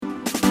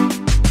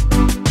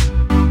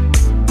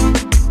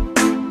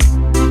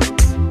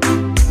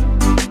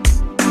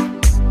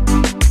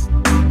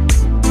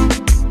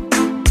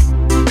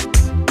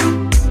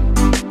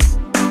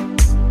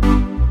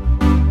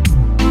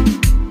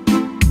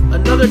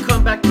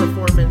comeback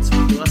performance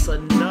plus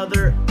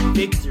another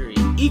victory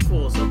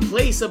equals a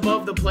place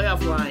above the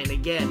playoff line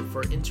again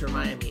for Inter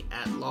Miami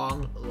at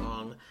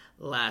long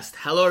last.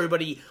 Hello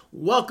everybody,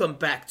 welcome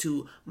back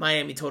to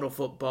Miami Total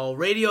Football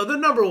Radio, the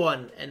number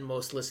one and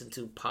most listened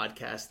to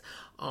podcast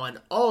on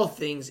all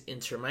things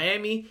Inter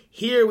Miami.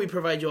 Here we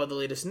provide you all the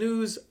latest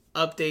news,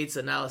 updates,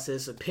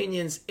 analysis,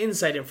 opinions,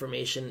 inside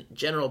information,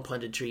 general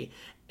punditry,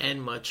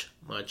 and much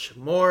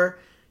more.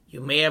 You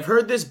may have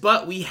heard this,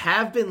 but we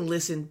have been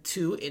listened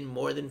to in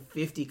more than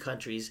 50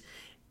 countries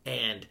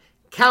and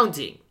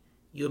counting.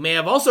 You may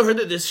have also heard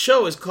that this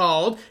show is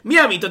called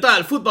Miami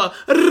Total Football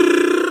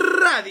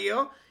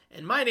Radio,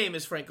 and my name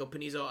is Franco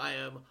Panizo. I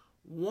am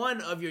one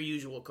of your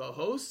usual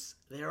co-hosts.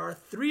 There are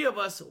three of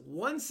us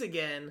once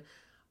again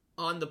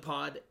on the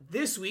pod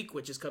this week,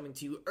 which is coming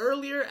to you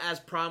earlier as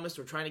promised.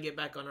 We're trying to get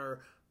back on our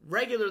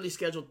regularly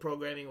scheduled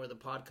programming where the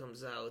pod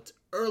comes out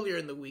earlier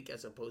in the week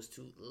as opposed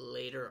to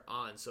later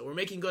on. So we're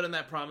making good on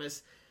that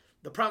promise.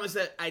 The promise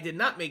that I did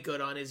not make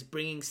good on is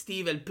bringing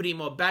Steve El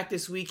Primo back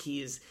this week.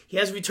 He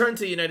has returned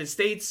to the United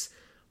States,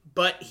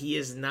 but he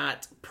is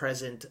not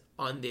present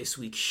on this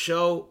week's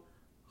show.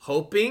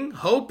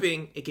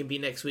 Hoping it can be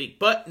next week.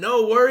 But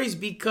no worries,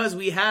 because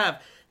we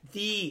have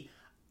the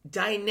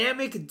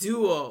dynamic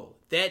duo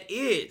that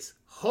is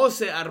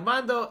Jose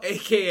Armando,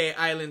 a.k.a.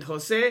 Island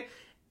Jose,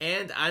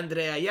 and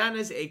Andrea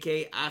Llanes,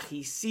 a.k.a.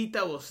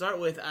 Ajicita. We'll start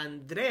with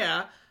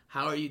Andrea.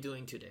 How are you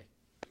doing today?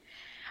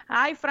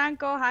 Hi,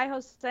 Franco. Hi,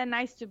 Jose.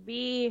 Nice to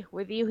be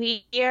with you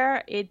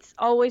here. It's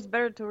always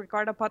better to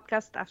record a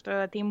podcast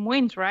after a team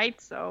wins, right?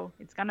 So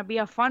it's going to be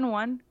a fun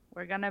one.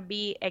 We're going to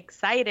be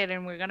excited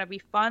and we're going to be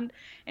fun.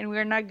 And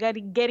we're not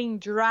getting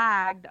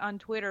dragged on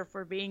Twitter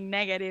for being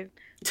negative.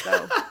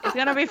 So it's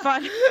going to be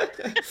fun.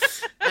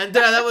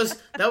 Andrea,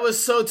 that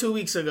was so 2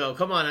 weeks ago.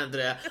 Come on,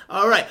 Andrea.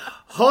 All right.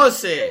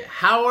 Jose,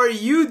 how are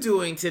you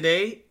doing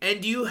today?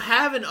 And do you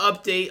have an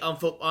update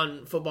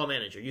on Football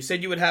Manager? You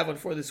said you would have one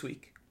for this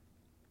week.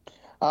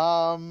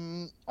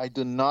 I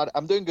do not.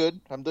 I'm doing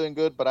good,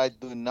 but I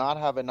do not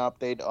have an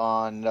update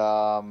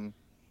on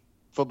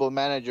Football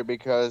Manager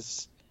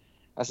because,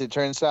 as it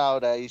turns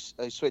out, I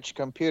switched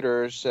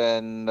computers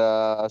and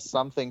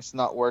something's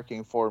not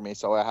working for me,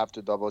 so I have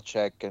to double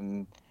check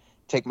and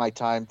take my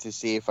time to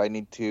see if I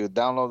need to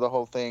download the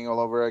whole thing all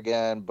over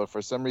again. But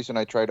for some reason,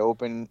 I tried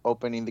opening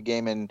the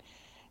game and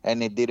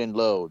it didn't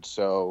load.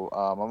 So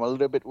I'm a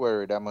little bit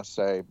worried, I must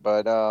say.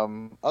 But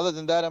other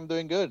than that, I'm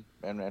doing good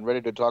and ready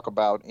to talk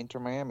about Inter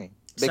Miami.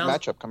 Big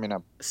matchup coming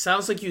up.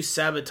 Sounds like you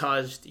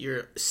sabotaged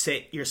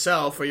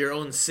yourself or your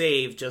own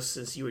save just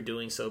since you were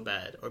doing so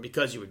bad, or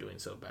because you were doing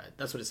so bad.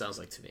 That's what it sounds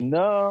like to me.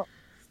 No.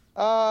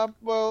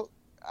 Well,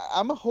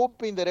 I'm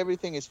hoping that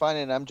everything is fine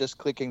and I'm just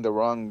clicking the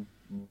wrong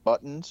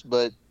buttons.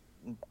 But,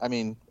 I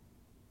mean,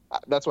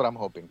 that's what I'm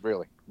hoping,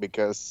 really,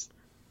 because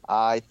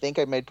I think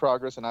I made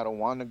progress and I don't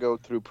want to go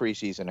through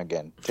preseason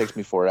again. It takes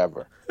me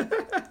forever.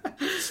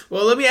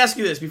 Well, let me ask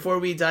you this before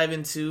we dive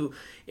into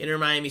Inter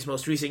Miami's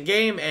most recent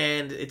game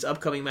and its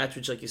upcoming match,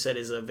 which, like you said,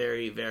 is a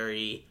very,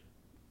 very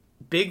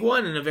big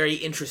one and a very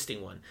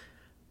interesting one.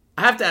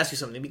 I have to ask you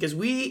something because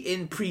we,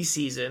 in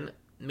preseason,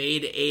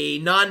 made a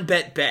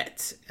non-bet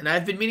bet. And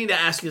I've been meaning to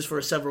ask you this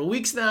for several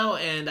weeks now,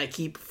 and I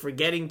keep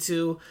forgetting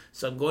to.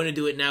 So I'm going to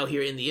do it now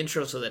here in the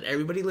intro so that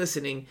everybody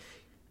listening,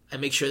 I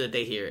make sure that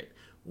they hear it.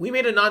 We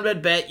made a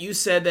non-bet bet. You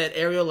said that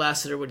Ariel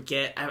Lassiter would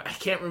get, I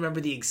can't remember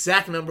the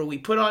exact number we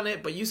put on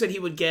it, but you said he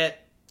would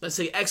get, let's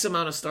say, X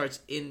amount of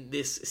starts in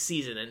this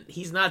season. And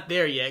he's not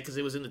there yet because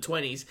it was in the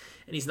 20s,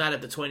 and he's not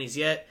at the 20s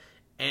yet.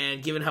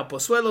 And given how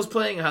Pozuelo's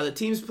playing and how the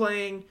team's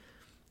playing,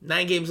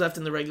 9 games left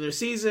in the regular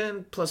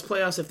season, plus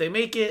playoffs if they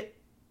make it,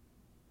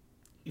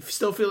 you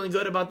still feeling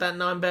good about that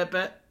non-bet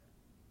bet?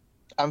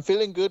 I'm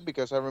feeling good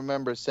because I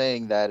remember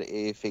saying that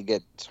if he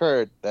gets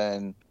hurt,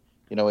 then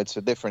it's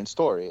a different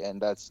story, and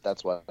that's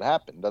what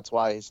happened. That's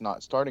why he's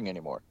not starting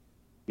anymore,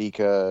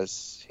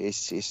 because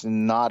he's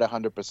not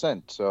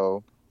 100%.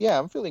 So yeah,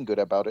 I'm feeling good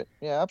about it.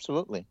 Yeah,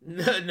 absolutely.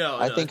 No.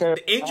 I think the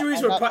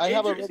injuries were. I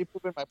have already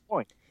proven my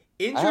point.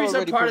 Injuries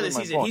are part of the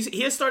season.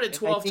 He has started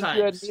 12 times.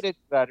 You admitted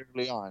that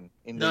early on.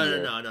 No.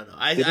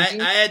 I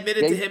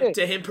admitted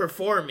to him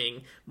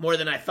performing more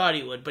than I thought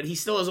he would, but he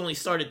still has only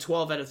started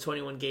 12 out of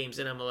 21 games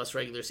in MLS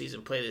regular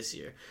season play this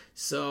year.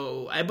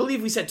 So I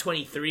believe we said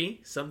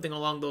 23, something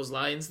along those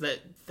lines, that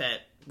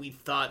we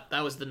thought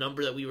that was the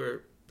number that we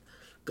were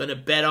going to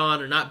bet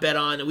on or not bet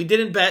on. And we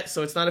didn't bet,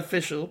 so it's not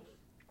official.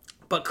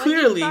 But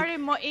clearly... he started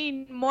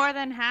in more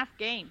than half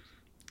games.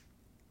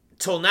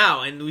 Till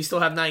now, and we still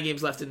have 9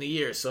 games left in the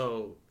year,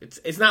 so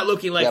it's not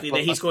looking likely that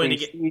he's going to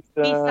get...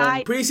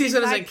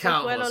 Preseason doesn't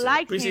count.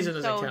 Preseason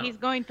doesn't count. He's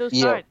going to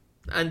start.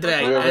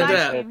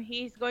 Andrea,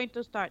 he's going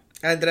to start.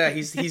 Andrea,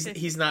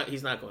 he's not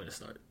going to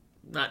start.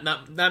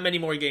 Not many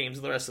more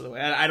games the rest of the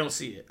way. I don't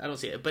see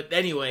it. But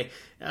anyway,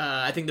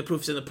 I think the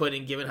proof's in the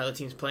pudding given how the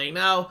team's playing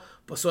now.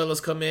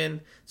 Pozuelo's come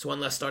in. It's one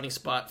less starting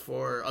spot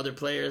for other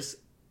players.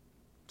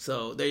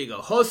 So there you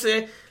go.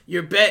 Jose,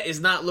 your bet is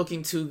not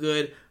looking too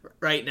good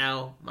right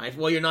now.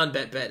 Your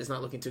non-bet is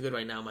not looking too good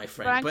right now, my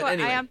friend. Franco, But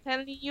anyway. I am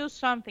telling you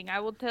something.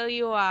 I will tell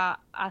you a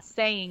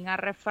saying, a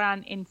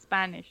refrán in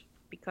Spanish,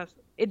 because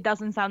it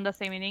doesn't sound the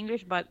same in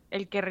English, but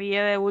el que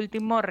ríe de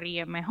último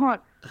ríe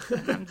mejor.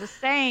 I'm just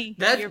saying,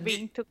 you're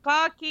being too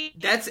cocky.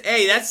 That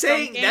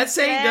saying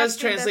does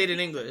translate in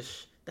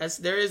English.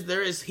 There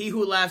is he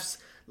who laughs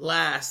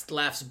last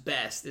laughs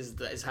best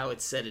is how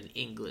it's said in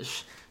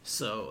English.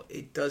 So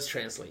it does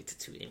translate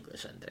to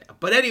English, Andrea.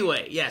 But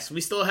anyway, yes, we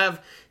still have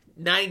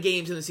 9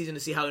 games in the season to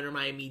see how Inter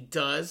Miami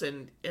does,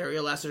 and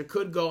Ariel Lassiter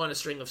could go on a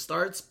string of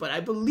starts, but I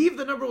believe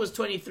the number was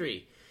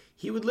 23.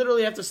 He would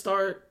literally have to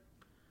start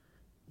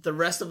the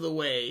rest of the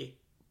way,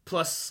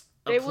 plus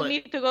they will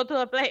need to go to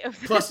the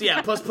playoffs. plus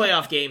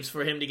playoff games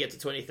for him to get to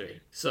 23.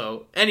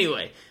 So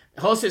anyway,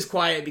 Jose is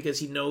quiet because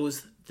he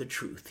knows the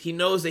truth. He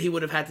knows that he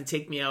would have had to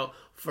take me out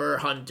for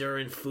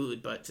Honduran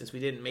food, but since we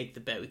didn't make the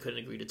bet, we couldn't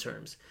agree to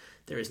terms.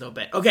 There is no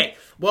bet. Okay,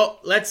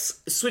 well,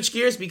 let's switch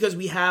gears because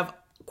we have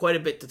quite a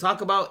bit to talk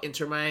about.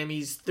 Inter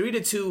Miami's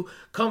 3-2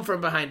 come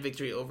from behind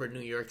victory over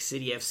New York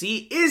City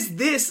FC. Is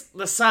this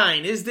the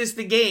sign? Is this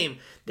the game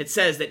that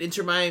says that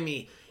Inter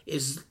Miami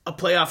is a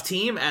playoff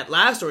team at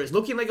last, or is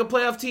looking like a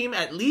playoff team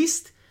at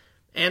least?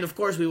 And of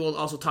course, we will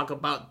also talk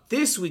about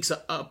this weekend's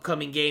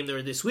upcoming game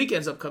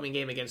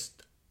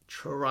against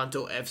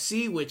Toronto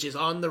FC, which is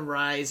on the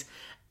rise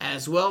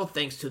as well,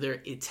 thanks to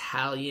their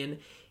Italian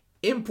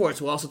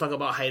imports. We'll also talk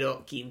about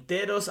Jairo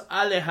Quinteros,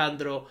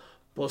 Alejandro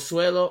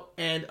Pozuelo,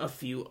 and a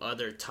few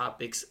other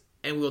topics.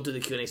 And we'll do the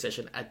Q&A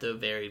session at the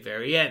very,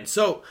 very end.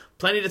 So,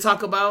 plenty to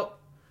talk about.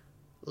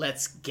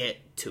 Let's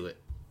get to it.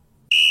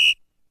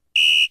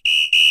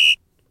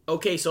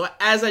 Okay, so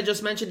as I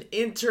just mentioned,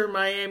 Inter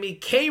Miami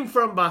came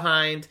from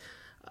behind,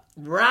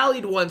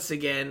 rallied once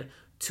again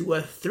to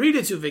a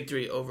 3-2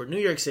 victory over New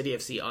York City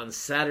FC on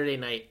Saturday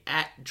night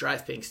at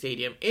DraftKings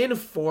Stadium in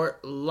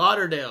Fort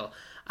Lauderdale.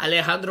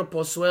 Alejandro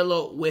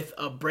Pozuelo with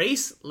a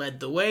brace led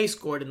the way,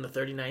 scored in the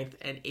 39th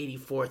and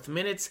 84th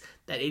minutes.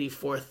 That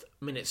 84th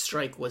minute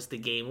strike was the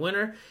game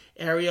winner.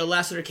 Ariel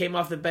Lassiter came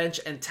off the bench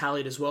and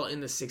tallied as well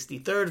in the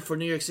 63rd. For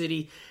New York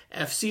City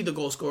FC, the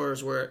goal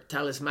scorers were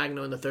Thales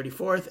Magno in the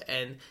 34th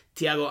and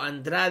Thiago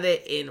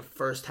Andrade in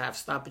first half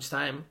stoppage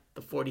time,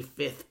 the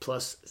 45th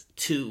plus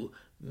 2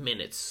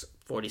 minutes.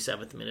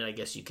 47th minute, I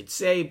guess you could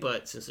say,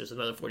 but since there's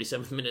another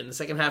 47th minute in the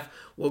second half,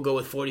 we'll go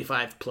with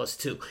 45 plus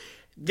 2.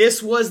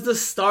 This was the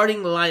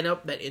starting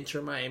lineup that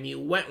Inter Miami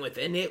went with,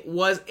 and it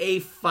was a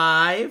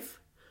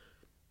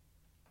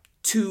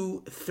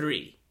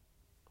 5-2-3.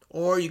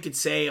 Or you could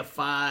say a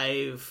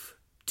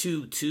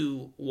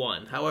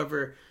 5-2-2-1,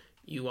 however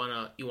you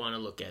wanna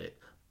look at it.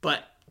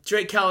 But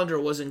Drake Callender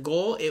was in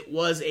goal. It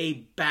was a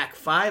back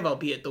 5,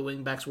 albeit the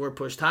wingbacks were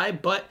pushed high,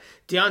 but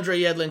DeAndre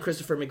Yedlin,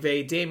 Christopher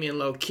McVeigh, Damian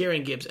Lowe,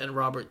 Kieran Gibbs, and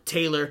Robert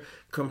Taylor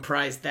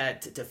comprised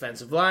that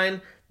defensive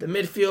line. The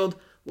midfield,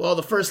 well,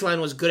 the first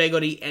line was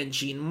Gregory and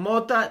Jean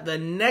Mota. The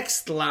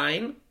next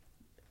line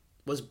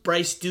was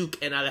Bryce Duke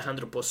and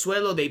Alejandro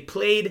Pozuelo. They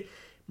played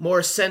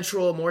more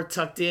central, more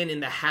tucked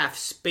in the half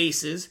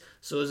spaces.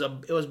 So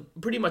it was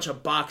pretty much a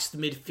boxed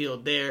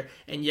midfield there,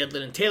 and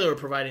Yedlin and Taylor were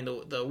providing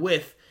the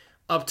width.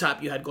 Up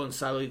top, you had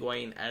Gonzalo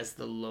Higuain as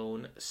the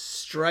lone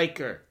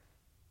striker.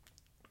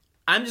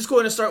 I'm just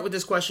going to start with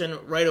this question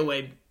right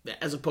away,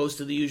 as opposed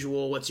to the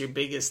usual, what's your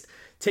biggest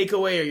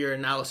takeaway or your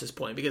analysis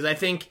point? Because I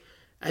think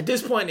at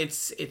this point,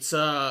 it's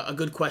a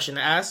good question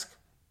to ask.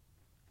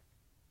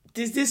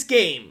 Does this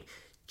game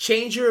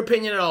change your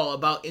opinion at all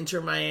about Inter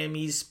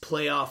Miami's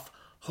playoff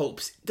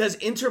hopes? Does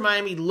Inter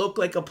Miami look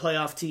like a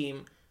playoff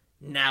team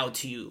now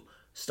to you?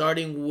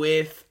 Starting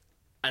with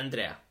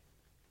Andrea.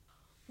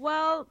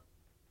 Well,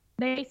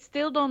 they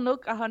still don't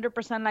look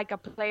 100% like a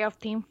playoff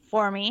team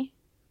for me.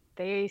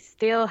 They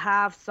still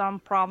have some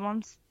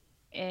problems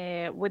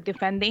with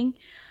defending.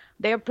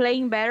 They're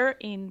playing better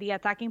in the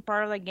attacking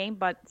part of the game,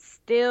 but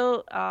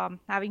still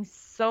having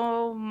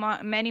so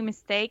many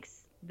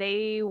mistakes.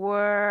 They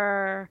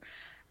were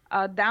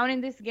down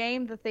in this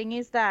game. The thing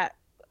is that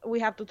we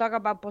have to talk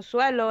about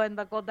Pozuelo, and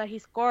the goal that he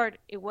scored,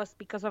 it was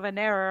because of an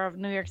error of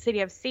New York City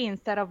FC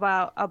instead of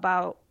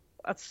about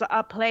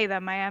a play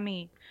that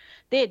Miami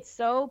did.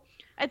 So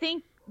I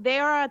think they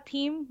are a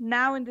team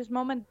now in this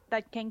moment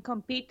that can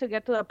compete to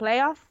get to the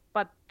playoff,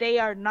 but they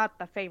are not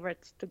the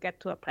favorites to get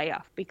to a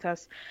playoff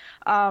because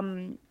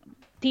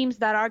teams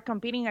that are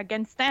competing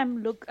against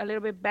them look a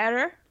little bit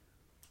better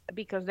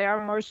because they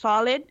are more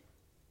solid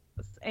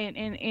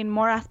in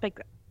more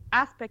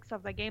aspects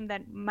of the game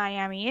than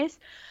Miami is.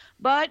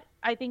 But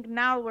I think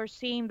now we're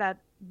seeing that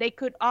they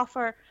could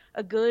offer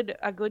a good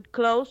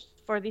close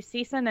for this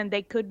season and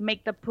they could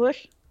make the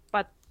push,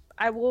 but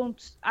I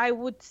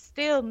would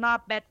still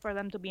not bet for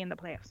them to be in the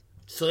playoffs.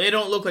 So they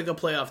don't look like a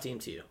playoff team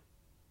to you?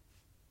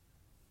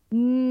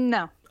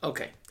 No.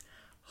 Okay.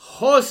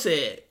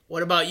 Jose,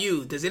 what about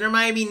you? Does Inter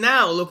Miami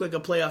now look like a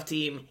playoff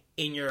team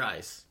in your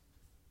eyes?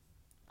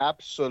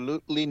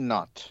 Absolutely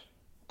not.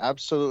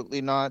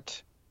 Absolutely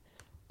not.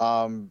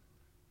 The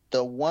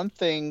one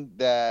thing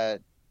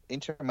that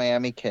Inter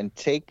Miami can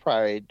take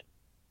pride,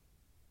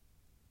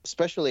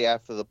 especially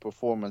after the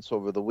performance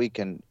over the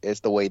weekend, is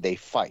the way they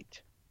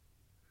fight.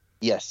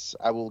 Yes,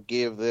 I will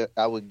give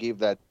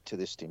that to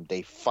this team.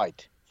 They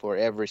fight for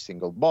every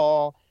single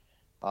ball.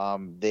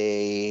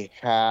 They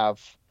have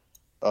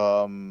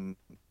the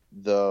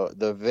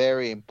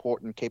very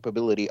important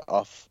capability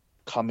of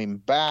coming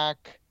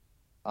back.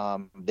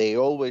 They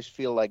always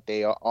feel like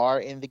they are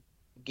in the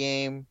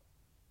game,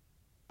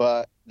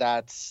 but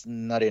that's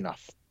not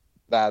enough.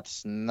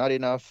 That's not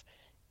enough.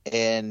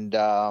 And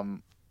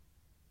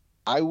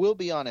I will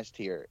be honest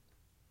here.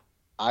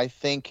 I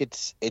think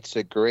it's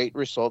a great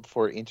result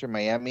for Inter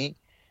Miami.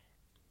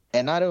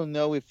 And I don't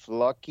know if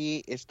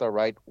lucky is the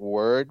right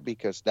word,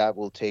 because that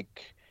will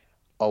take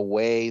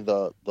away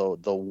the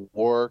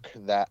work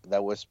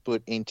that was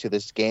put into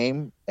this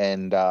game.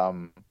 And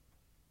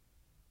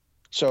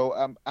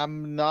so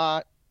I'm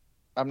not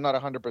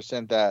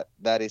 100%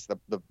 that is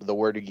the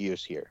word to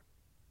use here.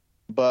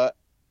 But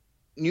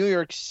New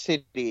York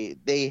City,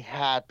 they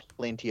had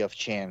plenty of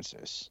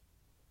chances,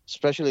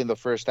 especially in the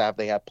first half.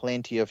 They had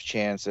plenty of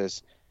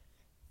chances,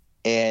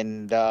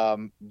 and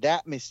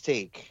that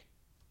mistake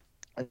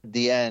at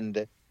the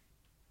end,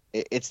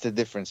 it's the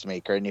difference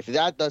maker. And if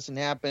that doesn't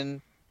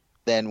happen,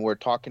 then we're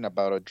talking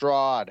about a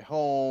draw at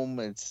home.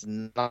 It's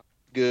not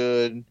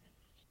good.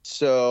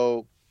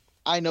 So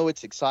I know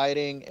it's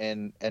exciting,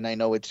 and I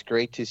know it's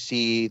great to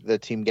see the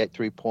team get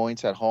 3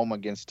 points at home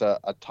against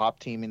a top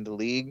team in the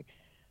league.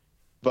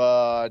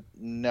 But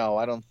no,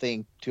 I don't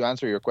think, to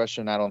answer your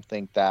question, I don't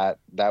think that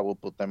will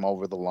put them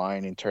over the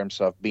line in terms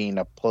of being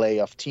a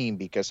playoff team,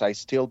 because I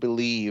still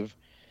believe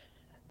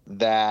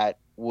that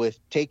with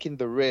taking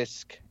the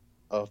risk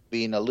of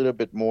being a little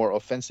bit more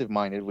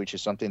offensive-minded, which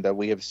is something that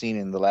we have seen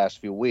in the last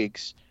few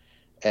weeks,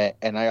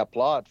 and I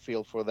applaud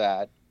Phil for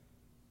that,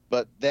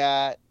 but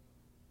that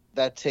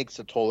takes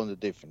a toll on the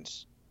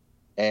defense.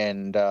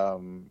 And I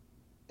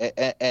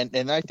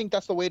think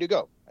that's the way to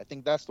go.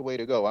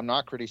 I'm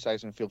not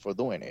criticizing Phil for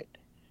doing it.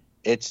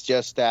 It's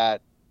just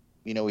that,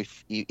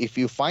 if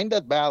you find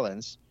that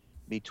balance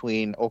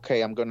between,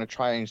 okay, I'm going to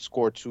try and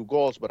score 2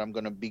 goals, but I'm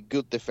going to be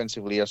good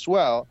defensively as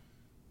well.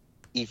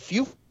 If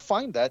you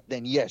find that,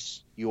 then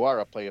yes, you are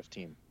a playoff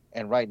team.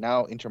 And right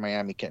now, Inter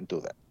Miami can't do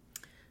that.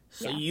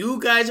 So you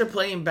guys are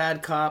playing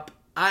bad cop.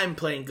 I'm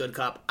playing good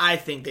cop. I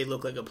think they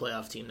look like a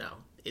playoff team now.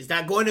 Is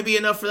that going to be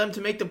enough for them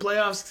to make the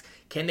playoffs?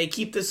 Can they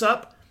keep this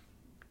up?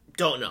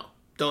 Don't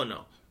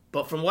know.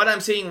 But from what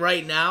I'm seeing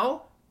right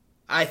now,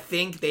 I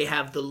think they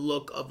have the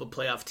look of a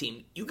playoff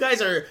team. You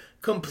guys are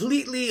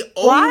completely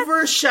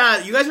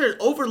overshadowed. You guys are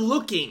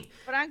overlooking.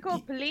 Franco,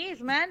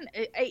 please, man.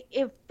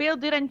 If Phil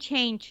didn't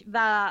change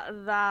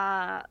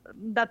the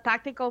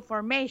tactical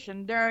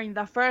formation during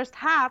the first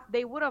half,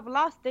 they would have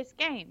lost this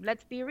game.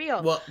 Let's be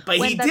real. Well, but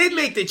he did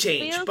make the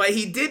change.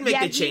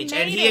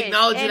 And he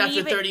acknowledged it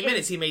after 30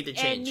 minutes. He made the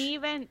change.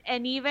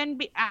 And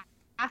even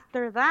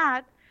after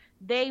that,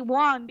 they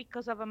won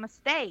because of a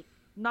mistake.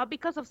 Not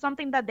because of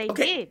something that they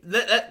did.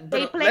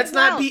 Let's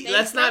not be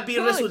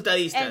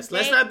resultadistas.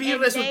 Let's not be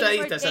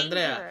resultadistas,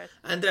 Andrea.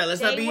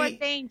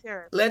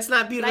 Let's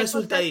not be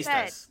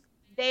resultadistas.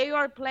 They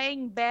are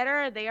playing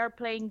better. They are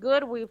playing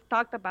good. We've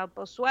talked about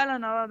Pozuelo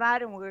and all of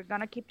that, and we're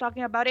gonna keep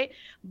talking about it.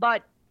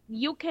 But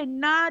you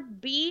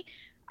cannot be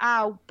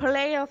a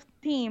playoff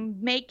team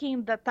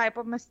making the type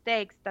of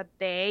mistakes that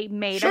they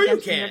made. Sure you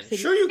can.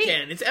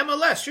 It's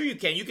MLS. Sure you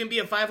can. You can be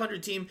a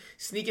 500 team,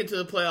 sneak into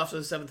the playoffs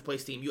as a 7th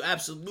place team. You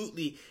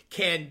absolutely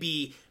can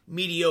be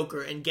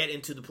mediocre and get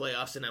into the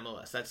playoffs in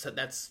MLS. That's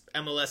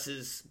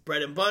MLS's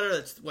bread and butter.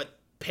 That's what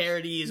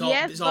parity is all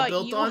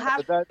built on.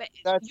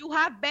 You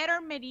have better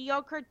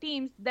mediocre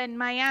teams than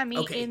Miami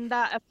in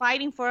the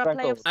fighting for a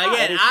playoff spot.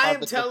 Again,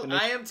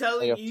 I am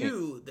telling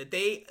you that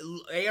they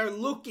are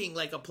looking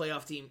like a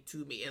playoff team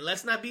to me. And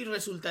let's not be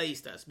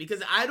resultadistas,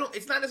 because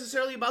it's not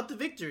necessarily about the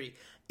victory.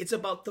 It's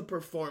about the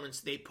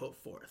performance they put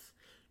forth.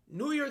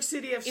 New York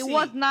City FC. It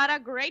was not a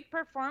great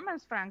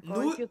performance,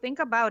 Franco, if you think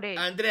about it.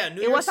 Andrea,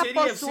 New York City FC. It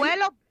was a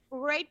Pozuelo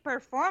great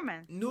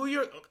performance. New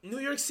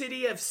York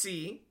City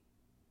FC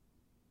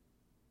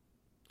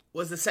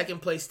was the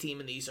 2nd place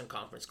team in the Eastern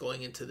Conference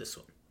going into this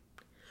one.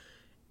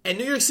 And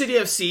New York City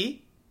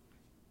FC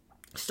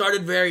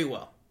started very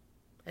well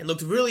and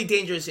looked really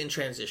dangerous in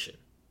transition.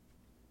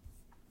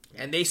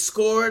 And they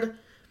scored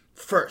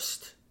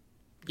first.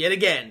 Yet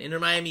again, Inter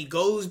Miami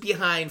goes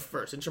behind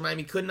first. Inter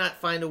Miami could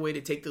not find a way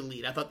to take the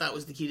lead. I thought that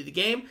was the key to the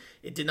game.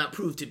 It did not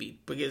prove to be,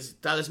 because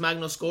Thales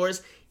Magno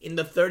scores in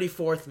the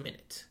 34th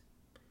minute.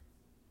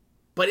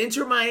 But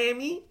Inter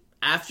Miami,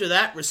 after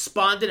that,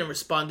 responded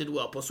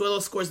well.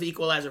 Pozuelo scores the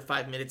equalizer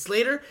 5 minutes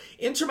later.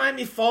 Inter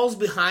Miami falls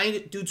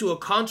behind due to a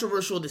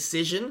controversial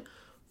decision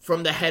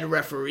from the head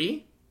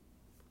referee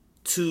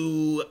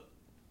to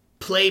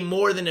play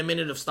more than a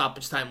minute of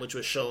stoppage time, which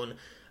was shown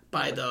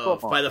by the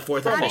 4th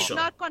official. That is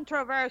not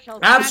controversial.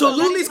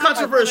 Absolutely, it's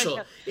controversial.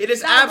 It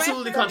is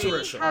absolutely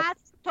controversial. Has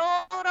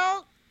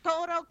total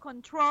total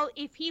control.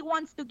 If he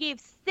wants to give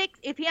 6,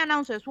 if he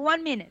announces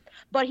 1 minute,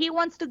 but he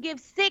wants to give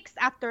 6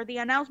 after the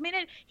announcement,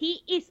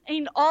 he is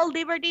in all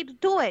liberty to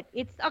do it.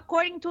 It's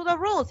according to the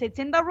rules. It's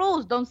in the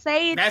rules. Don't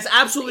say it. That's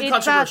absolutely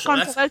controversial.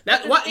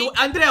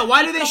 Andrea,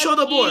 why do they show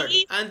the board?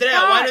 Andrea,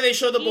 why do they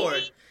show the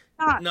board?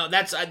 No,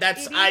 that's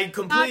I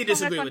completely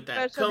disagree with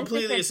that.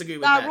 Completely disagree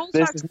with that.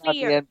 This is not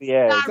the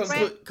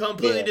NBA.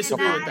 Completely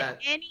disagree with that.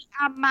 Any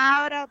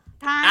amount of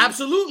time.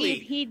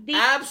 Absolutely.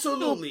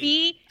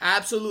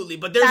 Absolutely.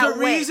 But there's a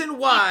reason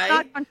why. It's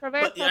not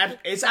controversial. But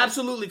it's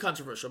absolutely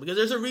controversial because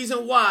there's a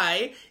reason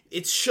why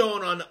it's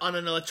shown on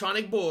an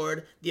electronic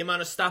board the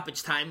amount of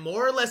stoppage time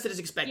more or less that is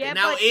expected. Yeah,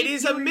 now it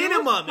is a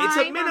minimum. It's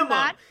a minimum.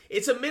 That,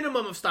 it's a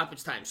minimum of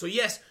stoppage time. So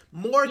yes,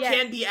 more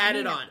can be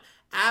added on.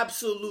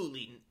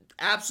 Absolutely.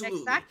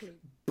 Exactly.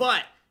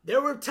 But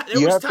there was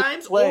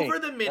times over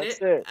the minute.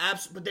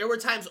 But there were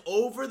times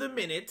over the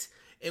minute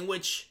in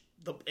which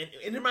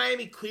Inter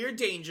Miami cleared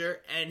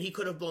danger and he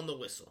could have blown the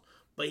whistle.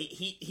 But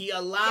he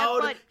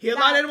allowed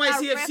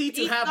NYCFC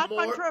to have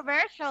more. It's not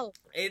controversial.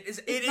 It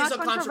is not a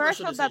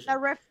controversial decision. That the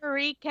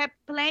referee kept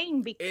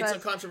playing because it's a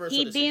controversial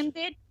he decision. deemed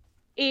it.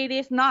 It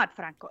is not,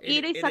 Franco.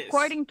 It is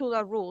according to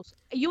the rules.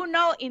 You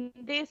know, in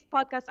this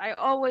podcast, I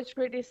always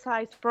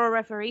criticize pro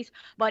referees,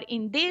 but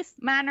in this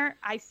manner,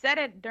 I said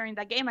it during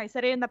the game. I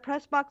said it in the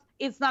press box.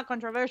 It's not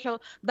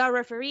controversial. The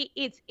referee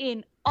is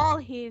in all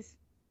his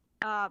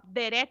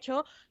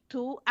derecho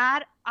to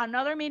add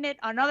another minute,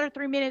 another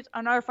 3 minutes,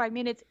 another 5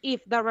 minutes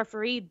if the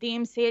referee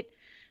deems it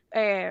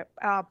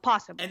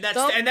possible. And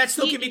that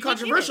still can be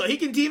controversial. He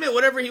can deem it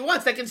whatever he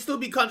wants. That can still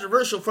be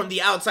controversial from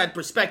the outside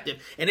perspective.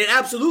 And it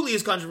absolutely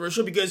is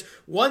controversial because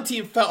one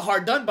team felt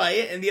hard done by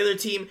it and the other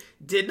team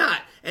did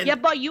not. And yeah,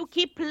 but you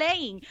keep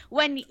playing.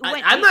 I'm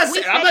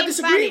not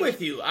disagreeing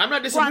with you. I'm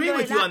not disagreeing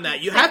with you on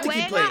that. You have to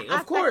keep playing,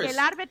 of course.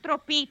 El árbitro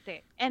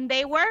pite, and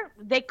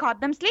they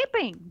caught them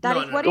sleeping. That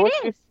is what it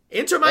is.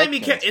 Inter Miami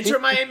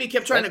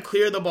kept trying to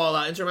clear the ball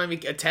out. Inter Miami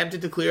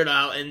attempted to clear it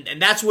out, and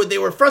that's what they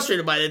were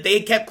frustrated by. That they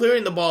kept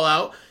clearing the ball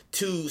out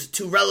to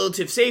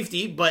relative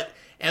safety, but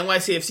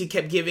NYCFC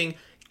kept giving,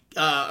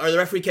 or the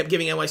referee kept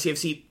giving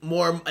NYCFC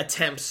more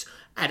attempts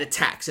at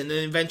attacks, and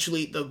then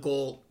eventually the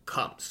goal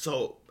comes.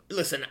 So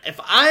listen, if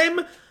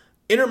I'm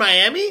Inter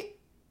Miami,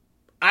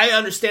 I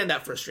understand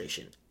that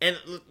frustration. And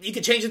you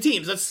can change the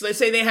teams. Let's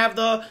say they have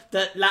the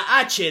La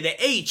H, the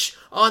H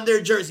on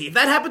their jersey. If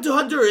that happened to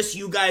Honduras,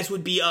 you guys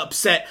would be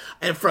upset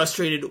and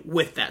frustrated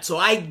with that. So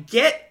I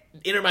get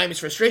Inter Miami's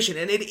frustration,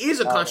 and it is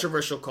a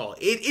controversial call.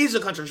 It is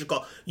a controversial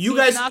call.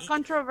 It's not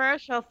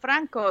controversial,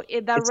 Franco.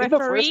 The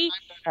referee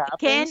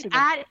can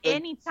add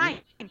any time.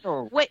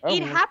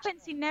 It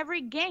happens in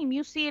every game.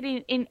 You see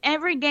it in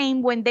every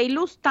game. When they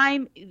lose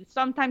time,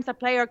 sometimes a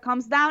player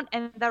comes down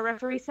and the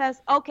referee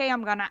says, okay,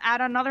 I'm going to add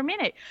another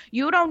minute.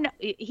 You don't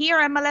here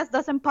MLS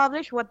doesn't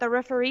publish what the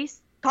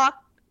referees talk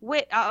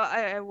with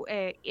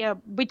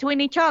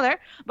between each other,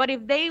 but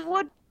if they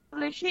would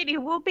publish it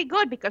would be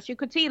good because you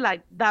could see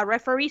like the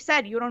referee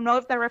said. You don't know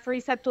if the referee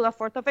said to the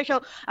fourth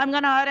official, I'm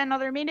gonna add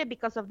another minute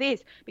because of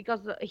this, because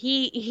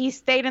he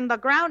stayed in the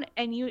ground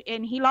and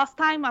he lost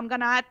time. I'm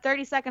gonna add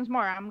 30 seconds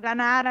more. I'm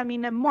gonna add a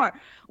minute more.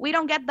 We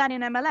don't get that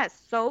in MLS,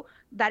 so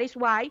that is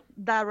why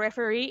the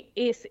referee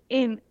is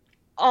in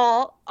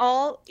all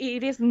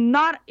it is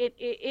not it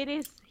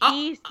is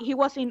he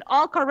was in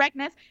all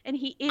correctness, and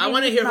it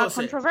is not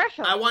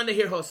controversial. I want to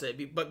hear Jose,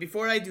 but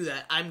before I do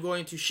that, I'm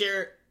going to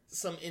share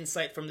some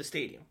insight from the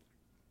stadium.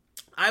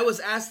 I was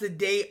asked the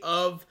day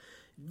of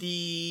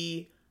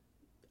the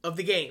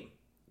game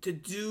to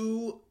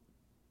do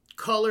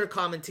color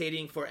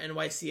commentating for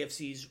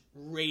NYCFC's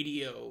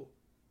radio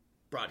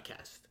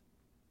broadcast.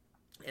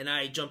 And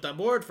I jumped on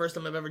board. First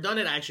time I've ever done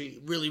it. I actually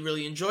really,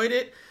 really enjoyed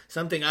it.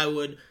 Something I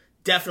would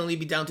definitely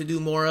be down to do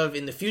more of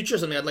in the future.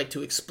 Something I'd like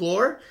to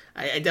explore.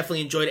 I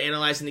definitely enjoyed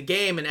analyzing the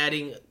game and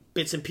adding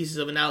bits and pieces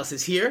of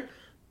analysis here.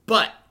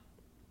 But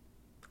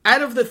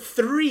out of the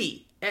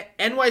 3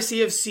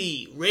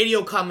 NYCFC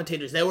radio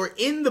commentators that were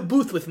in the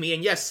booth with me,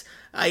 and yes,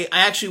 I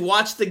actually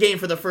watched the game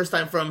for the first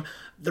time from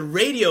the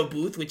radio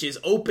booth, which is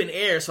open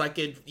air, so I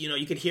could,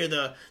 you could hear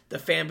the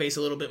fan base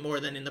a little bit more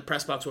than in the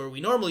press box where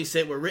we normally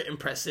sit, where Written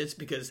Press sits,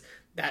 because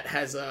that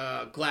has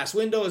glass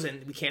windows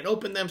and we can't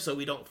open them, so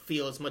we don't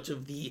feel as much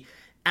of the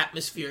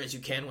atmosphere as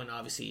you can when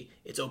obviously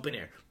it's open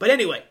air. But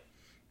anyway,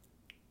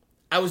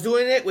 I was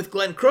doing it with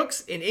Glenn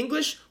Crooks in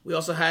English. We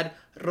also had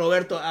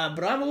Roberto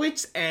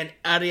Abramovich and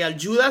Ariel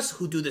Judas,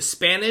 who do the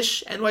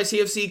Spanish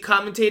NYCFC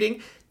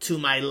commentating to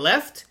my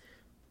left.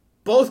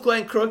 Both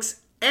Glenn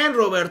Crooks and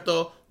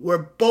Roberto were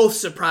both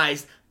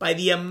surprised by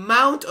the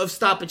amount of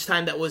stoppage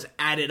time that was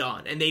added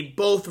on, and they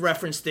both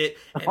referenced it.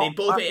 And they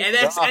both, and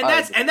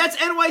that's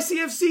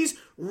NYCFC's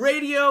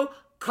radio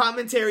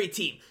commentary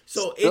team.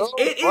 So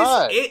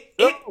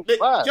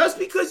just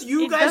because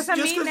you guys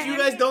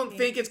don't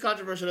think it's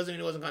controversial doesn't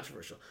mean it wasn't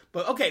controversial.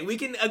 But okay, we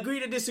can agree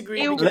to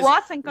disagree. It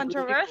wasn't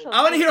controversial.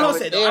 I want to hear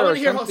Jose though.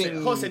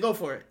 Jose, go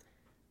for it.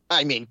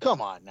 I mean,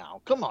 come on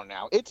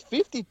now. It's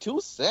 52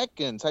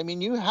 seconds. I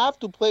mean, you have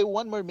to play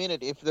one more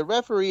minute. If the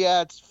referee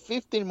adds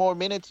 15 more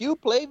minutes, you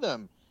play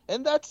them.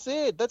 And that's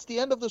it. That's the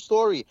end of the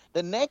story.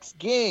 The next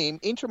game,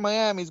 Inter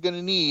Miami is going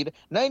to need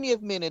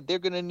 90th minute. They're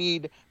going to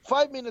need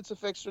 5 minutes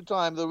of extra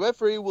time. The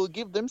referee will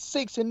give them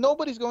 6, and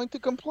nobody's going to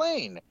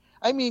complain.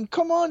 I mean,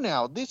 come on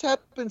now. This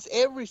happens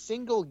every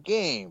single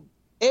game.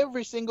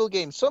 Every single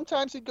game.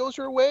 Sometimes it goes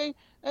your way,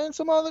 and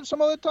some other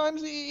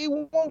times it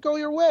won't go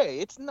your way.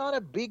 It's not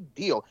a big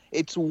deal.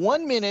 It's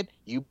 1 minute.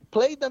 You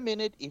play the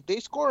minute. If they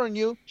score on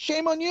you,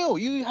 shame on you.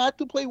 You had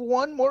to play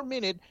one more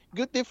minute.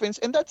 Good difference,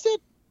 and that's it.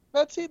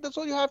 That's it. That's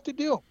all you have to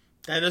do.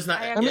 That does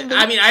not. I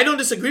mean, I don't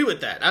disagree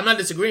with that. I'm not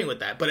disagreeing with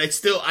that, but I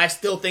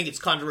still think it's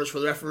controversial for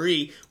the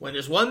referee when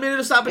there's 1 minute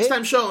of stoppage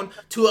time shown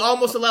to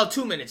almost allow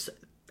 2 minutes.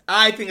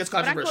 I think it's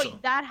controversial. Franco,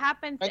 that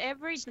happens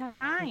every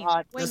time.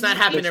 Does not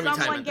happen every time.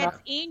 Someone gets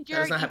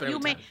injured,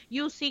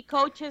 you see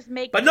coaches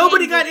make. But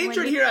nobody got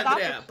injured here,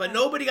 Andrea. But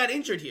nobody got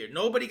injured here.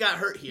 Nobody got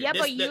hurt here. Yeah,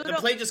 the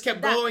play just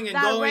kept going and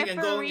going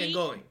and going and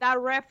going. That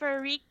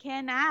referee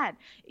can add.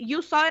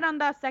 You saw it on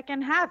the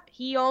second half.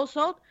 He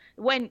also,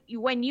 when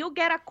you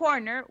get a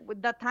corner,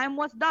 the time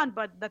was done,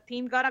 but the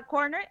team got a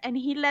corner and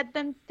he let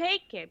them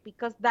take it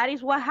because that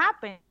is what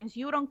happens.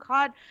 You don't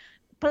cut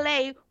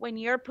play when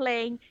you're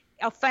playing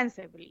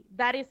offensively.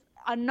 That is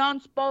a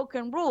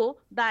non-spoken rule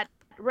that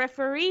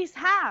referees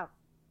have.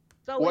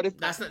 So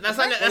that's not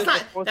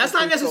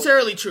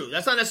necessarily true.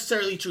 That's not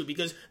necessarily true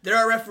because there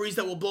are referees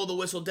that will blow the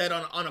whistle dead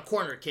on a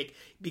corner kick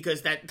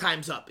because that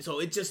time's up. So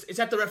it's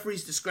at the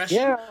referee's discretion.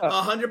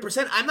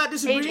 100%. I'm not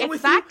disagreeing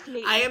with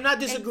you. I am not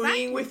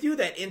disagreeing with you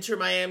that Inter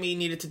Miami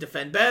needed to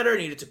defend better,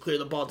 needed to clear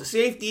the ball to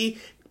safety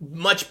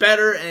much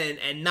better,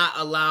 and not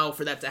allow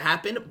for that to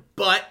happen.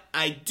 But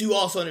I do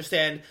also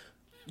understand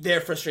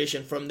their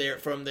frustration from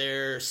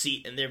their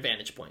seat and their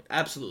vantage point.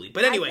 Absolutely.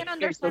 But anyway,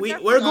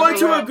 we're going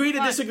to agree to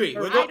disagree.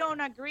 I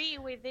don't agree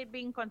with it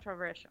being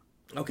controversial.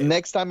 Okay.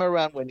 Next time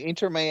around, when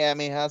Inter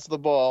Miami has the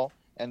ball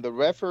and the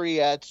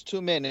referee adds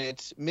 2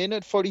 minutes,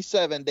 minute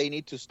 47, they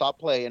need to stop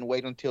play and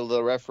wait until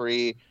the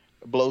referee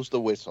blows the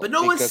whistle. But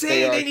no one's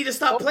saying they need to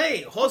stop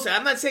playing. Jose,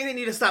 I'm not saying they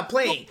need to stop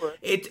playing.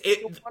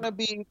 It want to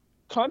be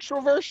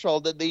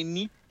controversial that they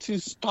need to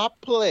stop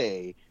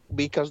play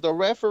because the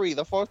referee,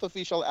 the fourth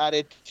official,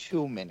 added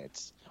 2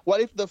 minutes.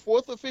 What if the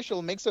fourth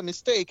official makes a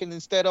mistake and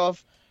instead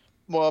of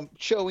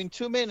showing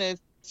 2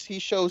 minutes, he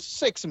shows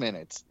 6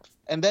 minutes?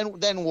 And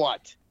then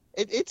what?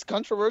 It's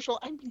controversial.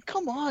 I mean,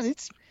 come on.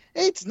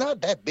 It's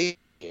not that big.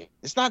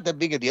 It's not that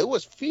big a deal. It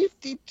was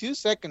 52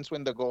 seconds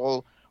when the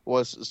goal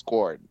was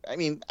scored. I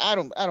mean, I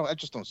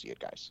just don't see it,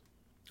 guys.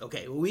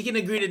 Okay, well, we can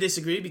agree to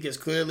disagree because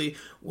clearly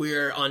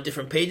we're on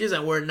different pages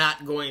and we're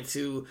not going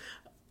to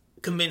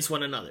convince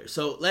one another.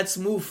 So let's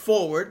move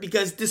forward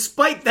because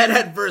despite that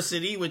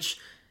adversity, which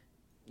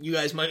you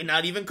guys might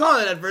not even call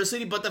it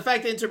adversity, but the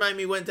fact that Inter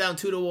Miami went down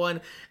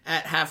 2-1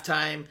 at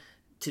halftime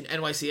to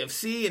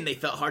NYCFC and they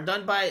felt hard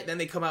done by it, then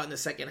they come out in the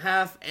second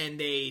half and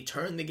they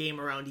turn the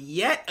game around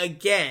yet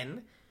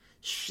again.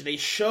 They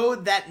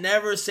showed that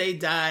never say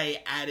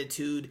die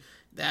attitude,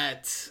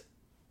 that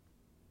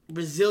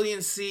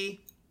resiliency.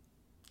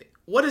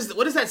 What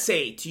does that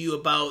say to you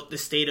about the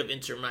state of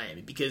Inter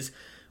Miami? Because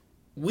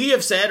we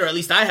have said, or at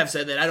least I have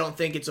said, that I don't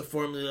think it's a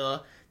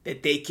formula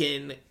that they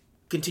can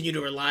continue to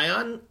rely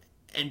on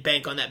and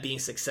bank on that being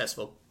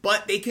successful.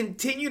 But they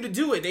continue to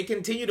do it. They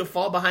continue to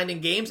fall behind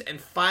in games and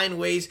find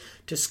ways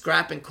to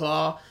scrap and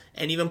claw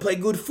and even play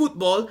good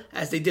football,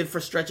 as they did for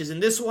stretches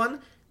in this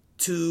one,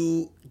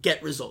 to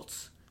get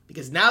results.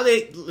 Because now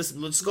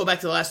let's go back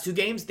to the last 2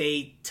 games.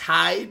 They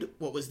tied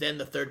what was then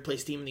the third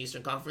place team in the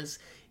Eastern Conference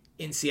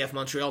in CF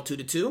Montreal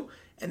 2-2.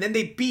 And then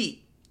they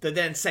beat the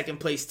then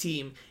second place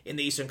team in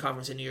the Eastern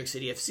Conference in New York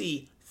City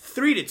FC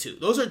 3-2.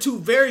 Those are 2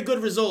 very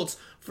good results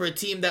for a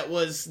team that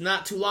was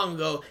not too long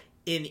ago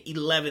in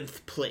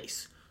 11th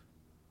place.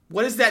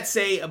 What does that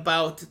say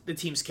about the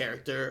team's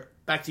character?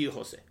 Back to you,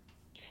 Jose.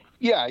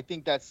 Yeah, I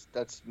think that's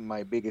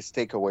my biggest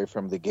takeaway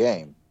from the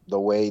game. The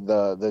way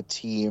the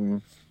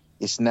team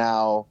is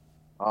now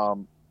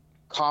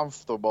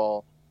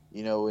comfortable,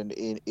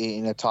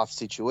 in a tough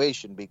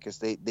situation because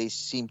they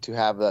seem to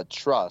have that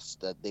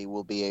trust that they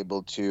will be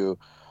able to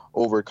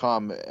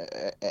overcome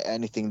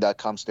anything that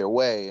comes their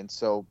way. And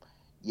so,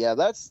 yeah,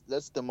 that's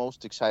the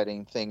most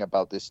exciting thing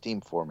about this team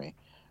for me.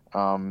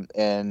 And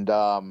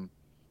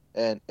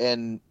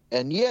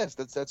yes,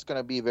 that's going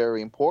to be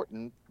very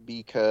important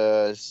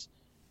because,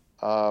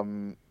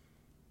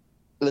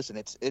 listen,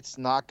 it's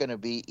not going to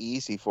be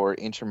easy for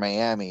Inter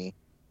Miami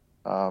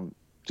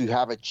to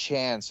have a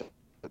chance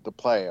at the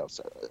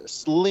playoffs. A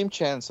slim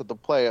chance at the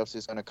playoffs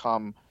is going to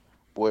come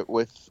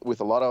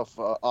with a lot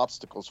of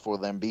obstacles for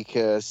them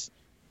because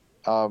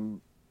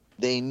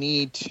they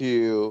need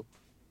to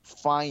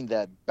find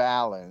that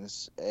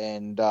balance,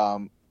 and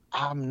I'm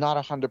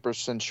not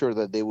 100% sure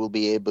that they will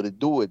be able to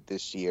do it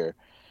this year.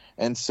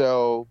 And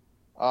so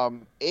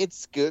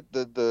it's good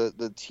that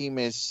the team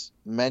is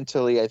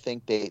mentally, I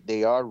think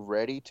they are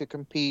ready to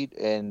compete,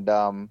 and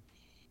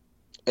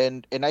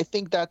and I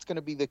think that's going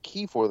to be the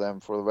key for them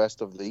for the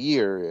rest of the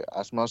year.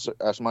 As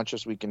much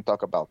as we can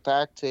talk about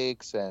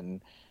tactics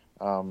and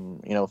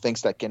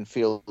things that can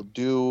feel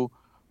do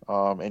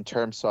in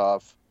terms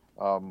of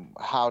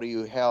how do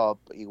you help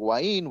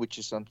Higuain, which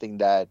is something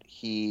that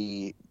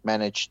he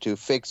managed to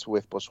fix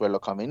with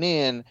Pozuelo coming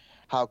in.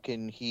 How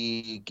can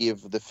he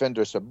give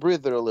defenders a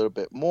breather a little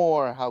bit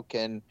more? How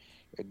can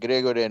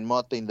Gregory and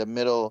Mota in the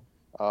middle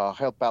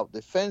help out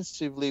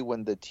defensively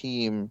when the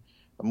team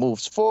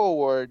moves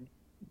forward?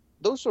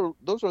 Those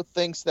are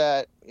things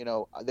that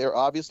they're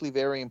obviously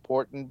very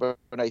important, but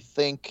I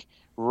think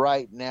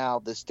right now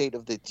the state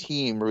of the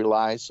team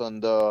relies on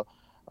the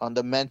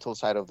mental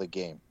side of the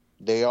game.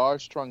 They are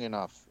strong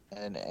enough,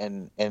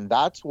 and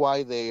that's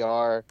why they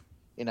are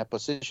in a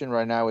position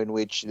right now in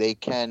which they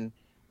can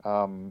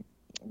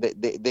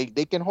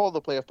they can hold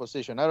the playoff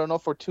position. I don't know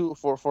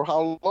for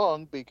how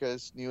long,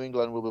 because New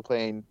England will be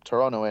playing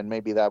Toronto, and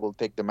maybe that will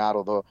take them out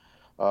of the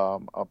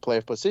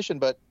playoff position,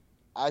 but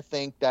I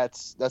think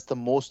that's the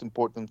most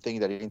important thing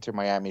that Inter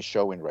Miami is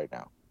showing right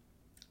now.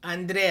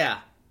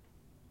 Andrea.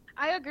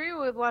 I agree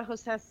with what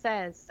Jose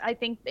says. I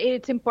think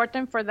it's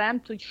important for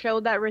them to show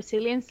that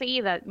resiliency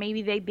that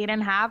maybe they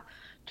didn't have,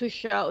 to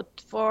show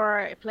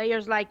for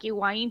players like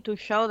Higuain to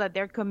show that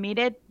they're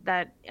committed,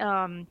 that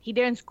he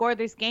didn't score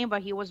this game,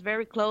 but he was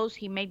very close.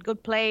 He made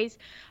good plays.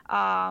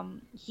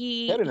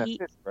 He had an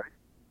assist, right?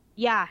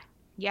 Yeah,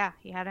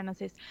 he had an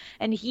assist.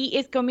 And he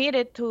is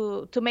committed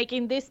to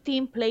making this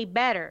team play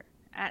better.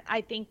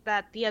 I think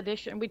that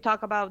we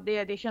talk about the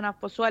addition of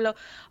Pozuelo.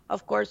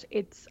 Of course,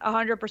 it's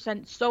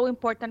 100% so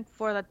important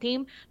for the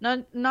team,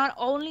 not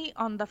only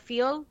on the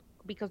field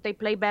because they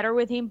play better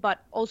with him,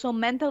 but also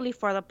mentally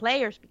for the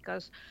players,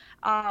 because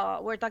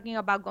we're talking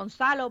about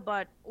Gonzalo,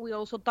 but we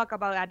also talk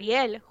about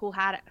Ariel,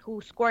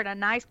 who scored a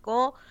nice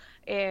goal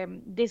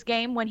this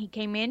game when he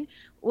came in.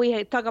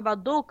 We talk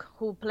about Duke,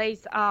 who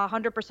plays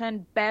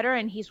 100% better,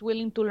 and he's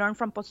willing to learn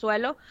from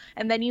Pozuelo.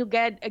 And then you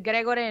get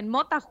Gregory and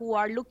Mota, who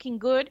are looking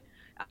good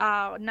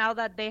now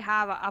that they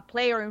have a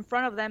player in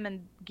front of them,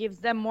 and gives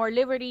them more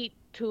liberty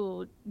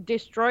to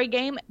destroy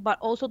game, but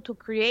also to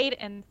create,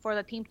 and for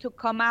the team to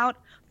come out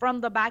from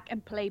the back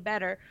and play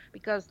better,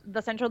 because the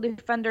central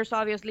defenders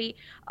obviously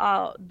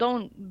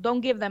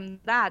don't give them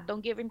that, don't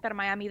give Inter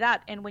Miami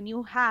that. And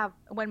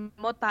when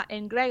Mota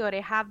and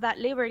Gregory have that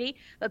liberty,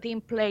 the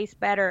team plays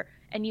better,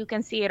 and you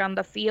can see it on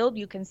the field.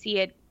 You can see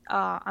it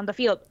on the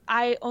field.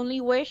 I only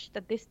wish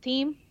that this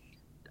team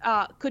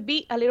could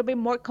be a little bit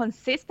more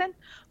consistent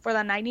for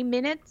the 90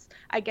 minutes.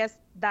 I guess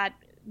that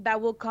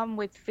will come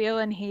with Phil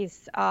and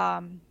his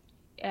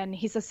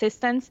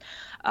assistants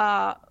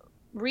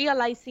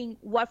realizing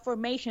what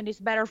formation is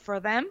better for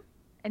them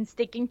and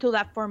sticking to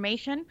that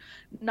formation,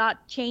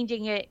 not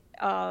changing it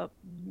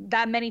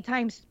that many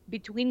times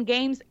between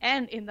games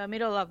and in the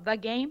middle of the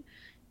game.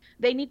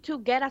 They need to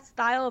get a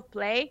style of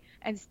play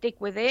and stick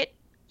with it,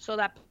 so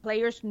that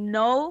players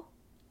know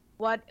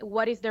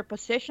what is their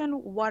position,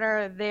 what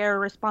are their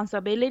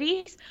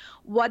responsibilities,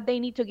 what they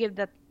need to give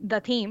the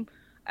team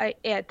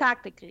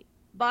tactically.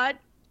 But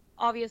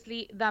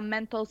obviously the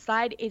mental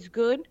side is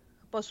good.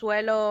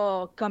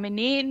 Pozuelo coming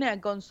in,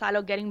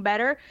 Gonzalo getting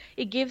better,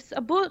 it gives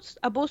a boost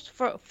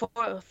for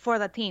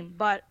the team.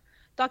 But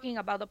talking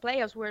about the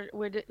playoffs,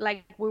 we're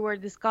like we were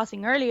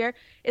discussing earlier,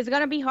 it's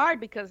gonna be hard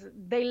because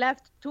they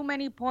left too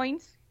many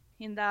points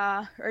in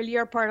the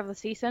earlier part of the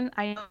season.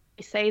 I know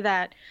they say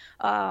that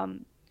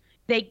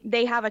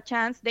they have a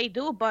chance, they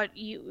do, but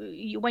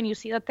you when you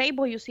see the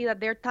table, you see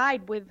that they're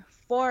tied with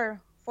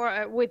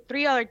with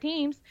three other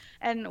teams,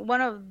 and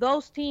one of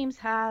those teams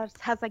has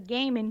a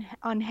game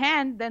on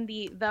hand. Then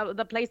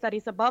the place that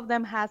is above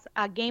them has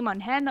a game on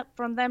hand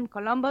from them,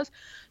 Columbus.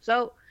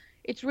 So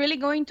it's really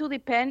going to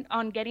depend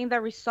on getting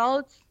the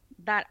results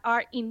that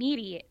are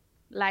immediate,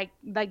 like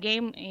the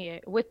game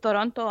with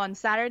Toronto on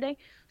Saturday.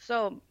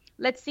 So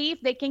let's see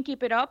if they can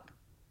keep it up.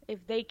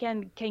 If they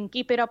can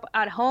keep it up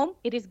at home,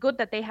 it is good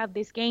that they have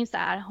these games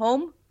at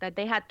home, that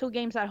they had 2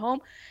 games at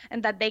home,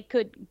 and that they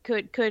could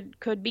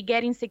be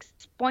getting 6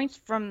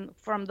 points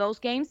from those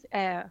games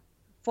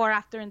for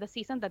after in the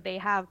season, that they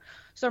have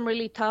some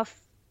really tough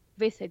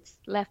visits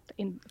left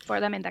for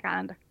them in the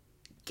calendar.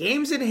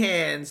 Games in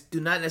hand do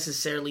not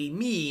necessarily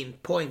mean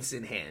points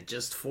in hand,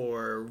 just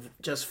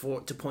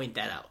to point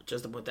that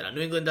out.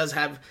 New England does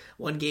have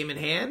 1 game in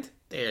hand.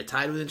 They are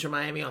tied with Inter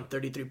Miami on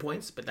 33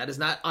 points, but that does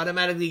not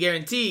automatically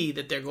guarantee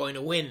that they're going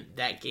to win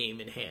that game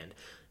in hand.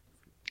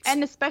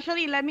 And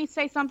especially, let me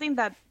say something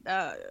that,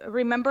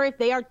 remember, if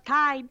they are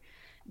tied,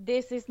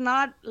 this is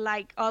not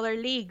like other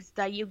leagues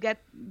that you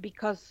get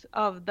because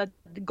of the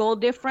goal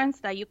difference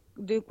that you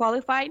do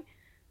qualify.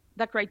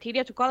 The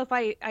criteria to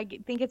qualify, I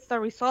think it's the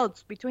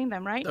results between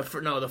them, right? The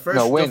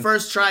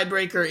first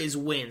tiebreaker is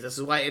wins. This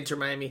is why Inter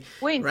Miami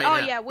wins.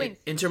 Wins.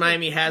 Inter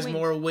Miami has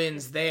more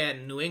wins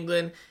than New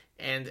England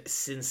and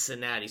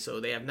Cincinnati. So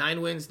they have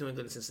 9 wins. New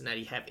England and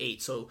Cincinnati have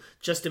 8. So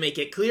just to make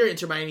it clear,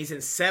 Inter Miami's in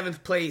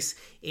 7th place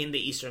in the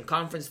Eastern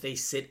Conference. They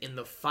sit in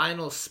the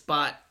final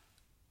spot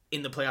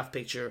in the playoff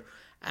picture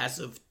as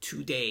of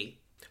today.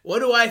 What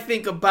do I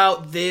think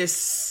about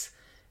this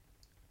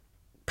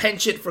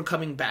penchant for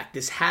coming back?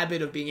 This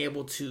habit of being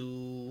able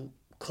to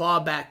claw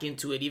back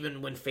into it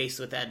even when faced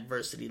with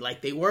adversity,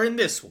 like they were in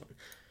this one.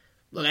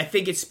 Look, I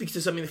think it speaks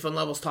to something that Phil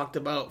Neville's talked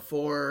about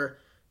for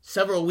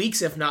several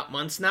weeks, if not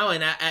months now.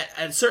 And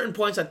at certain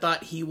points, I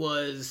thought he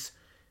was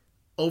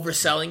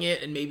overselling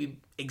it and maybe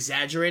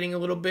exaggerating a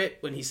little bit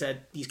when he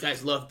said these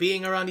guys love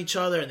being around each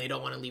other and they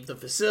don't want to leave the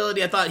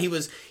facility. I thought he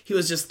was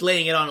just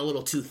laying it on a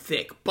little too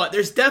thick. But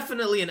there's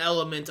definitely an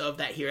element of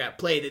that here at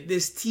play, that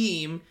this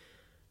team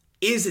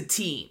is a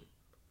team.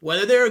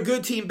 Whether they're a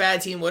good team,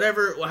 bad team,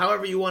 whatever,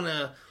 however you want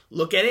to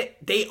look at it,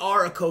 they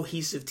are a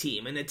cohesive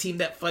team and a team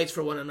that fights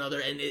for one another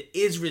and it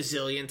is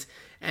resilient,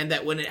 and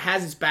that when it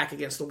has its back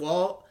against the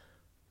wall,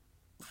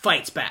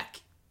 fights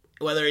back.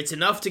 Whether it's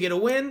enough to get a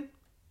win,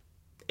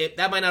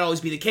 that might not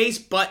always be the case,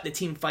 but the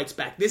team fights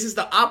back. This is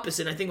the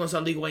opposite. I think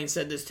Gonzalo Higuain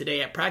said this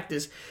today at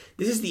practice.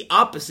 This is the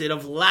opposite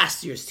of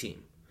last year's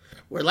team.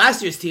 Where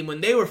last year's team,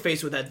 when they were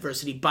faced with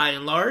adversity, by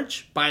and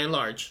large,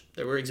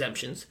 there were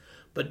exemptions,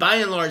 but by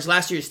and large,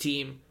 last year's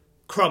team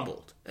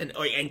crumbled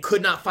and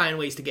could not find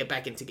ways to get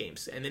back into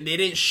games. And then they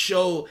didn't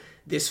show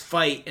this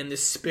fight and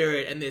this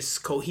spirit and this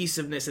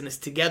cohesiveness and this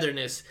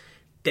togetherness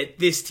that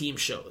this team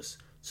shows.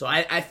 So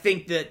I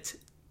think that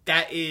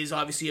is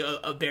obviously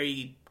a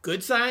very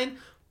good sign.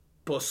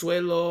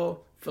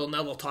 Pozuelo, Phil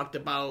Neville talked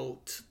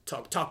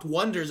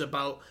wonders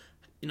about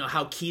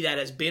how key that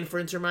has been for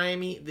Inter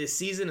Miami this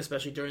season,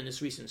 especially during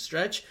this recent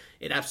stretch.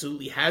 It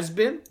absolutely has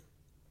been.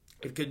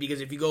 It could, because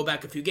if you go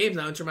back a few games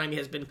now, Inter Miami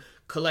has been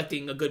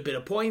collecting a good bit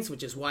of points,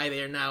 which is why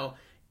they are now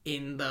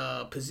in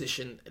the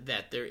position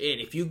that they're in.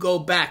 If you go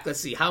back, let's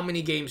see, how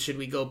many games should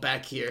we go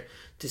back here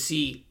to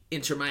see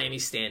Inter Miami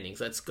standings?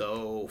 Let's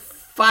go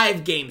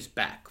 5 games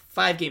back.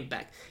 4 games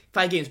back.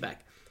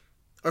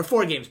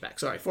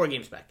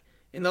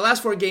 In the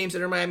last 4 games,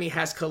 Inter Miami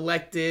has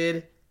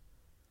collected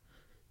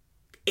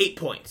 8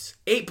 points.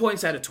 8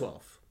 points out of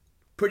 12.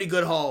 Pretty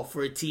good haul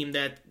for a team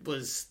that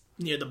was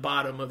near the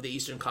bottom of the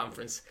Eastern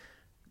Conference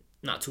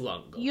not too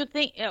long ago. You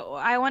think,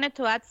 I wanted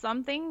to add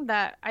something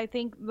that I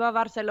think the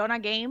Barcelona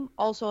game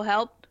also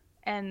helped,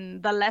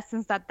 and the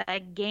lessons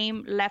that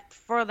game left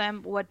for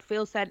them, what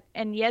Phil said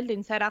and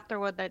Yeldin said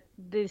afterward, that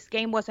this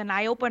game was an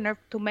eye-opener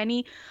to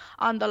many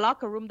on the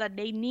locker room, that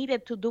they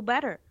needed to do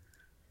better.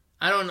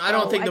 I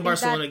don't think the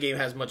Barcelona game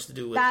has much to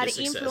do with the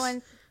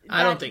success.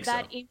 I don't think so.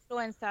 That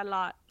influenced a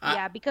lot.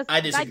 Because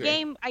that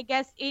game, I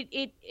guess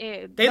they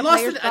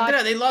lost it.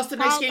 They lost the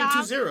next game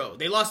 2-0.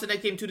 They lost the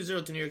next game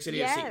 2-0 to New York City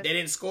FC. They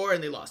didn't score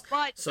and they lost.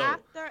 But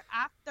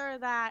after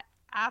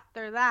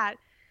that,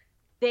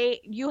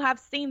 you have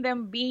seen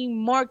them being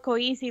more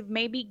cohesive,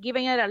 maybe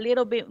giving it a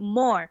little bit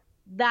more.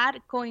 That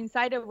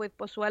coincided with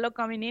Pozuelo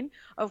coming in,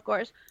 of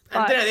course.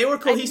 They were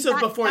cohesive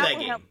before that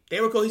game.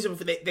 They were cohesive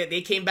before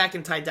they came back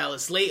and tied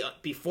Dallas late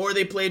before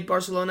they played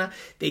Barcelona.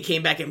 They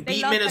came back and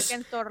beat Minnesota.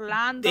 Against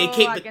Orlando,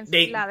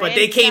 but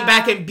they came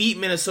back and beat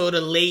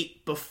Minnesota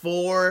late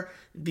before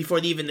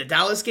even the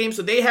Dallas game.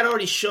 So they had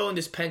already shown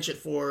this penchant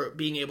for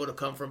being able to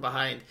come from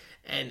behind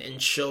and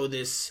show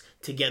this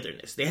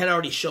togetherness. They had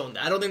already shown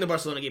that. I don't think the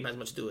Barcelona game has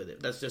much to do with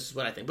it. That's just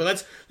what I think.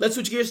 But let's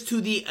switch gears to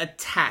the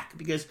attack,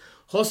 because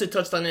Jose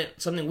touched on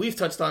it. Something we've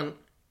touched on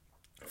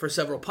for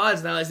several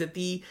pods now is that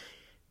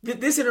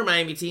this Inter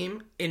Miami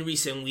team in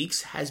recent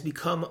weeks has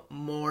become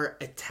more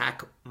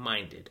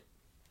attack-minded.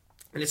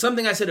 And it's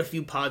something I said a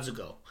few pods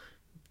ago,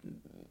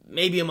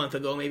 maybe a month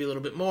ago, maybe a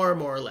little bit more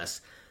or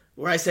less,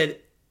 where I said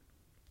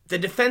the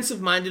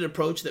defensive-minded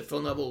approach that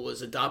Phil Neville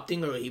was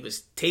adopting, or he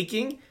was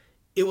taking,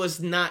 it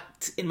was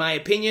not, in my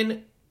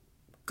opinion,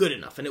 good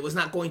enough, and it was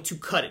not going to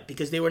cut it,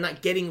 because they were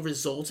not getting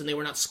results and they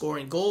were not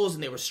scoring goals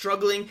and they were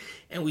struggling,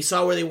 and we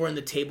saw where they were in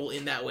the table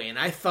in that way. And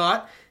I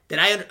thought that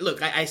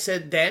I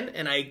said then,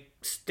 and I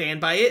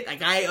stand by it,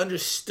 like, I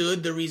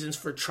understood the reasons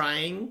for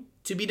trying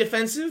to be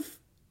defensive.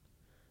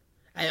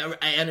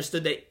 I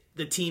understood that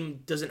the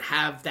team doesn't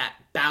have that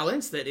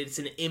balance, that it's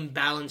an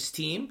imbalanced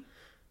team,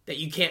 that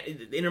you can't,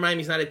 Inter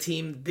Miami's not a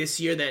team this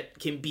year that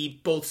can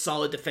be both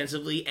solid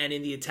defensively and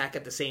in the attack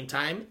at the same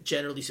time,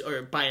 generally,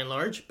 or by and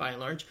large.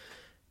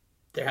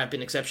 There have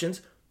been exceptions,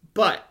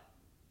 but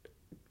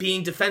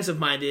being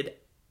defensive-minded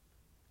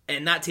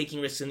and not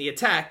taking risks in the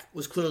attack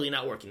was clearly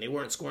not working. They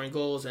weren't scoring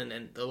goals,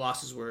 and the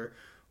losses were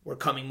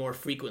coming more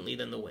frequently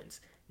than the wins.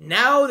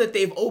 Now that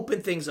they've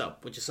opened things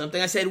up, which is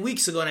something I said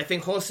weeks ago, and I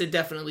think Jose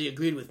definitely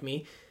agreed with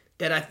me,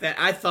 that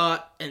I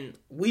thought, and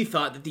we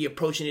thought, that the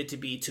approach needed to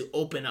be to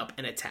open up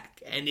and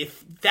attack. And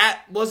if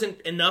that wasn't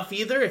enough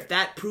either, if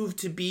that proved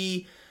to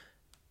be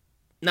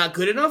not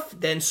good enough,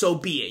 then so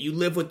be it. You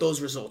live with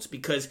those results,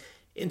 because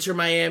Inter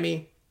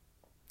Miami,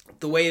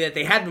 the way that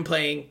they had been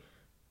playing,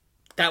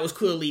 that was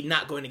clearly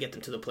not going to get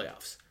them to the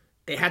playoffs.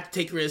 They had to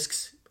take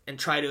risks and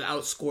try to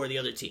outscore the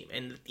other team.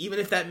 And even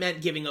if that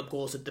meant giving up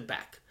goals at the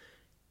back,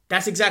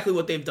 that's exactly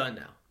what they've done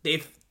now.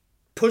 They've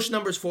pushed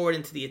numbers forward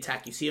into the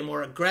attack. You see a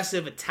more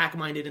aggressive,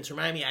 attack-minded Inter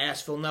Miami. I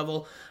asked Phil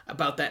Neville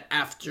about that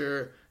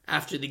after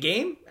the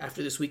game,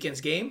 after this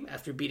weekend's game,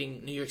 after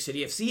beating New York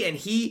City FC, and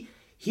he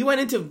he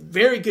went into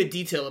very good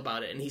detail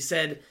about it. And he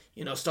said,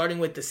 starting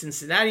with the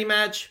Cincinnati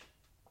match,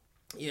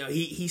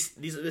 this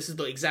is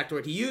the exact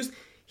word he used.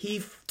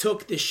 He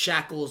took the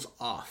shackles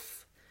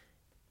off.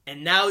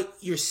 And now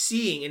you're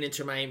seeing an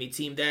Inter Miami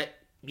team that,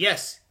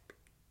 yes,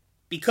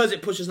 because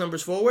it pushes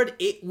numbers forward,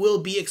 it will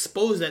be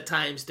exposed at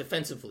times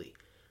defensively.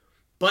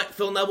 But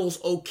Phil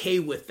Neville's okay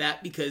with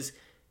that because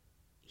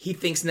he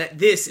thinks that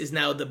this is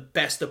now the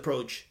best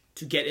approach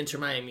to get Inter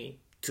Miami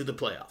to the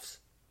playoffs.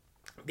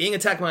 Being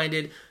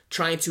attack-minded,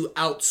 trying to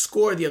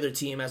outscore the other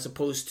team as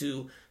opposed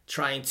to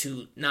trying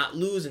to not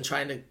lose and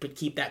trying to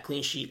keep that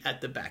clean sheet at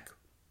the back.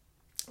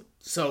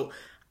 So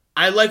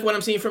I like what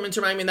I'm seeing from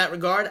Inter Miami in that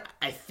regard.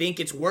 I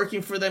think it's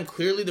working for them.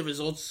 Clearly, the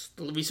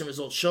recent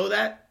results show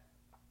that.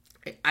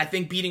 I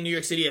think beating New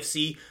York City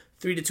FC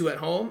 3-2 at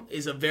home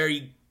is a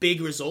very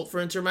big result for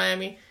Inter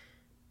Miami.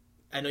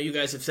 I know you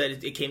guys have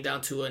said it came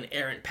down to an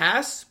errant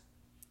pass,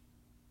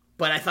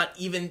 but I thought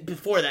even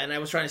before that, and I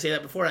was trying to say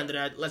that before,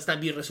 Andrea, let's not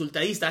be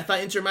resultadista. I thought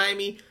Inter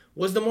Miami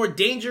was the more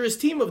dangerous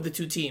team of the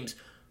two teams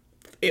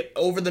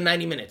over the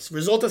 90 minutes.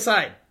 Result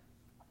aside.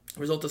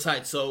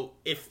 So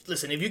if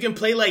you can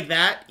play like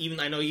that,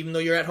 even though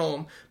you're at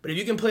home, but if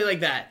you can play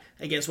like that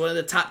against one of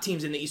the top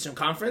teams in the Eastern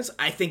Conference,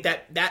 I think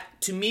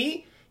that to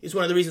me is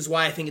one of the reasons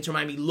why I think Inter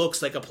Miami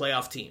looks like a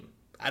playoff team.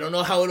 I don't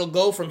know how it'll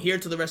go from here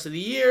to the rest of the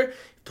year.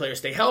 If players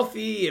stay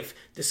healthy, if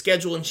the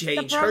schedule and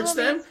change hurts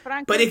them.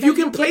 Franco, but if you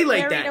can play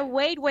like that,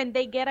 away when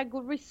they get a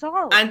good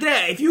result.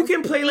 Andrea, if you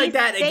can play like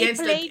that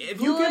against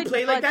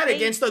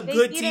a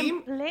good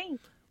team.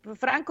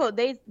 Franco,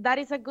 that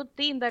is a good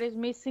team that is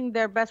missing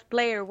their best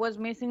player, was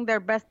missing their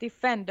best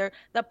defender.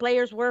 The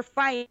players were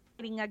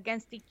fighting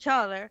against each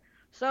other.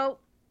 So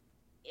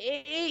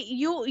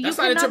that's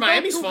not Inter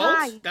Miami's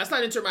fault. That's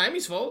not Inter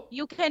Miami's fault.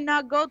 You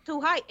cannot go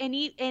too high.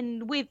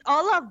 And with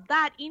all of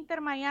that,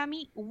 Inter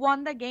Miami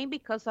won the game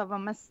because of a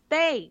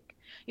mistake.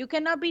 You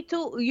cannot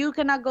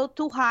go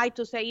too high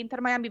to say Inter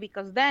Miami,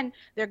 because then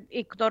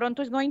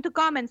Toronto is going to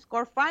come and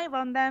score 5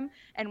 on them,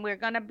 and we're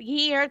gonna be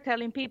here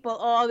telling people,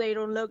 oh, they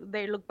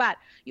look bad.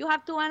 You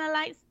have to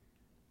analyze,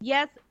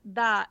 yes,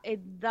 the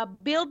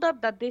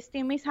build-up that this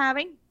team is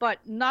having, but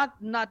not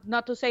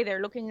to say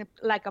they're looking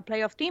like a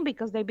playoff team,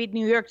 because they beat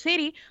New York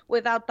City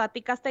without Tati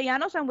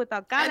Castellanos and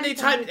without Karen. And they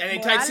tied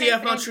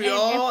CF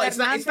Montreal. It's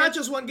not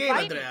just one game,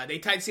 Andrea. They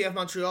tied CF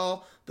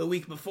Montreal the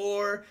week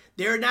before.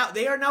 They are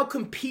now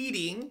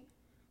competing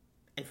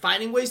and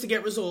finding ways to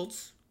get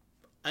results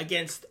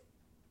against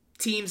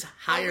teams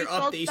higher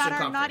up the Eastern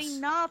Conference. Not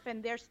enough,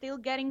 and they're still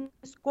getting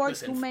scored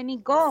too many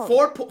goals.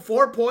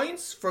 4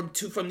 points from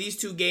these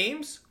 2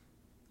 games.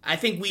 I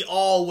think we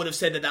all would have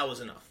said that was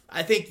enough.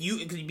 I think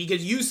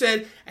because you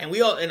said, and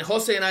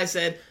Jose and I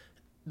said,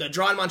 the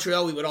draw in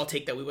Montreal, we would all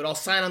take that. We would all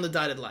sign on the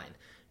dotted line.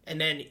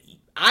 And then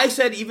I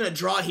said even a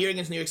draw here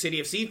against New York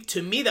City FC,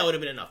 to me that would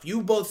have been enough.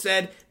 You both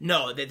said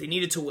no, that they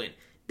needed to win.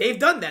 They've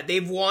done that.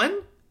 They've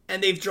won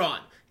and they've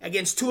drawn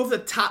against 2 of the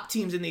top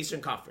teams in the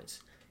Eastern Conference.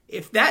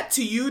 If that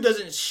to you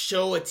doesn't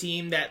show a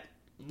team that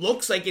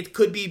looks like it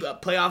could be a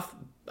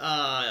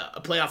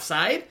playoff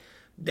side,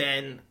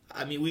 then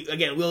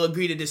we'll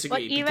agree to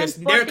disagree, because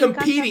they're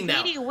competing now.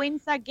 Kansas City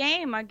wins a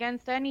game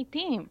against any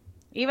team.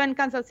 Even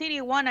Kansas City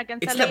won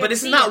against but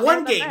this is not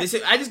one game.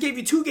 I just gave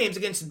you 2 games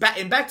in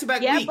back-to-back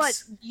weeks. Yeah,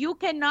 but you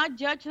cannot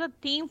judge the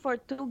team for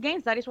 2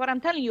 games. That is what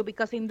I'm telling you,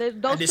 because in those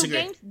 2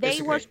 games,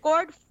 they were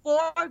scored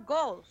 4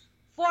 goals.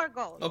 4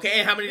 goals. Okay,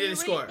 and how many did they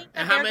score?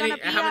 And how many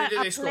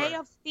did they score?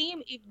 Playoff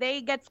team, if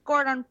they get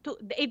scored on 2,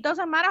 it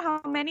doesn't matter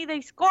how many they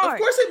scored. Of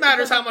course it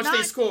matters how much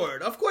they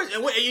scored. Of course.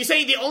 And you're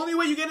saying the only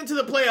way you get into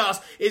the playoffs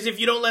is if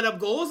you don't let up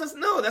goals? That's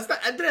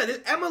not, Andrea, this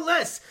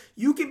MLS.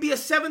 You can be a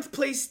 7th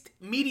place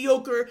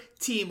mediocre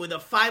team with a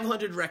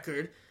 500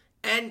 record,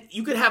 and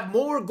you could have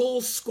more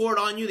goals scored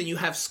on you than you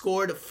have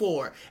scored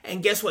for.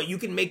 And guess what? You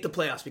can make the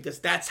playoffs, because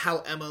that's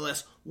how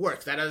MLS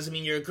works. That doesn't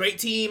mean you're a great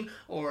team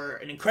or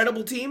an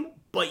incredible team,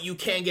 but you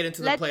can get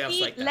into the playoffs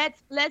like that.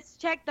 Let's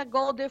check the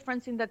goal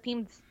difference in the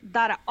teams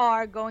that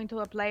are going to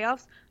the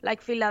playoffs,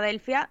 like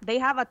Philadelphia. They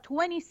have a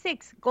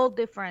 26 goal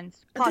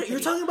difference.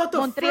 You're talking about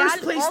the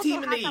first place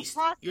team in the East.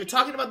 You're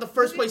talking about the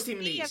first place team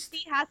in the East.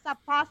 CFC has a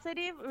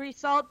positive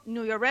result.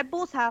 New York Red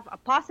Bulls have a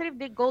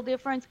positive goal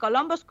difference.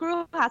 Columbus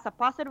Crew has a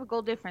positive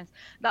goal difference.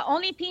 The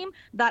only team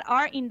that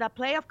are in the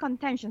playoff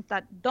contentions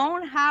that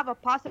don't have a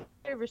positive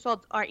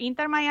result are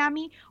Inter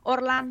Miami,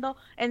 Orlando,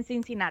 and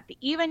Cincinnati.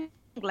 Even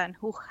England,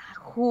 who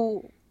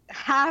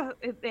had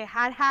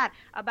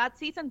a bad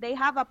season, they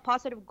have a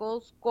positive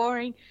goal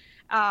scoring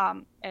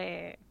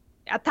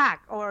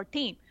attack or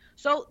team.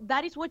 So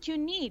that is what you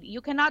need.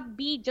 You cannot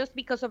be just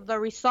because of the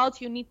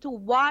results. You need to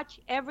watch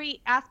every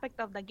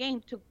aspect of the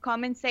game to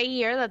come and say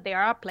here that they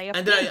are a playoff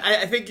team.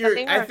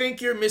 And I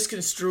think you're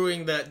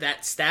misconstruing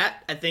that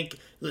stat. I think,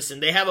 listen,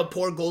 they have a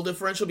poor goal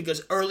differential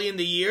because early in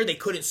the year they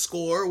couldn't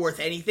score worth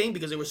anything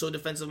because they were so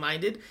defensive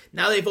minded.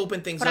 Now they've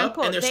opened things up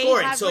and they're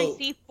scoring. They have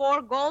received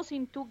 4 goals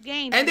in 2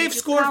 games, and they've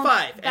scored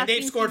 5. And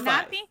they've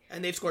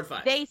scored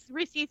 5. They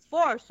received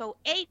 4, so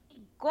 8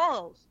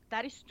 goals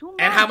That is too much.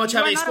 And how much You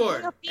have are they not a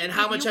scored? playoff team And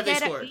how if much you have they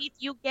get scored? If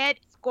you get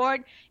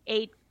scored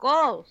 8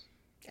 goals.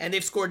 And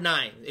they've scored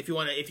 9. If you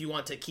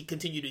want to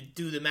continue to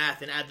do the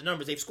math and add the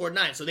numbers, they've scored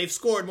 9. So they've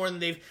scored more than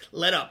they've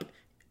let up.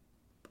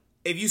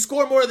 If you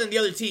score more than the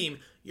other team,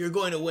 you're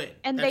going to win.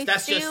 And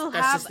that's they still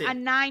just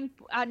have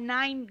a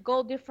 9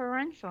 goal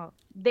differential.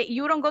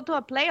 You don't go to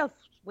a playoff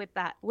with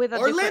that. With a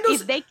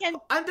Orlando's, if they can,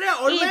 Andrea,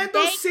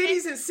 Orlando they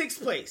City's can, in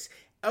 6th place.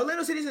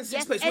 Orlando City's in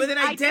sixth yes, place with an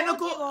I told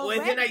you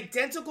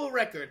identical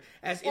record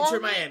as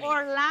Inter Miami.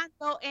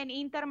 Orlando and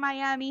Inter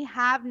Miami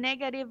have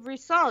negative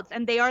results,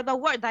 and they are the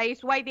worst. That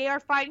is why they are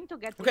fighting to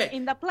get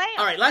in the playoffs.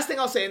 All right, last thing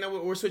I'll say, and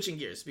then we're switching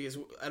gears because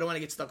I don't want to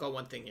get stuck on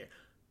one thing here.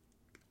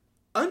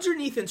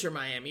 Underneath Inter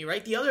Miami,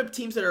 right, the other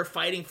teams that are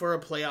fighting for a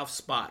playoff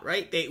spot,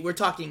 right, we're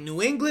talking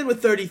New England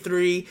with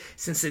 33,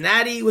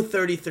 Cincinnati with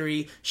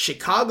 33,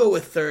 Chicago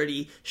with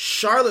 30,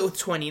 Charlotte with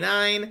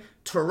 29,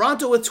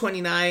 Toronto with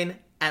 29,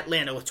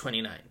 Atlanta with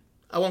 29.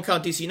 I won't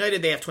count DC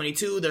United. They have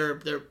 22.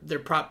 They're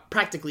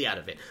practically out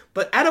of it.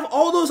 But out of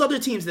all those other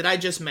teams that I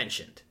just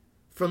mentioned,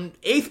 from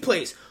 8th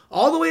place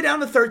all the way down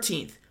to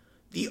 13th,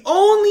 the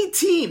only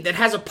team that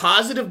has a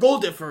positive goal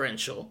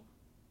differential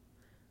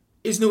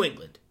is New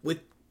England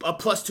with a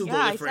 +2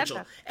 goal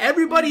differential.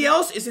 Everybody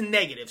else is in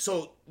negative.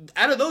 So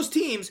out of those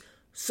teams,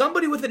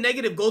 somebody with a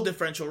negative goal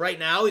differential right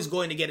now is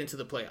going to get into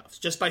the playoffs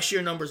just by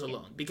sheer numbers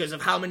alone because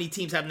of how many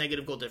teams have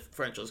negative goal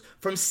differentials.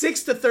 From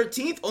 6th to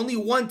 13th, only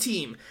one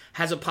team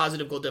has a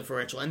positive goal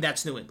differential, and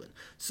that's New England.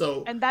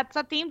 And that's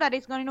a team that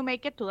is going to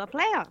make it to the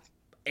playoffs.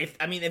 If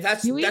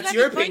that's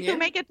your opinion, to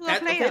make it to the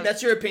playoffs. Okay,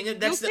 that's your opinion.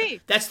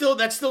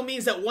 That still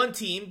means that one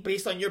team,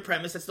 based on your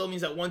premise, that still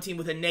means that one team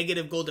with a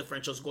negative goal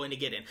differential is going to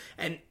get in.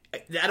 And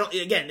I don't.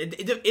 Again,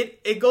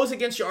 it goes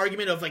against your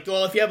argument of like,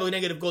 well, if you have a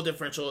negative goal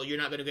differential, you're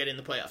not going to get in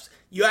the playoffs.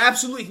 You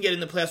absolutely can get in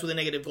the playoffs with a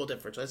negative goal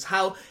differential. That's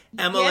how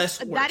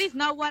MLS works. That is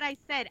not what I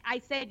said. I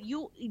said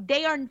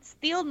they are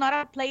still not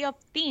a playoff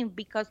team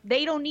because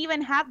they don't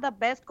even have the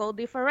best goal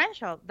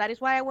differential. That is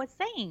what I was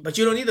saying. But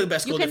you don't need the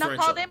best goal differential. You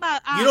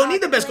cannot call them you don't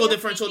need the best goal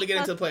differential to get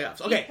into the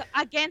playoffs. Okay.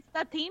 Against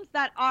the teams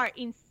that are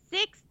in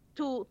 6th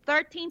to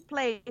 13th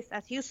place,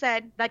 as you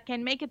said, that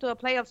can make it to the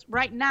playoffs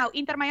right now,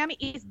 Inter Miami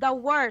is the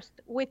worst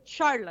with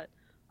Charlotte.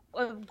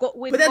 But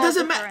that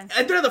doesn't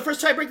matter. The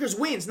first tiebreakers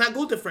wins, not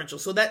goal differential.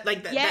 So that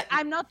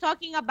I'm not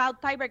talking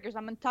about tiebreakers.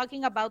 I'm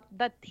talking about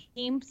the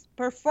team's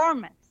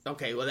performance.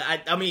 Okay, well,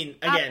 I mean,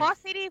 again,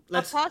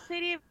 a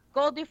positive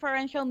goal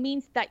differential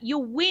means that you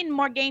win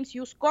more games,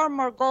 you score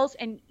more goals,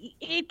 and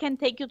it can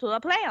take you to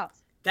the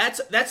playoffs.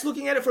 That's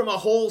looking at it from a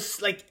whole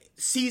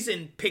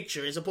season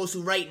picture as opposed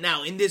to right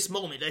now in this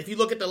moment. If you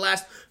look at the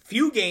last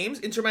few games,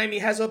 Inter Miami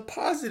has a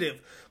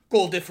positive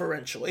goal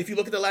differential. If you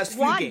look at the last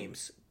few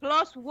games,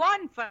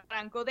 +1,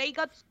 Franco. They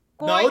got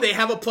scored. No, they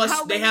have a plus.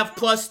 They have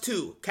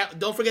 +2.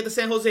 Don't forget the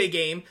San Jose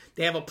game.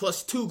 They have a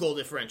 +2 goal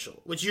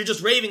differential, which you're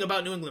just raving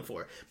about New England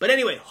for. But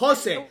anyway,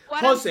 Jose. No,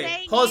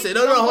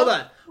 hold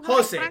on.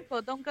 Jose,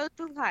 Franco, don't go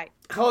too high.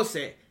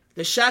 Jose,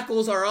 the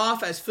shackles are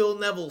off, as Phil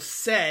Neville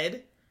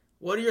said.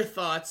 What are your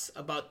thoughts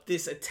about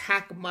this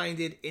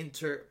attack-minded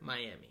Inter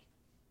Miami?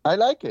 I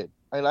like it.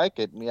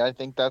 I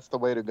think that's the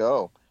way to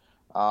go.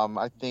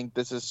 I think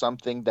this is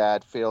something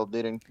that Phil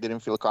didn't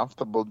feel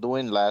comfortable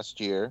doing last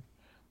year.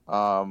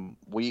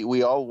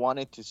 We all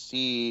wanted to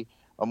see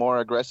a more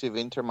aggressive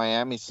Inter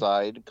Miami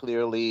side.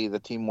 Clearly, the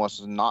team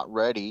was not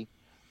ready,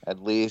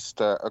 at least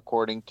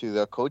according to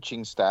the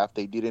coaching staff.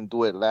 They didn't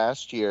do it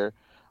last year.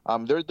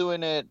 They're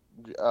doing it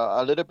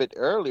a little bit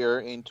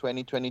earlier in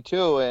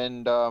 2022,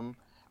 and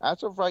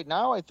as of right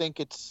now, I think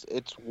it's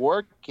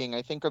working.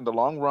 I think in the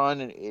long run,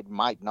 it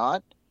might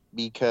not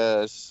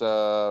because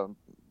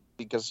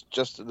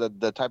just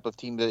the type of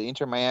team that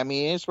Inter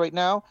Miami is right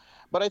now.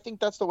 But I think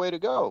that's the way to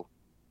go.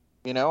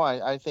 You know,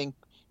 I think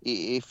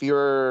if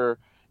you're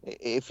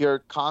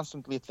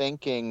constantly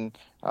thinking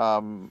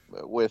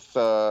with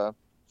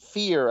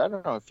fear, I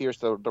don't know if fear is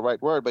the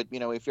right word, but, you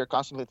know, if you're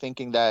constantly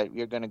thinking that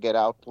you're going to get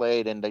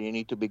outplayed and that you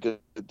need to be good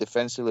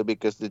defensively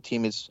because the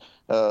team is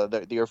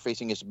that you're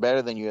facing is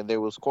better than you and they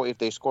will score, if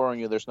they score on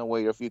you, there's no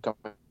way if you come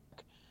back,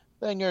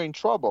 then you're in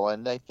trouble.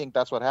 And I think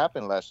that's what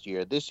happened last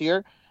year. This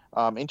year,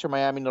 Inter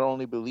Miami not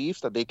only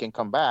believes that they can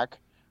come back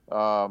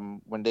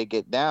when they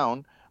get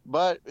down,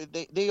 but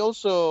they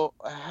also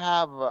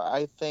have,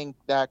 I think,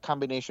 that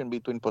combination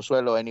between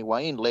Pozuelo and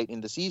Higuain late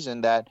in the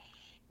season that,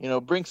 you know,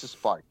 brings a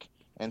spark.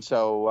 And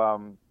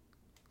so,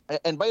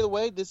 and by the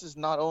way, this is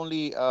not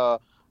only a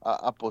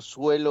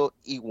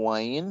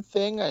Pozuelo-Higuain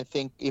thing. I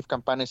think if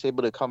Campana is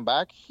able to come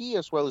back, he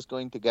as well is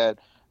going to get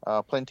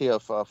plenty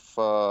of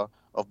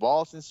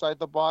balls inside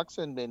the box.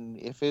 And then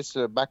if he's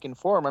back in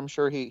form, I'm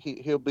sure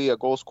he'll be a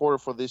goal scorer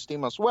for this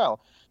team as well.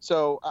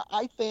 So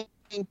I think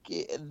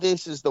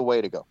this is the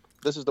way to go.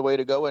 This is the way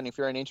to go. And if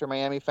you're an Inter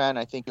Miami fan,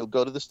 I think you'll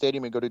go to the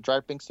stadium, you go to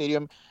DRV PNK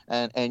Stadium,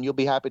 and you'll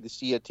be happy to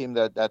see a team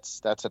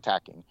that's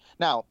attacking.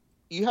 Now,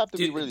 you have to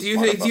be really do you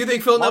smart think about do you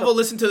think Phil smart Neville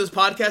listened to this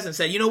podcast and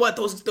said, you know what,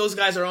 those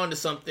guys are on to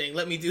something?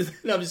 Let me do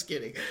that. No, I'm just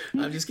kidding.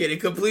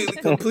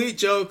 Complete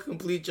joke.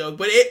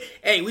 But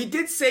hey, we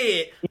did say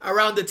it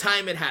around the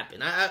time it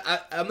happened.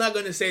 I'm not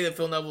going to say that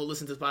Phil Neville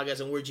listened to this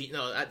podcast and we're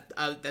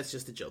that's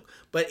just a joke.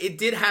 But it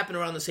did happen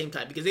around the same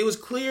time because it was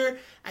clear,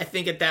 I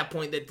think, at that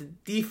point that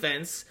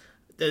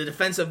the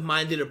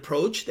defensive-minded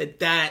approach,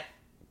 that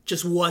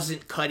just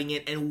wasn't cutting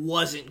it and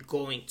wasn't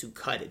going to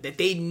cut it. That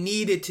they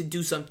needed to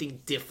do something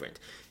different.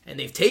 And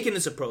they've taken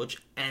this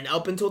approach, and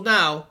up until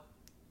now,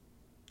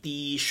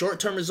 the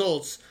short-term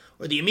results,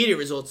 or the immediate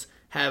results,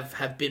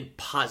 have been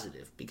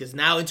positive. Because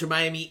now Inter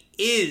Miami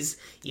is,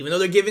 even though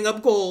they're giving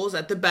up goals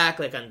at the back,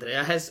 like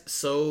Andrea has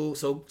so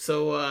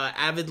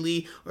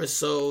avidly or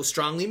so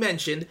strongly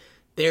mentioned,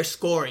 they're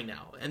scoring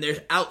now. And they're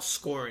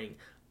outscoring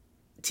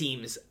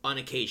teams on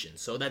occasion.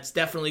 So that's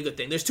definitely a good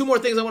thing. There's two more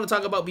things I want to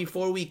talk about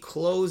before we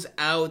close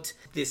out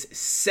this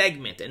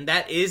segment, and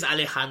that is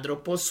Alejandro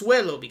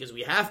Pozuelo, because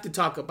we have to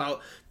talk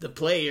about the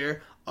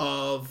player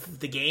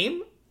of the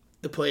game,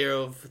 the player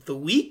of the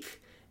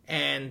week,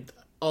 and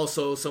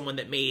also someone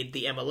that made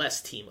the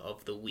MLS team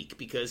of the week,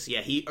 because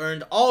he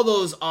earned all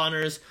those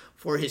honors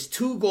for his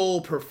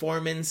 2-goal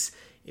performance.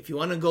 If you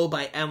want to go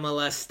by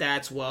MLS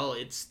stats, well,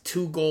 it's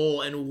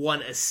 2-goal and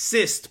 1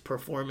 assist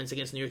performance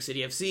against New York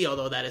City FC,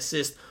 although that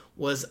assist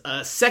was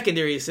a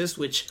secondary assist,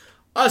 which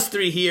us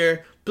three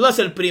here, plus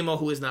El Primo,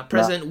 who is not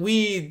present,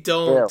 we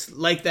don't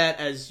like that,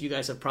 as you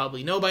guys have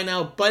probably know by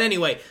now. But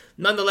anyway,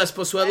 nonetheless,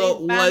 Pozuelo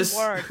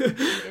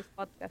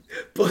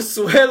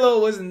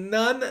was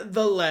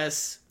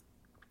nonetheless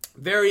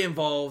very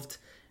involved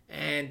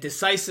and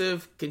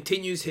decisive,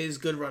 continues his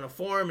good run of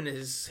form and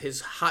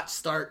his hot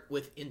start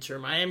with Inter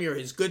Miami, or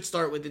his good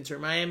start with Inter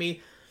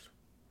Miami.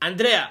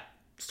 Andrea,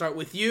 start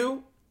with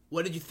you.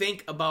 What did you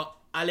think about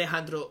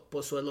Alejandro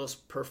Pozuelo's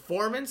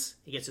performance?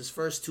 He gets his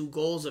first 2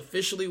 goals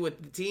officially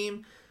with the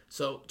team.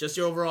 So just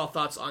your overall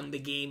thoughts on the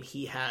game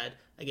he had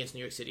against New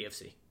York City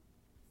FC.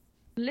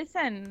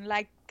 Listen,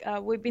 like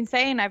I've been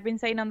saying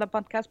on the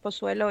podcast,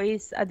 Pozuelo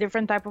is a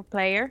different type of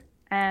player.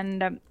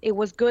 And it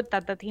was good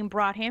that the team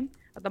brought him.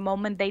 At the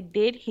moment they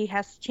did, he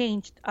has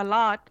changed a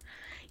lot.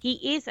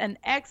 He is an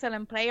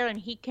excellent player, and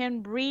he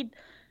can read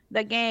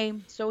the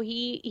game. So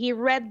he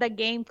read the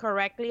game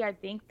correctly, I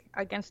think,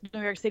 against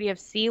New York City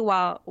FC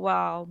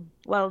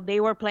while they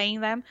were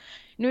playing them.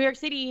 New York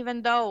City,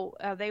 even though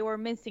they were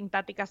missing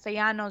Tati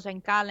Castellanos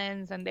and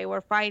Callens, and they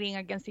were fighting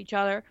against each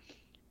other,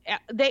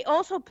 they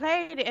also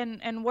played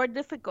and were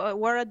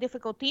a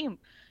difficult team.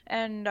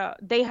 And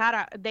they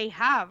have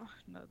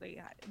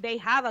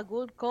a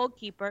good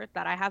goalkeeper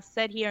that I have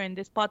said here in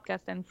this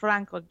podcast, and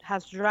Franco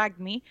has dragged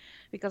me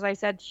because I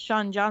said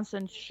Sean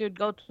Johnson should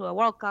go to a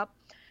World Cup.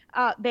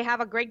 They have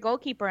a great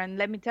goalkeeper, and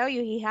let me tell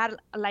you, he had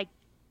I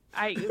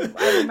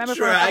remember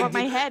from the top of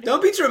my head.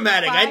 Don't be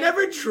dramatic. I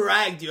never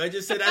dragged you. I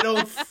just said I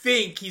don't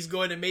think he's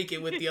going to make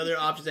it with the other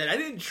options. I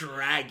didn't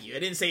drag you. I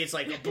didn't say it's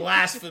like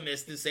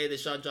blasphemous to say that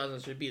Sean Johnson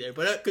should be there.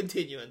 But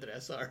continue,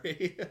 Andrea.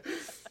 Sorry.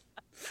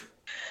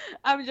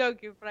 I'm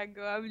joking,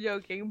 Franco. I'm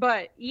joking.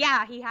 But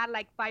yeah, he had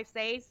 5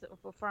 saves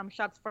from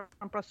shots from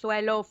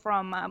Pozuelo,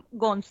 from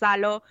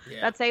Gonzalo.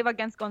 Yeah. That save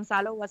against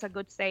Gonzalo was a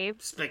good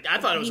save. I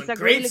thought it was a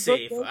great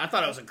save. I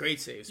thought it was a great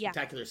save.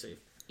 Spectacular save.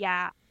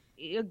 Yeah.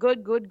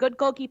 Good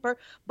goalkeeper.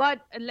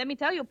 But let me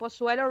tell you,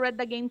 Pozuelo read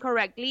the game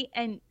correctly.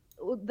 And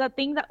the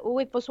thing that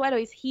with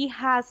Pozuelo is he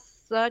has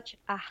such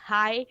a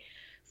high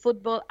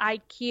football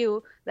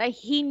IQ that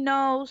he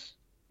knows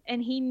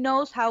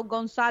how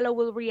Gonzalo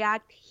will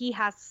react. He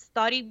has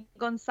studied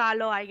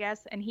Gonzalo, I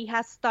guess, and he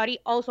has studied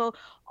also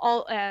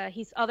all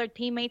his other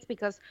teammates,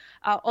 because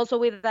also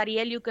with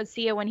Ariel, you could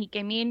see it when he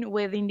came in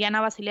with Indiana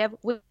Vassilev,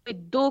 with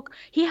Duke.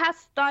 He has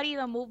studied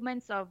the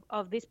movements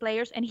of these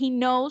players, and he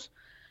knows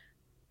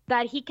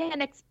that he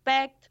can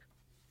expect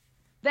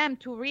them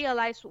to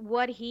realize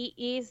what he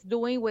is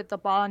doing with the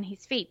ball on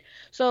his feet.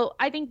 So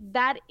I think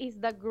that is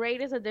the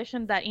greatest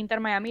addition that Inter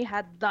Miami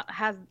have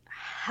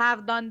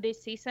done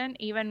this season,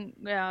 even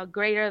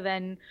greater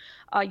than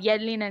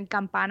Yedlin and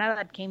Campana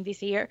that came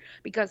this year,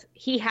 because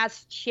he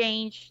has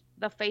changed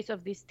the face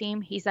of this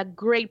team. He's a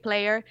great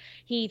player.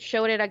 He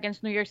showed it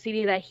against New York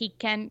City that he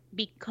can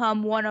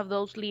become one of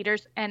those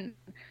leaders. And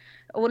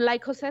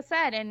like Jose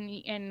said,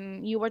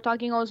 and you were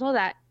talking also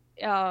that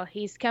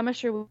his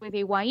chemistry with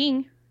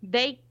Higuain,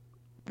 they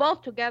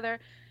both together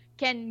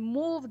can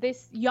move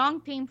this young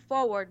team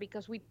forward,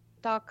 because we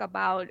talk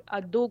about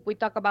Duke, we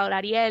talk about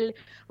Ariel,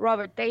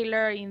 Robert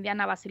Taylor,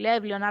 Indiana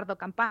Vassilev, Leonardo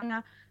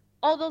Campana.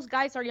 All those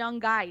guys are young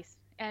guys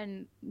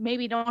and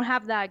maybe don't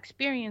have the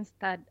experience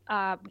that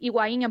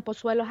Higuain and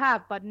Pozuelo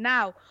have. But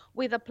now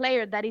with a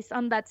player that is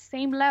on that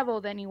same level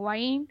than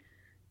Higuain,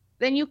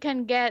 then you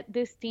can get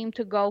this team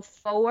to go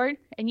forward,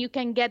 and you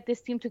can get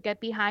this team to get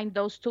behind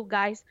those two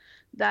guys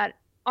that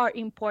are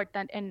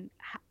important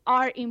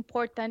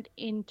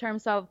in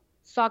terms of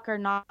soccer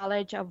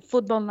knowledge, of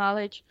football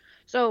knowledge.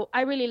 So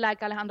I really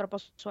like Alejandro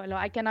Pozuelo.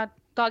 I cannot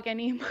talk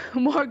any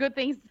more good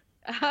things.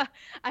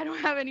 I don't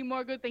have any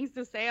more good things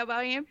to say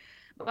about him.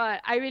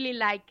 but I really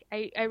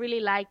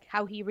like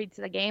how he reads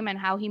the game and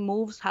how he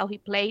moves, how he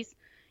plays.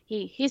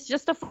 He's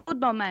just a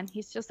football man.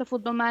 He's just a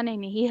football man,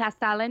 and he has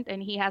talent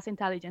and he has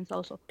intelligence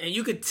also. And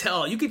you could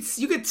tell, you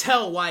could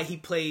tell why he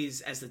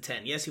plays as the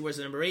 10. Yes, he wears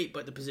the number 8,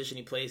 but the position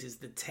he plays is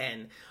the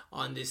 10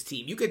 on this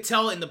team. You could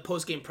tell in the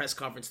post-game press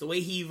conference the way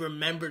he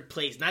remembered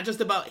plays, not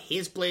just about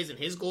his plays and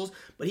his goals,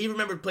 but he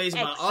remembered plays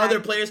about other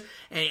players,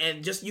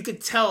 and just you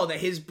could tell that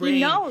his brain,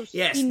 he knows.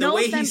 Yes, he the knows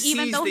way them, he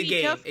sees the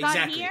game,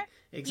 exactly.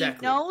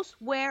 Exactly. He knows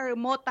where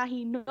Mota,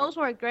 he knows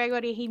where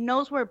Gregory, he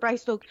knows where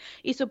Bryce Duke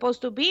is supposed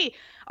to be,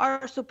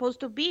 are supposed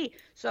to be.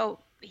 So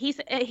he's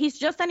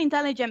just an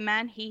intelligent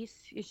man. He's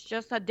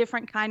just a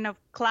different kind of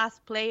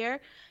class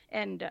player,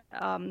 and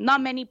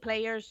not many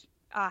players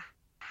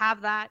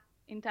have that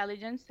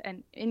intelligence.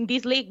 And in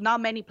this league,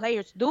 not many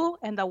players do,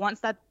 and the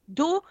ones that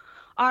do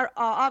are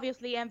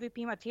obviously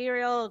MVP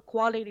material,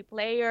 quality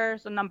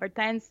players, number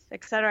 10s,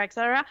 etc.,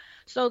 etc.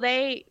 So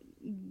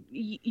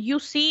you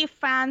see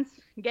fans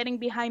getting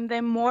behind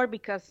them more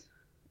because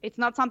it's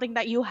not something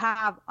that you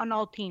have on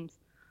all teams.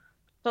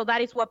 So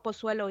that is what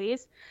Pozuelo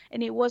is,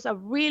 and it was a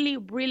really,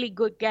 really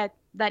good get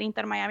that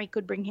Inter Miami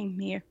could bring him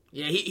here.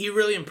 Yeah, he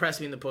really impressed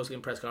me in the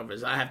post-game press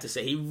conference. I have to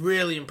say, he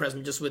really impressed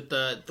me just with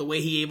the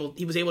way he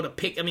was able to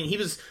pick. I mean, he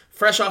was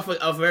fresh off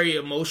a very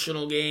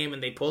emotional game,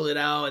 and they pulled it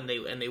out, and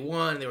they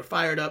won, and they were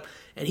fired up,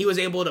 and he was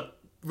able to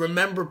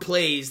remember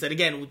plays that,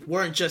 again,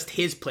 weren't just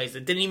his plays,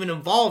 that didn't even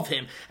involve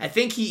him. I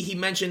think he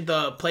mentioned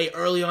the play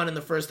early on in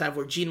the first half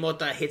where Jean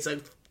Mota hits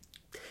an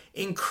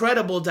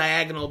incredible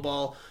diagonal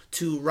ball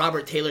to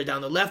Robert Taylor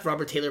down the left.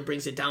 Robert Taylor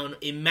brings it down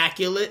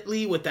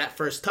immaculately with that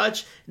first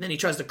touch, and then he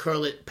tries to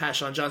curl it past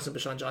Sean Johnson,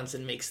 but Sean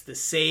Johnson makes the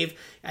save.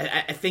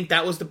 I think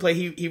that was the play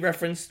he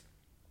referenced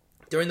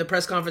during the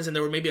press conference, and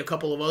there were maybe a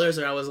couple of others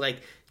where I was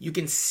like, you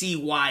can see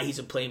why he's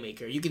a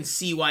playmaker. You can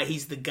see why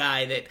he's the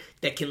guy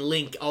that can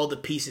link all the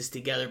pieces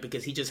together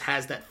because he just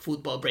has that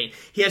football brain.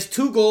 He has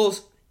 2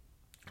 goals,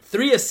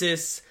 3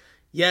 assists.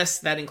 Yes,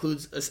 that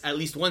includes at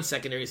least 1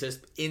 secondary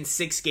assist in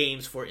 6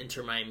 games for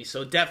Inter Miami.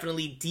 So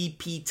definitely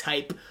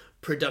DP-type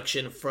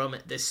production from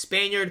the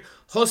Spaniard.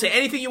 Jose,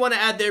 anything you want to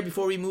add there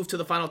before we move to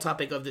the final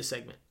topic of this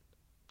segment?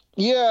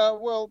 Yeah,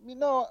 well,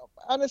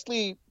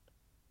 honestly,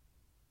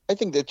 I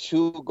think the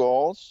 2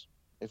 goals,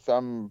 if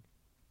I'm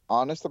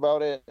honest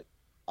about it,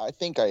 I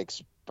think I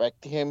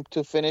expect him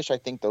to finish. I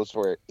think those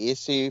were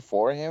easy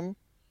for him.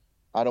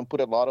 I don't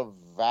put a lot of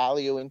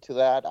value into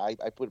that. I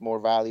put more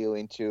value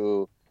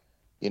into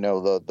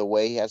the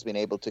way he has been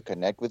able to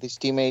connect with his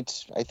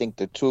teammates. I think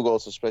the 2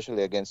 goals,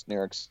 especially against New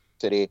York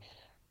City,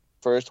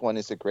 first one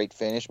is a great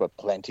finish, but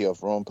plenty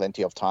of room,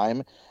 plenty of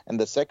time. And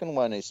the second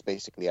one is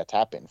basically a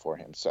tap-in for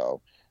him.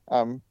 So,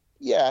 2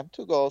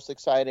 goals,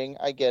 exciting.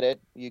 I get it.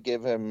 You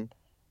give him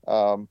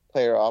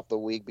player of the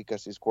week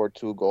because he scored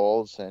 2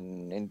 goals,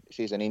 and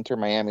he's an Inter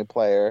Miami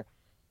player.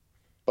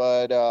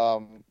 But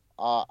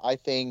I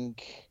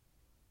think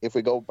if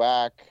we go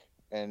back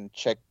and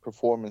check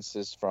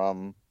performances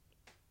from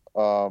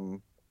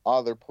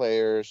other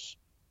players,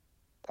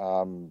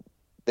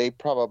 they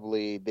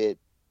probably did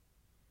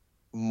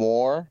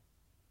more,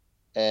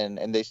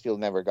 and they still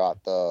never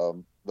got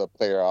the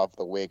player of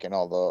the week and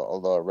all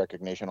the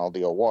recognition, all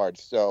the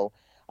awards. So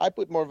I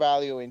put more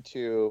value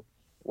into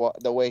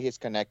the way he's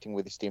connecting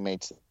with his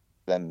teammates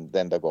than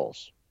the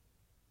goals.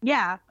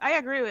 Yeah,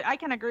 I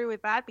can agree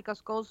with that because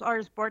goals are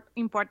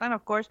important,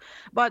 of course,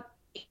 but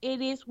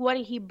it is what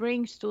he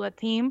brings to a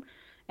team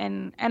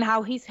and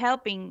how he's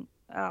helping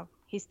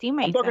his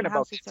teammates. I'm talking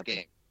about this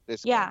game.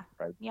 Game,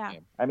 right? Yeah.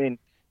 I mean,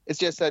 it's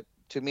just that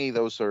to me,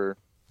 those are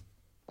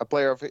a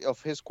player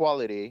of his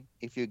quality.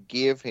 If you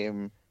give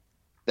him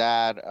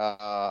that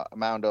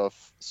amount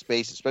of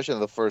space, especially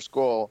in the first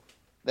goal,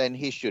 then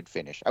he should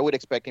finish. I would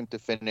expect him to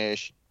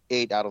finish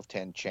 8 out of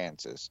 10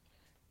 chances.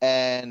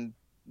 And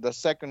the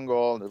second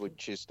goal,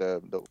 which is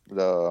the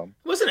it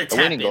wasn't a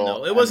tap in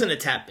though. It wasn't a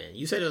tap in.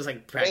 You said it was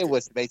like practice. It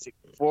was basic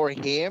for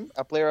him,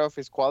 a player of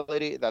his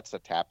quality. That's a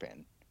tap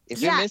in. If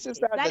he misses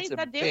that, that's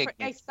a big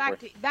miss.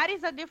 Exactly. That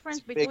is a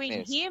difference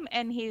between him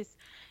and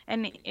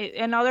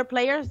other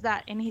players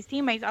and his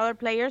teammates. Other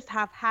players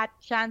have had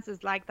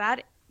chances like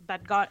that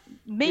got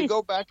missed. If you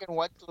go back and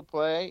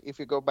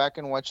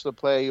watch the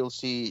play, you'll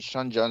see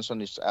Sean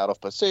Johnson is out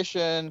of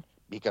position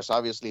because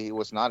obviously he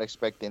was not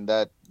expecting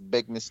that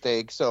big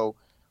mistake. So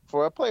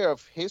for a player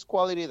of his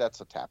quality, that's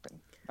a tap-in.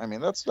 I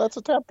mean, that's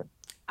a tap-in.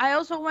 I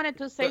also wanted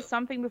to say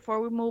something before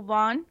we move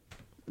on,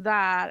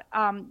 that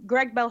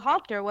Greg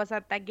Berhalter was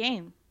at that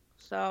game.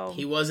 So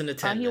he was in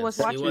attendance.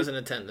 He was in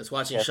attendance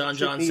watching Sean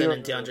Johnson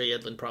and DeAndre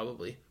Yedlin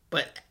probably.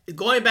 But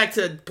going back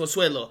to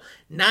Pozuelo,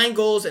 9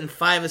 goals and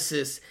 5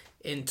 assists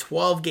in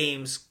 12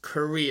 games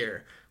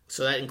career.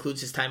 So that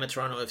includes his time at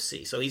Toronto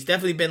FC. So he's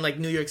definitely been like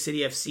New York City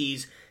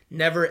FC's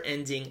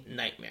never-ending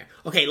nightmare.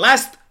 Okay,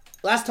 last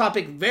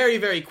topic very,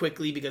 very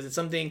quickly because it's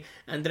something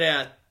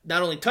Andrea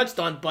not only touched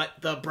on, but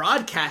the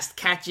broadcast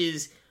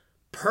catches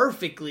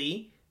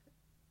perfectly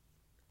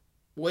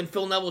when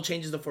Phil Neville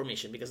changes the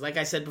formation. Because like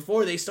I said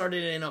before, they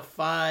started in a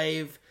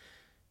 5-2-3-1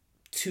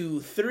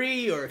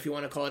 5-2-3, or if you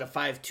want to call it a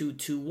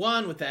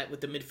 5-2-2-1 with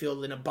the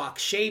midfield in a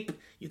box shape,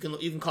 you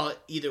can call it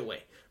either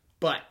way.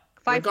 But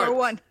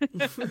 5-4-1.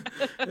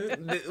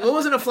 It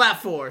wasn't a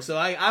flat 4, so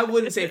I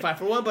wouldn't say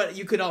 5-4-1, but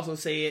you could also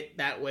say it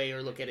that way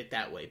or look at it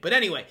that way. But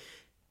anyway,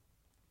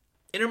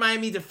 Inter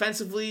Miami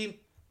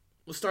defensively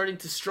was starting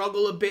to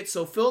struggle a bit.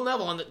 So Phil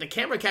Neville, on the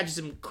camera catches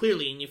him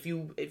clearly, and if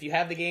you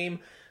have the game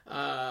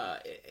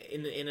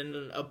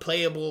in a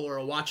playable or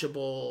a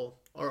watchable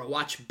or a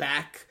watch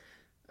back,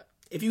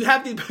 if you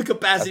have the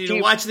capacity to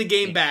watch the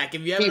game back,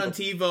 if you have it on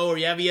TiVo or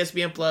you have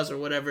ESPN Plus or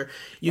whatever,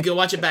 you can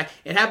watch it back.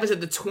 It happens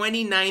at the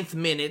 29th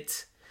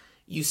minute.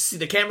 You see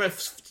the camera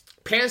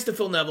pans to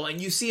Phil Neville, and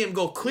you see him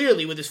go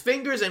clearly with his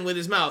fingers and with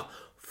his mouth.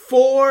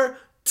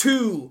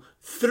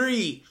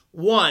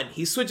 4-2-3-1.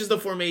 He switches the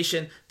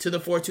formation to the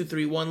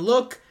 4-2-3-1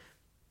 look.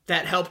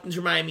 That helped Inter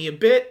Miami a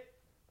bit.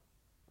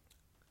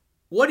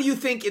 What do you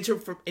think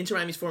Inter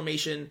Miami's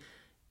formation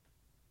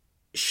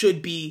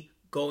should be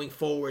going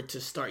forward to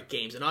start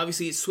games? And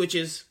obviously it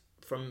switches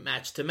from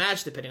match to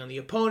match depending on the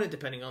opponent,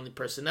 depending on the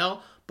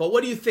personnel. But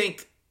what do you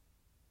think?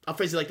 I'll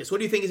phrase it like this. What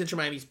do you think is Inter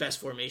Miami's best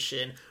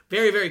formation?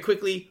 Very, very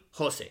quickly,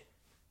 Jose.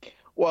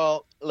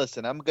 Well,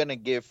 listen, I'm going to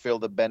give Phil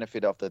the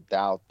benefit of the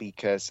doubt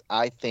because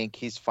I think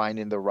he's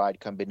finding the right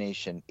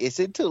combination. Is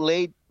it too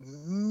late?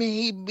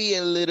 Maybe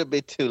a little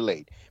bit too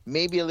late.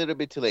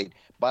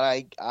 But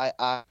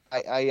I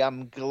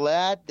am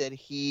glad that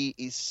he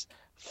is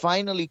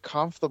finally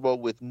comfortable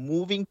with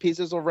moving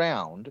pieces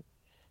around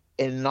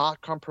and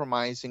not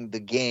compromising the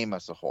game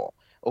as a whole.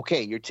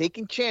 Okay, you're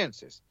taking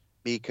chances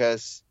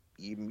because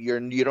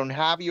you don't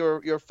have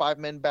your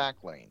 5-man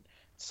back lane.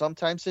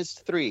 Sometimes it's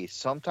 3,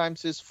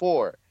 sometimes it's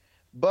 4.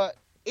 But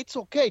it's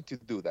okay to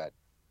do that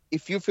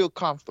if you feel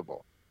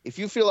comfortable. If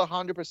you feel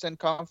 100%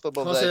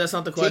 comfortable, Jose, that's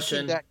not the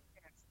question. That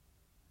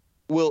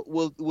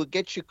will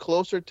get you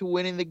closer to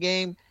winning the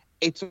game.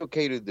 It's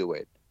okay to do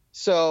it.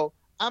 So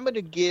I'm going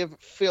to give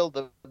Phil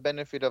the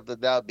benefit of the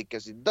doubt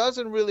because it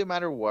doesn't really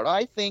matter what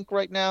I think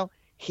right now.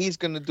 He's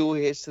going to do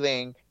his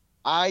thing.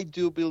 I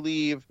do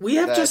believe we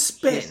have just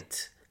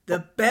spent the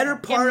better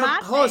part of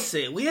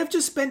Jose. We have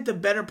just spent the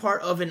better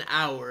part of an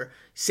hour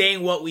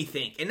saying what we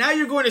think, and now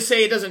you're going to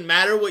say it doesn't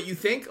matter what you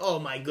think. Oh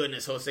my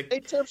goodness, Jose!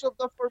 In terms of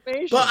the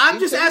formation, but I'm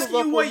just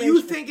asking you what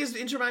you think is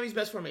Inter Miami's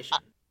best formation.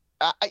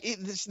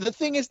 The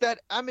thing is that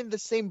I'm in the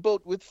same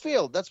boat with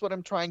Phil. That's what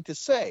I'm trying to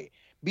say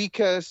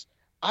because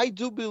I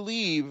do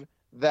believe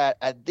that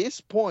at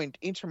this point,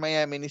 Inter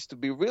Miami needs to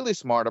be really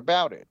smart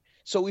about it.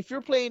 So if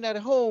you're playing at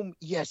home,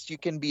 yes, you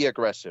can be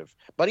aggressive.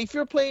 But if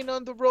you're playing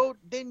on the road,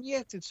 then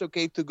yes, it's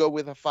okay to go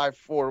with a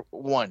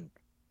 5-4-1,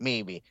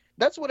 maybe.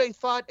 That's what I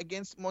thought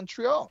against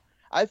Montreal.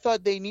 I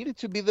thought they needed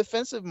to be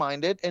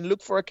defensive-minded and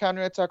look for a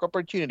counterattack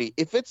opportunity.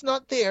 If it's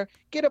not there,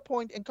 get a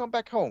point and come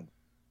back home.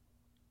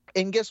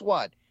 And guess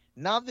what?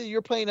 Now that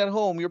you're playing at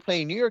home, you're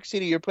playing New York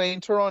City, you're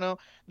playing Toronto,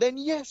 then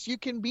yes, you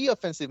can be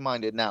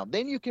offensive-minded now.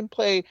 Then you can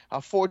play a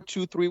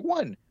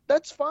 4-2-3-1.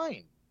 That's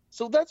fine.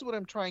 So that's what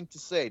I'm trying to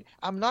say.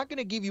 I'm not going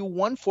to give you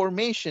one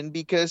formation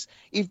because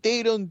if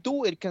they don't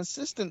do it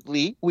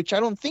consistently, which I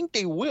don't think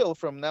they will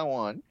from now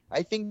on,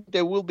 I think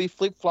there will be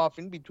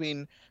flip-flopping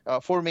between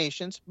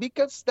formations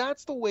because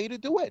that's the way to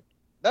do it.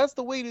 That's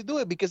the way to do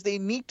it because they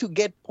need to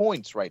get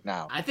points right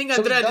now. I think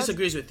Andrea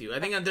disagrees with you.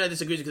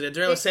 Because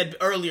Andrea said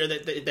earlier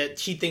that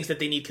she thinks that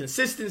they need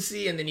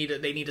consistency and they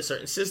need a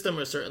certain system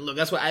or a certain look.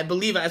 That's what I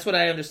believe. That's what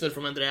I understood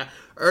from Andrea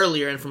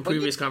earlier and from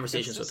previous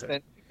conversations with her.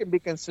 You can be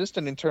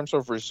consistent in terms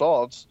of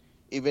results,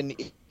 even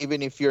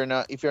if you're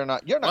not going to play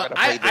the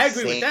I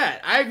agree same. With that.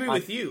 I agree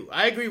with you.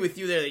 I agree with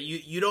you there that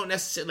you don't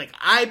necessarily like.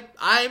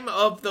 I'm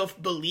of the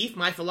belief.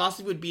 My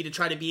philosophy would be to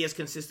try to be as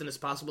consistent as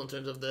possible in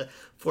terms of the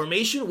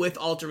formation with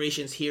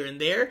alterations here and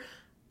there.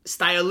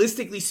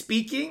 Stylistically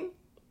speaking,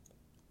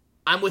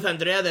 I'm with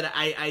Andrea that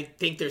I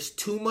think there's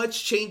too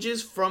much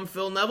changes from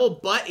Phil Neville,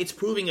 but it's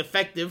proving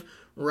effective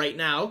right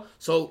now,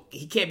 so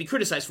he can't be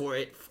criticized for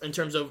it in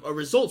terms of a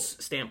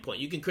results standpoint.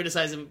 You can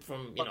criticize him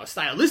from a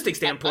stylistic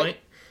standpoint.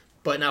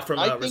 But not from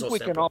a result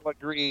standpoint. Can all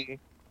agree,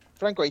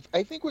 Franco,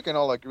 I think we can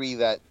all agree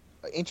that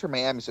Inter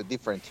Miami is a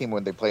different team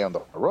when they play on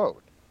the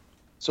road.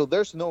 So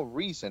there's no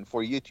reason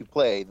for you to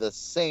play the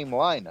same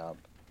lineup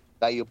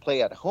that you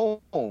play at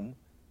home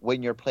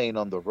when you're playing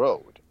on the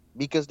road.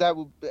 Because that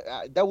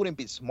wouldn't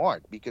be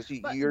smart because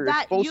you do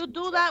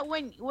that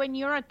when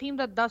you're a team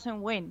that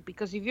doesn't win.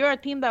 Because if you're a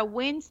team that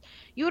wins,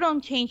 you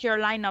don't change your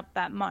lineup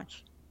that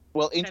much.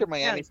 Well, Inter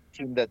Miami is a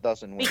team that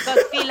doesn't win. Because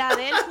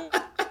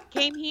Philadelphia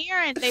came here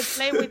and they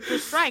play with 2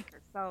 strikers,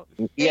 so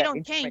they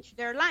don't change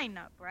their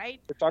lineup, right?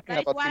 We're talking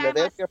about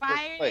Philadelphia.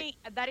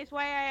 That is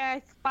why I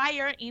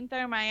aspire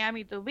Inter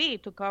Miami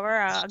to cover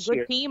a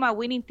good team, a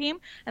winning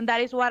team, and that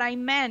is what I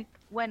meant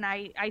when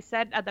I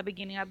said at the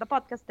beginning of the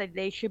podcast that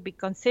they should be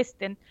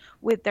consistent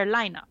with their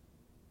lineup.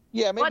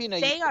 Yeah, maybe in a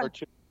year or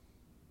two.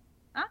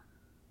 Huh?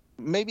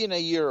 Maybe in a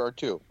year or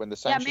two when the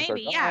Yeah, sanctions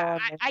maybe. are Yeah,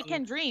 gone. I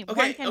can dream. Okay,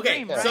 One can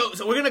okay. dream, right?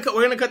 So we're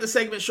gonna cut the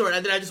segment short.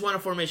 And then I just want a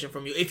formation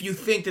from you. If you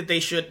think that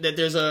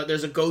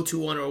there's a go-to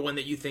one or one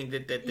that you think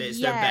that is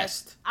their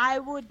best. I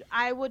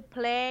would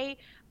play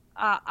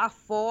a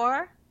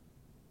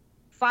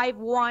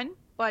 4-5-1,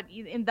 but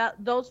in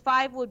those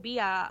five would be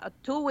a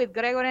 2 with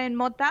Gregory and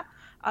Mota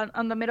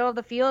on the middle of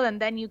the field, and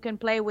then you can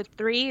play with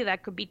 3.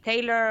 That could be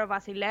Taylor,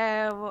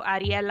 Vasilev,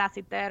 Ariel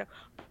Lassiter,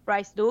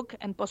 Bryce Duke,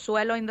 and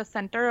Pozuelo in the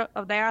center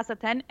of there as a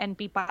 10, and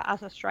Pipa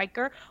as a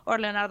striker, or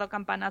Leonardo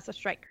Campana as a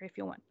striker if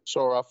you want.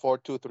 So a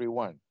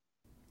 4-2-3-1.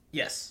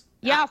 Yes.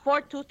 Yeah,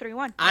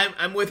 4-2-3-1.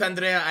 I'm with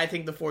Andrea. I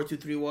think the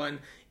 4-2-3-1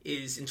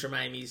 is Inter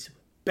Miami's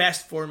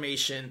best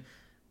formation.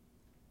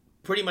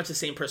 Pretty much the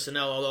same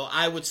personnel, although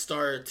I would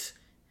start,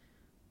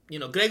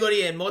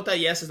 Gregory and Mota,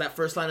 yes, as that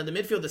first line of the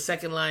midfield. The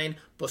second line,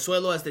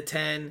 Pozuelo as the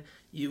 10.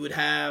 You would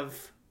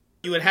have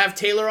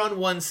Taylor on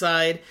one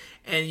side,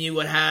 and you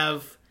would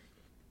have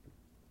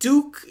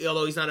Duke,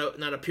 although he's not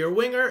a pure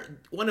winger,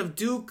 one of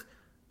Duke,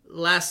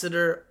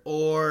 Lassiter,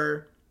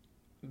 or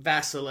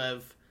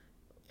Vasilev.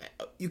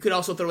 You could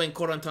also throw in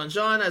Corentin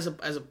Jean as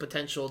a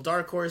potential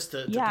dark horse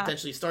to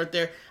potentially start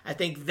there. I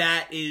think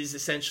that is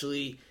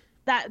essentially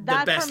that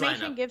best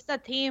formation lineup. Gives the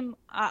team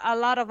a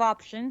lot of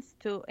options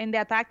in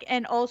the attack,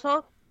 and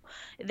also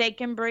they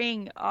can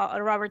bring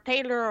Robert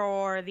Taylor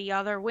or the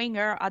other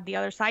winger at the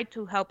other side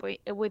to help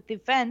with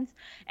defense.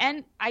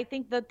 And I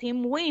think the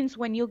team wins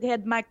when you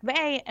get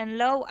McVeigh and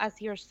Lowe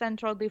as your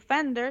central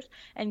defenders,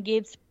 and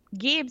Gibbs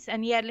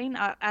and Yedlin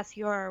as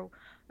your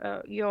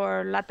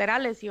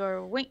laterales,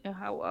 your wing.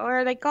 What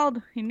are they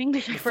called in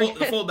English? The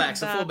fullbacks.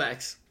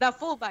 The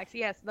fullbacks,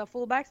 yes, the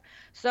fullbacks.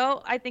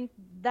 So I think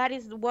that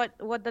is what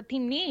the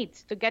team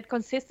needs to get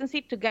consistency,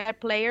 to get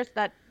players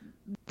that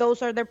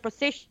those are their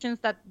positions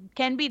that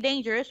can be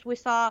dangerous. We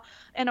saw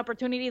an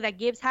opportunity that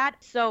Gibbs had.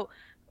 So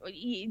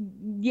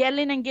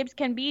Yedlin and Gibbs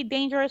can be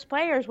dangerous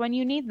players when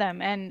you need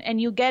them,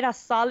 and you get a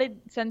solid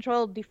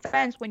central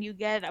defense when you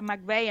get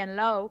McVeigh and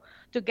Lowe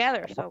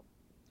together. So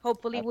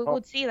hopefully we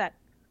would see that.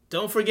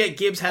 Don't forget,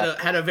 Gibbs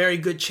had a very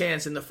good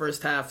chance in the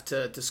first half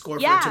to score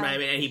for Inter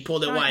Miami, and he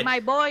pulled it wide.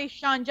 My boy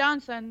Sean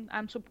Johnson,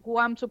 who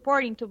I'm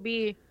supporting to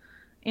be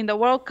in the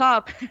World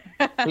Cup.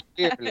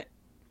 He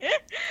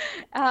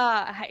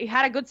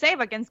had a good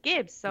save against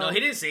Gibbs. So no, he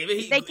didn't save it.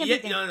 He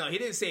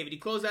didn't save it. He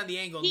closed down the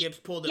angle, and Gibbs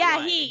pulled it wide.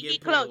 Yeah, he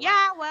closed.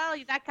 Yeah, well,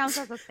 that counts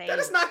as a save. That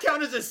does not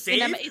count as a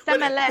save. It's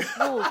MLS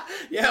rule.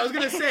 Yeah, I was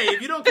gonna say,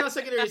 if you don't count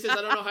secondary assists,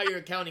 I don't know how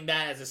you're counting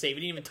that as a save.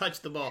 He didn't even touch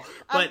the ball.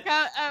 But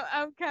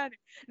I'm counting.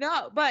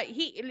 No, but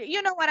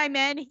you know what I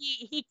meant.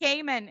 He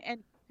came and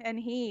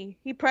he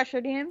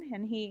pressured him,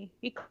 and he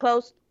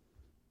closed.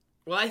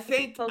 Well, I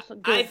thank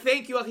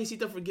you,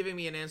 Alexita, for giving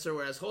me an answer,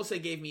 whereas Jose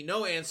gave me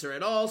no answer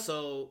at all.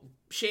 So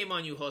shame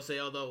on you, Jose.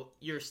 Although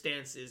your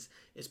stance is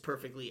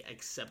perfectly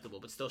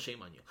acceptable, but still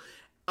shame on you.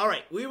 All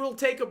right, we will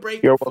take a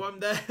break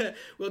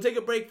We'll take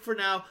a break for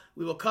now.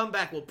 We will come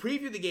back. We'll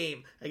preview the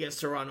game against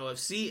Toronto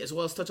FC, as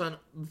well as touch on a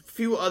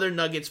few other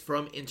nuggets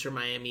from Inter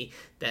Miami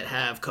that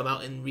have come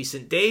out in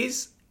recent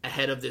days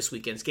ahead of this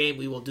weekend's game.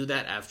 We will do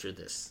that after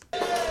this.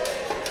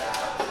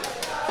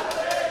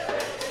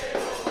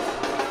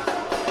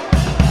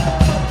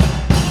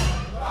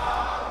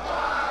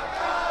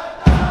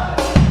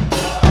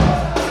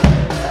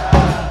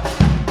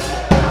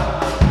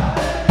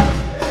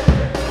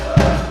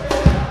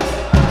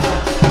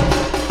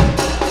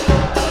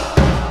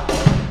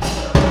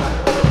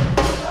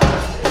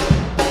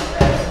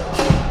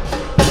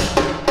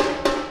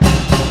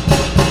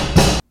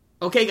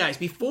 Okay, guys,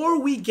 before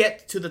we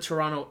get to the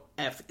Toronto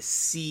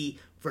FC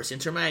versus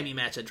Inter Miami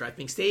match at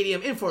DraftKings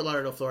Stadium in Fort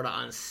Lauderdale, Florida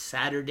on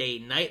Saturday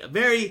night, a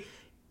very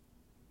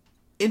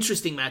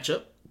interesting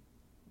matchup.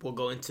 We'll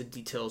go into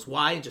details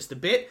why in just a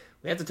bit.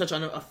 We have to touch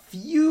on a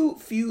few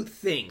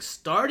things,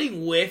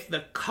 starting with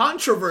the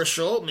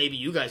controversial, maybe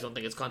you guys don't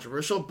think it's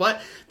controversial,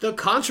 but the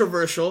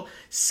controversial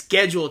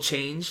schedule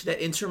change that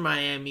Inter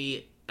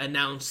Miami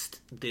announced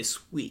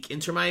this week.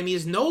 Inter Miami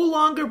is no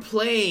longer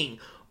playing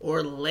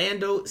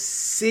Orlando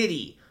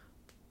City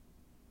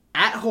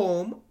at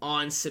home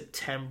on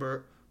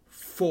September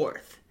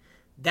 4th.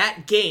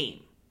 That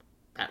game,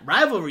 that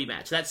rivalry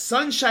match, that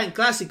Sunshine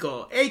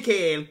Clásico,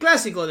 aka El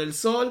Clásico del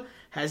Sol,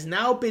 has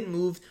now been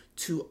moved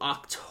to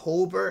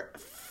October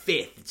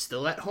 5th. It's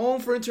still at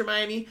home for Inter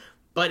Miami,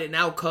 but it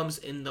now comes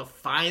in the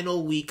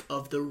final week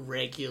of the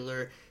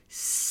regular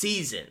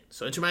season.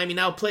 So Inter Miami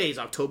now plays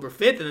October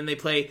 5th, and then they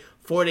play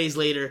 4 days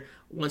later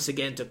once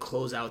again to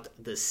close out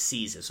the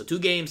season. So 2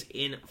 games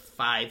in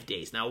 5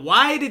 days. Now,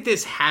 why did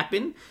this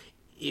happen?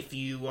 If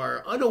you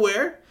are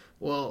unaware,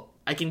 well,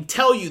 I can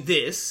tell you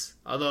this,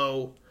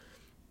 although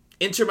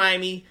Inter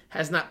Miami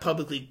has not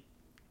publicly...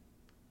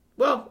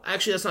 Well,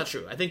 actually, that's not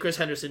true. I think Chris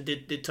Henderson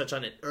did touch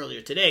on it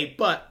earlier today,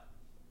 but,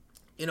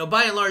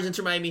 by and large,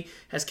 Inter Miami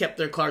has kept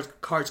their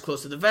cards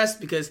close to the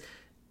vest because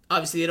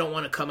obviously they don't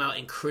want to come out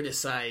and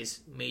criticize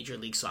Major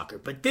League Soccer.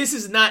 But this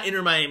is not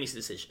Inter Miami's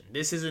decision.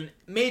 This is a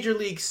Major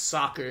League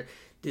Soccer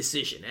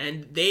decision.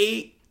 And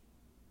they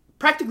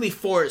practically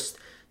forced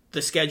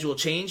the schedule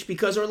change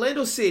because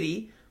Orlando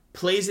City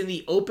plays in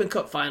the Open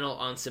Cup final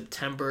on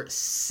September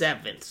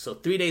 7th. So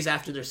 3 days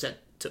after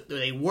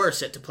they were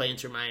set to play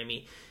Inter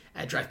Miami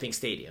at DraftKings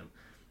Stadium.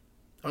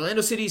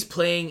 Orlando City is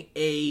playing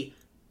a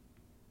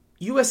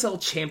USL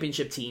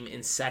Championship team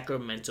in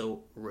Sacramento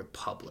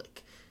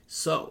Republic.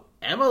 So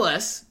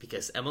MLS,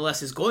 because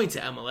MLS is going to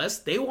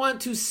MLS, they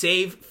want to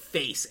save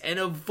face and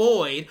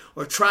avoid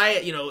or try,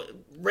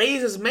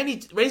 raise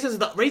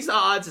the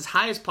odds as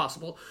high as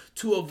possible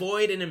to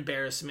avoid an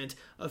embarrassment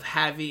of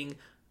having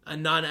a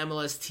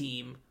non-MLS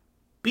team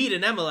beat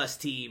an MLS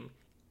team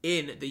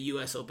in the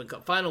U.S. Open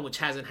Cup final, which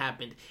hasn't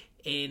happened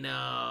in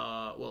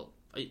a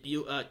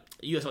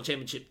USL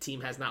Championship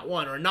team has not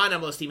won, or a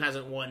non-MLS team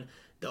hasn't won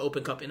the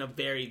Open Cup in a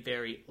very,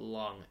 very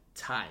long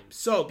time.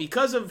 So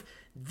because of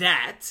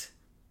that,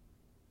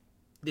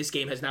 this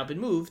game has now been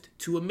moved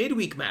to a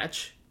midweek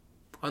match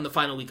on the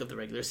final week of the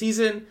regular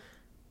season.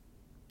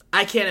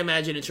 I can't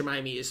imagine Inter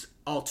Miami is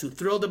all too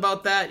thrilled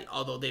about that,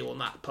 although they will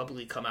not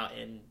publicly come out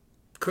and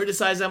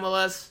criticize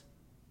MLS.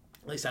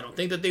 At least I don't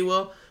think that they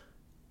will.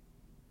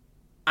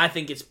 I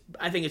think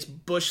it's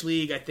Bush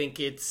League. I think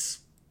it's,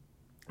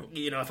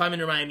 if I'm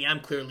Inter Miami,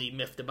 I'm clearly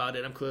miffed about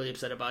it. I'm clearly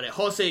upset about it.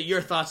 Jose,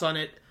 your thoughts on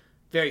it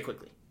very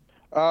quickly.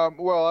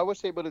 Well, I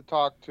was able to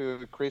talk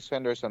to Chris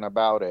Henderson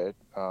about it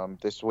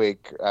this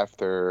week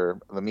after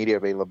the media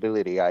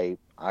availability. I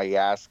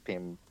asked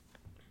him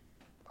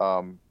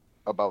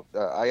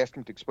I asked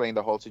him to explain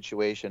the whole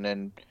situation,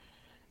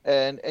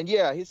 and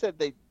yeah, he said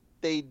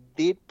they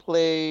did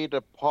play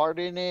the part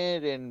in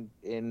it,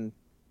 in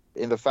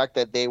the fact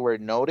that they were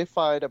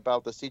notified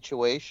about the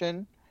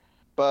situation,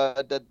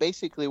 but that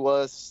basically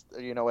was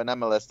an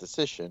MLS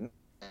decision.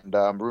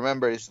 And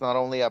remember, it's not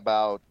only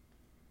about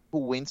who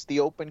wins the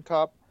Open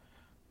Cup,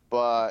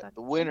 but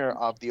the winner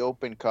of the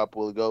Open Cup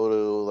will go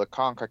to the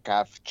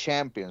CONCACAF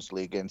Champions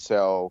League. And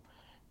so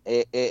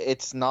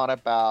it's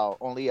not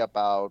only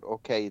about,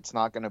 okay, it's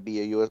not going to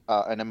be an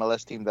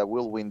MLS team that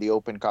will win the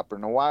Open Cup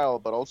in a while,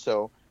 but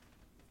also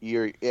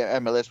your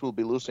MLS will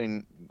be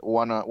losing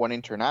one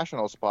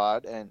international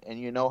spot. And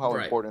you know how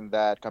important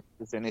that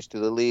competition is to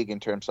the league in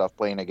terms of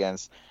playing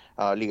against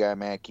Liga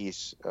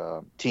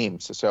MX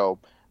teams. So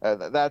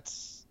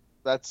that's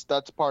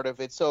part of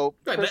it. So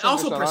but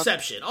also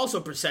perception.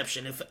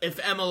 If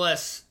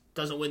MLS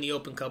doesn't win the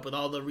Open Cup with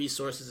all the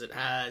resources it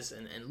has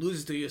and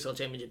loses to a USL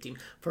Championship team,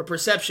 for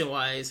perception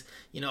wise,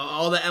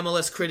 all the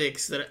MLS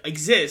critics that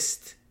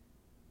exist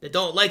that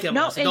don't like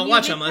MLS, that don't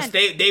watch MLS,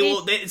 they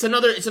will. It's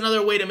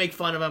another way to make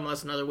fun of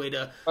MLS. Another way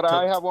to. But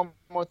I have one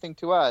more thing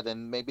to add,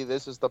 and maybe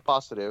this is the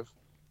positive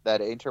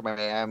that Inter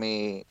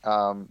Miami,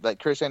 that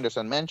Chris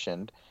Anderson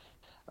mentioned,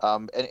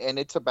 and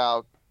it's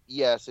about.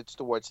 Yes, it's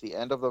towards the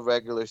end of the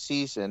regular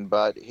season,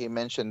 but he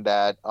mentioned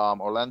that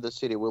Orlando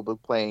City will be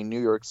playing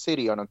New York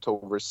City on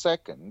October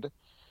 2nd,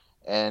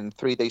 and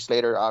 3 days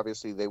later,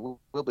 obviously, they will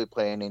be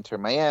playing Inter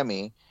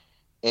Miami,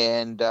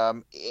 and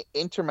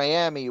Inter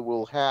Miami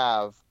will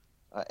have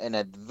an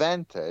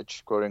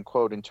advantage, quote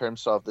unquote, in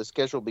terms of the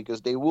schedule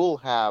because they will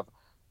have a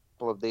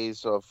couple of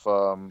days of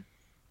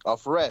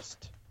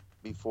rest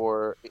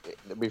before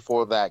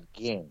that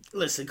game.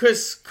 Listen,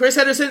 Chris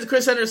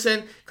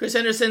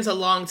Henderson's a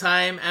long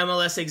time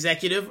MLS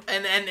executive,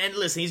 and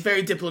listen, he's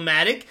very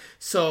diplomatic.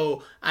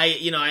 So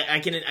I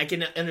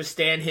can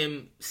understand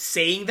him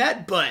saying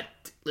that. But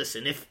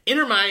listen, if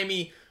Inter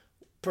Miami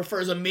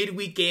prefers a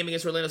midweek game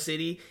against Orlando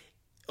City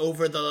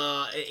over in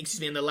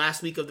the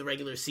last week of the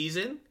regular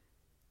season,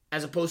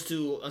 as opposed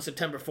to on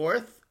September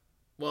 4th.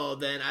 Well,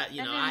 then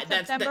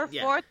September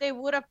 4th they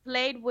would have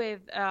played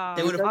with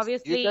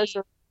obviously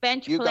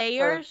bench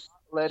players.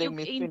 Letting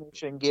me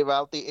finish and give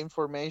out the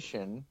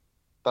information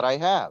that I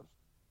have.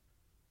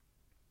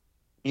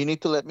 You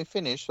need to let me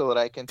finish so that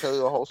I can tell you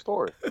the whole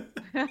story.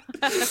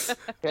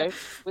 Okay,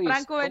 please.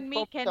 Franco and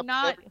me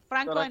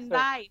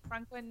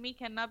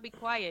cannot be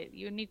quiet.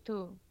 You need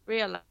to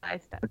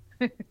realize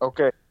that.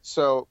 Okay,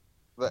 so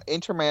the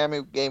Inter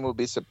Miami game will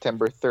be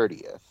September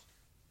 30th.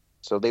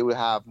 So they will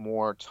have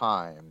more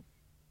time,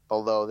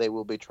 although they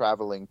will be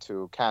traveling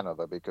to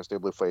Canada because they'll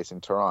be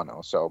facing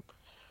Toronto. So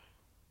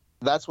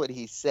that's what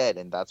he said,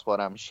 and that's what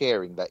I'm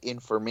sharing, the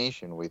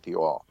information with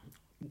you all.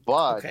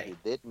 But he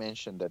did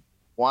mention that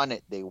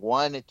they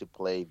wanted to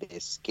play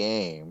this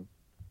game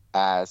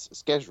as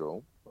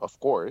scheduled, of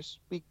course,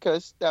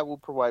 because that will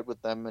provide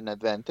with them an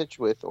advantage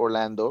with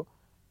Orlando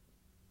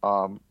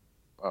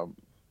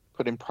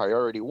putting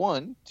priority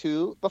one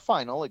to the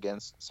final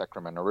against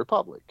Sacramento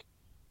Republic.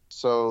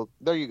 So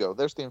there you go.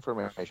 There's the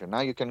information. Now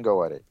you can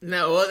go at it.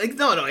 No.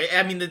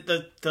 I mean,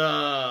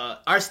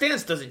 our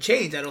stance doesn't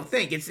change. I don't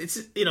think it's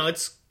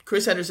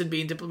Chris Henderson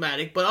being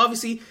diplomatic, but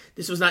obviously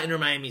this was not Inter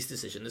Miami's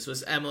decision. This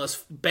was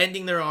MLS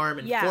bending their arm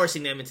and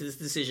forcing them into this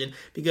decision.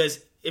 Because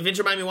if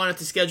Inter Miami wanted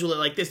to schedule it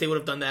like this, they would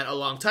have done that a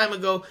long time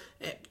ago.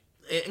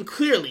 And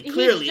clearly,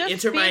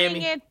 Inter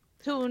Miami. It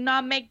to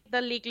not make the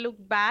league look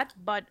bad,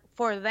 but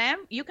for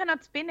them, you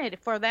cannot spin it.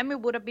 For them, it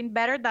would have been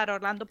better that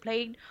Orlando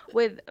played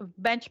with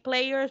bench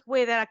players,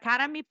 with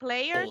academy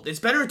players.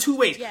 It's better in two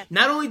ways. Yes.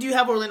 Not only do you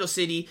have Orlando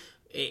City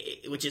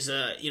which is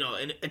a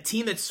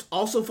team that's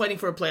also fighting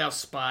for a playoff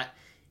spot.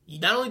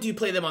 Not only do you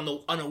play them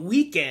on a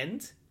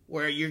weekend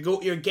where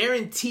you're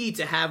guaranteed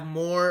to have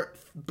more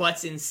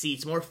butts in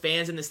seats, more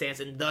fans in the stands,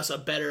 and thus a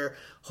better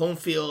home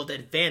field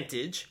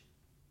advantage.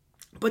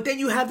 But then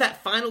you have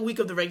that final week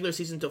of the regular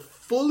season to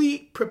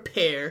fully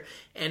prepare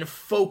and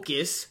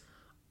focus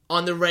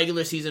on the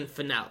regular season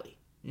finale.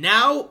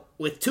 Now,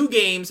 with 2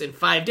 games in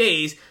 5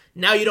 days,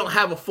 now you don't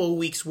have a full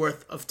week's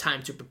worth of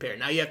time to prepare.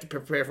 Now you have to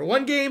prepare for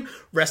 1 game,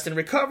 rest and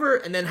recover,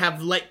 and then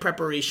have light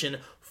preparation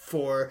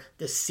for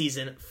the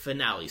season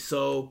finale.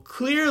 So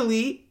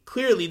clearly,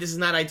 this is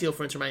not ideal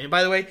for Inter Miami.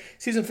 By the way,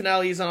 season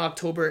finale is on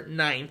October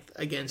 9th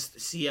against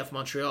CF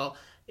Montreal.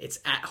 It's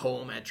at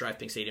home at DRV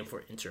PNK Stadium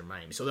for Inter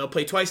Miami. So they'll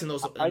play twice in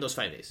those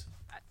 5 days.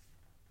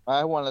 I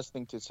have one last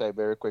thing to say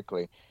very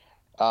quickly.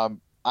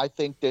 I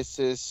think this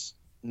is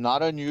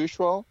not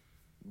unusual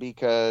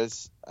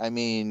because, I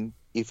mean,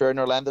 if you're an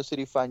Orlando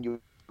City fan, you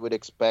would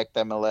expect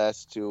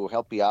MLS to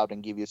help you out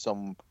and give you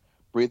some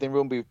breathing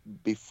room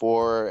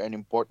before an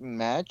important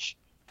match.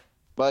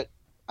 But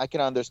I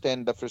can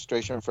understand the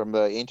frustration from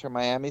the Inter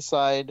Miami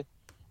side.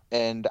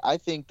 And I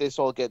think this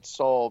all gets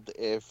solved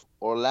if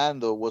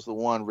Orlando was the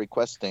one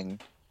requesting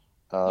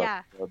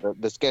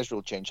the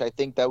schedule change. I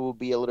think that would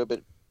be a little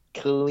bit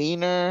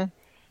cleaner.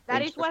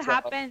 That is what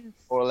happens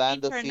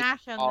Orlando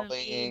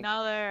internationally in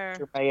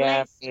other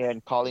Miami places.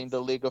 and calling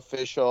the league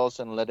officials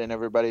and letting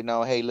everybody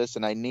know, hey,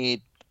 listen, I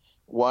need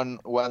one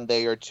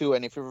day or 2,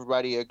 and if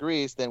everybody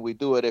agrees, then we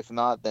do it. If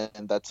not, then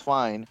that's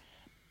fine.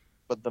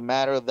 But the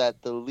matter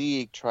that the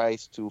league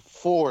tries to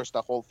force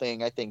the whole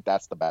thing, I think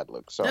that's the bad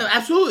look. So no,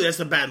 absolutely, that's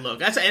a bad look.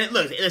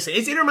 Listen,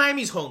 it's Inter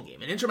Miami's home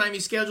game, and Inter Miami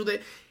scheduled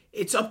it.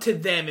 It's up to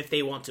them if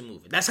they want to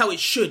move it. That's how it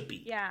should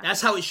be. Yeah.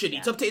 That's how it should be.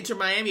 It's up to Inter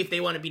Miami if they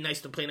want to be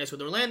nice to play nice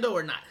with Orlando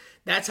or not.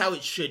 That's how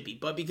it should be.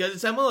 But because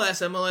it's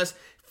MLS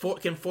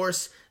can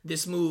force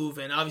this move.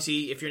 And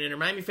obviously, if you're an Inter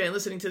Miami fan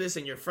listening to this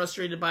and you're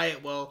frustrated by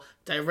it, well,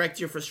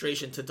 direct your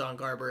frustration to Don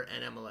Garber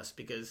and MLS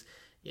because,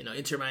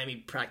 Inter Miami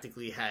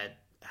practically had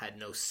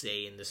no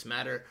say in this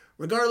matter,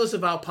 regardless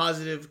of how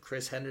positive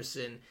Chris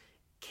Henderson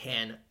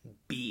can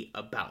be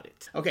about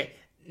it. Okay.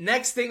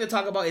 Next thing to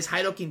talk about is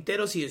Jairo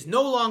Quinteros. He is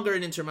no longer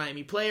an Inter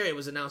Miami player. It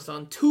was announced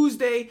on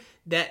Tuesday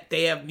that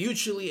they have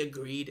mutually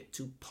agreed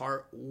to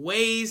part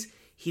ways.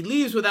 He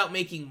leaves without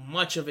making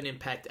much of an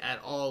impact at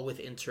all with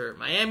Inter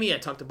Miami. I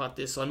talked about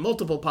this on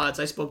multiple pods.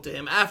 I spoke to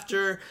him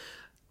after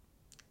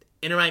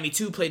Inter Miami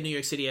 2 played New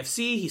York City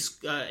FC. He's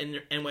in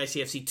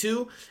NYCFC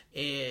 2.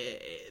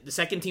 The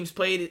second teams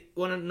played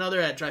one another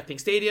at DRV PNK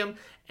Stadium,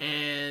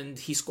 and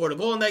he scored a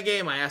goal in that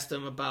game. I asked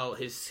him about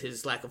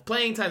his lack of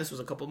playing time. This was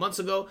a couple months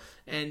ago,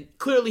 and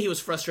clearly he was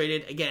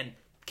frustrated. Again,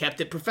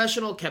 kept it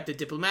professional, kept it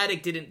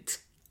diplomatic, didn't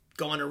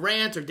go on a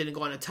rant or didn't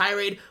go on a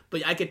tirade,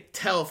 but I could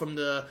tell from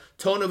the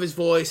tone of his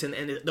voice and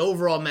the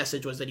overall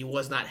message was that he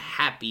was not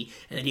happy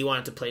and that he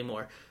wanted to play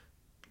more.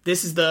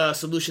 This is the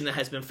solution that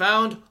has been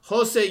found.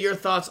 Jose, your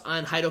thoughts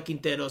on Jairo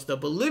Quinteros, the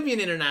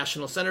Bolivian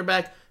international center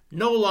back,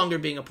 no longer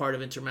being a part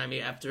of Inter Miami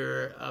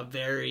after a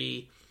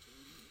very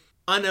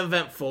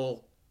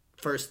uneventful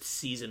first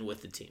season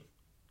with the team?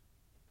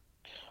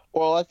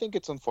 Well, I think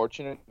it's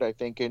unfortunate. I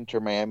think Inter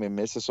Miami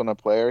misses on a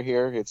player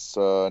here. It's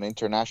an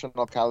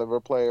international caliber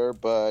player,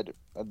 but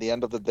at the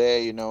end of the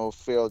day,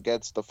 Phil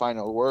gets the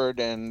final word,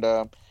 and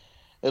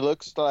it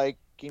looks like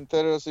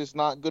Quinteros is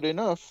not good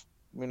enough,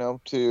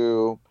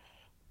 to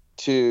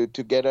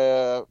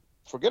get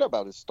forget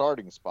about his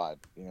starting spot,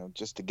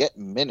 just to get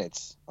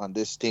minutes on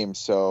this team.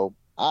 So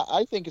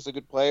I think he's a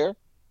good player.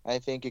 I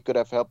think he could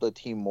have helped the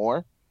team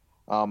more.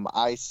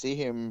 I see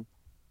him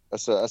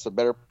as a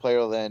better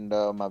player than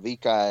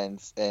Mavica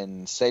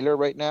and Sailor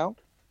right now,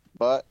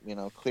 but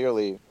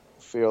clearly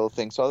Phil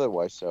thinks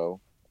otherwise.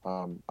 So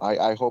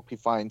I hope he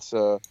finds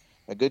a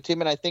good team,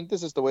 and I think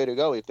this is the way to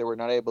go. If they were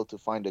not able to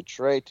find a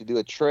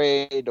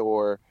trade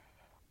or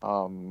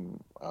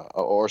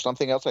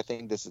something else, I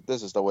think this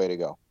is the way to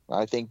go.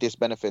 I think this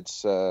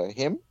benefits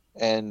him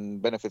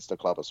and benefits the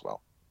club as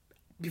well.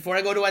 Before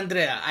I go to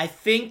Andrea, I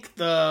think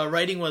the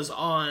writing was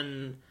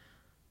on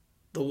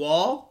the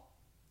wall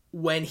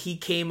when he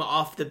came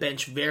off the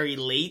bench very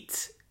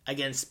late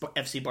against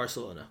FC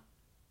Barcelona.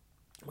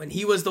 When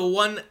he was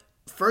the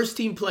first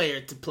team player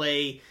to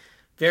play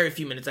very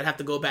few minutes. I'd have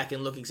to go back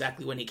and look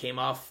exactly when he came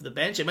off the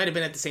bench. It might have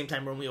been at the same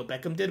time Romeo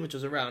Beckham did, which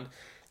was around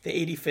the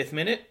 85th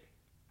minute.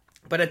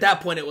 But at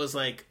that point, it was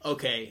like,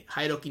 okay,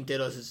 Jairo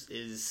Quinteros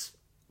is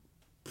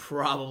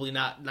probably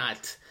not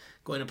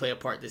going to play a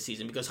part this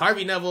season because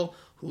Harvey Neville,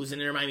 who's an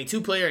Inter Miami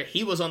 2 player,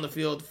 he was on the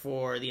field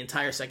for the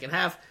entire second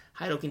half.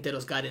 Jairo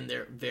Quinteros got in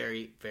there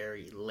very,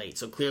 very late.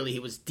 So clearly he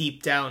was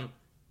deep down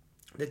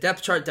the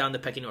depth chart, down the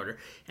pecking order.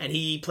 And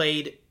he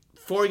played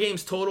 4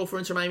 games total for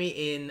Inter Miami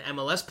in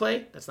MLS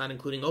play. That's not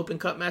including Open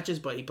Cup matches,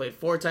 but he played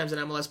 4 times in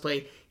MLS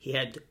play. He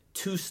had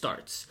 2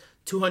 starts.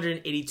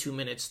 282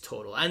 minutes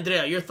total.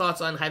 Andrea, your thoughts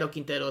on Jairo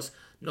Quinteros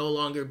no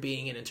longer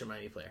being an Inter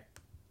Miami player?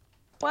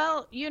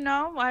 Well,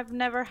 I've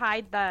never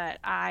hide that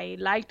I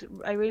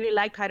really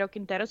liked Jairo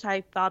Quinteros.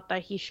 I thought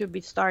that he should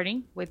be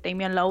starting with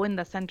Damian Lowe in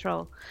the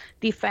central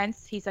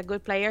defense. He's a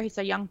good player. He's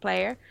a young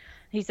player.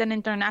 He's an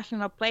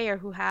international player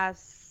who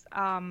has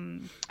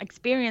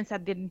experience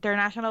at the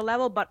international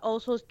level, but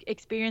also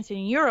experience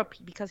in Europe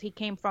because he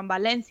came from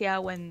Valencia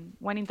when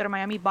Inter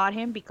Miami bought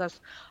him because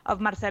of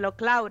Marcelo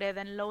Claure,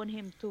 then loaned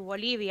him to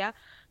Bolivia,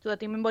 to the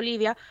team in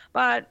Bolivia.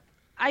 But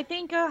I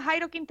think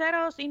Jairo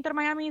Quinteros, Inter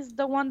Miami is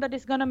the one that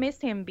is going to miss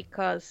him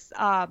because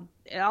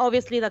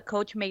obviously the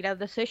coach made a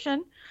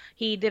decision.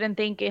 He didn't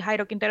think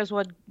Jairo Quinteros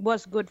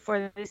was good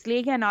for this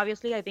league. And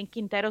obviously, I think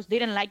Quinteros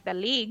didn't like the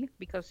league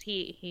because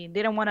he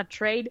didn't want to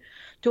trade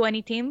to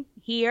any team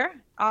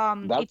here.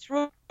 It's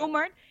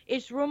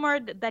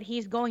rumored that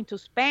he's going to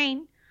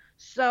Spain.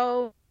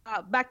 So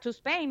back to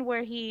Spain,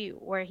 where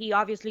he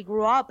obviously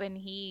grew up and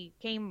he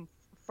came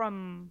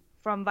from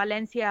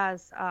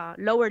Valencia's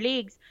lower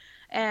leagues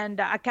and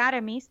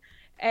academies.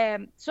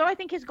 So I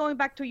think he's going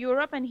back to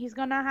Europe and he's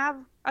going to have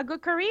a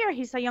good career.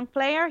 He's a young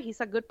player.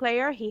 He's a good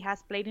player. He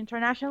has played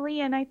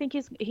internationally. And I think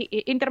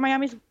Inter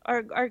Miami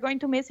are going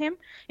to miss him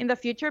in the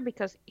future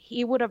because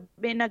he would have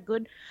been a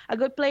good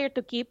player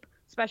to keep,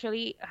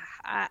 especially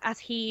as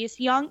he is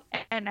young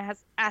and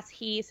as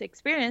he is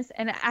experienced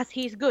and as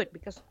he's good,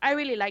 because I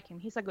really like him.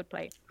 He's a good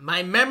player.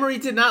 My memory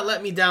did not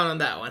let me down on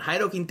that one.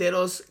 Jairo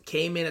Quinteros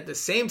came in at the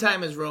same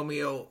time as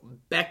Romeo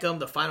Beckham,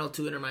 the final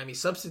two Inter Miami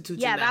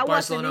substitutes in that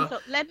Barcelona.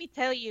 Let me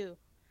tell you,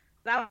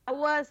 that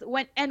was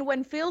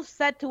when Phil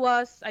said to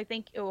us, I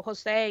think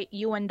Jose,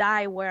 you and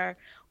I were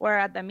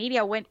at the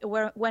media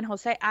when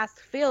Jose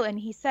asked Phil, and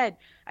he said,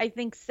 I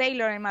think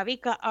Sailor and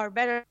Mavica are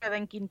better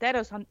than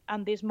Quinteros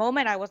on this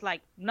moment. I was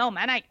like, no,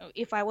 man,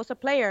 if I was a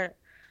player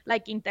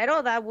like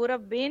Quintero, that would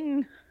have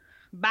been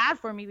bad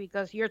for me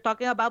because you're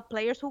talking about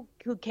players who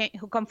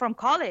come from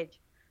college.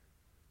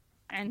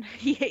 And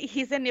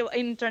he's an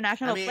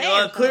international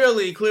player.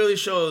 Clearly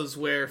shows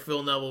where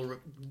Phil Neville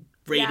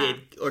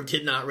rated or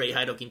did not rate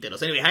Jairo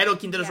Quinteros. Anyway, Jairo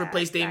Quinteros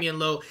replaced Damian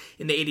Lowe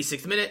in the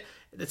 86th minute.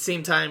 At the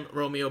same time,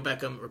 Romeo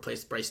Beckham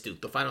replaced Bryce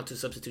Duke. The final two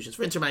substitutions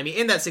for Inter Miami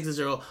in that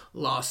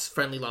 6-0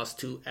 friendly loss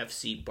to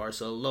FC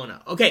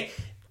Barcelona. Okay,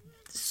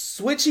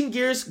 switching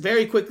gears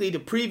very quickly to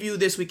preview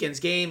this weekend's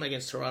game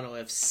against Toronto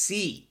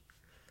FC.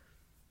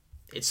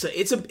 It's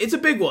a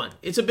big one.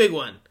 It's a big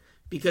one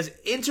because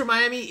Inter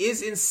Miami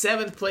is in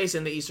 7th place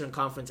in the Eastern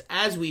Conference,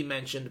 as we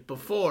mentioned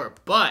before.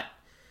 But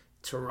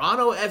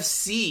Toronto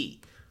FC,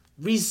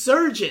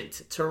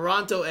 resurgent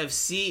Toronto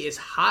FC, is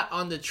hot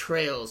on the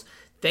trails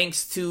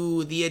thanks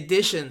to the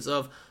additions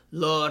of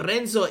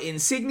Lorenzo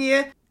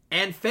Insigne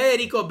and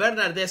Federico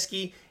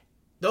Bernardeschi.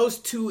 Those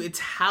two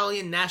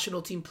Italian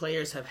national team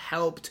players have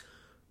helped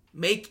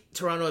make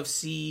Toronto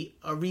FC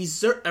a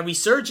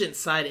resurgent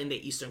side in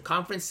the Eastern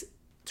Conference.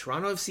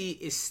 Toronto FC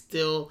is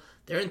still,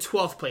 they're in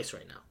 12th place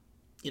right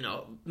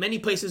now. Many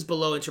places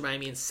below Inter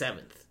Miami in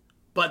 7th.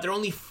 But they're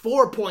only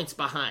 4 points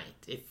behind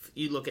if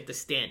you look at the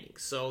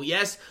standings. So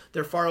yes,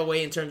 they're far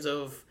away in terms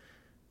of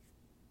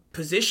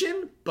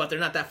position, but they're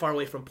not that far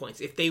away from points.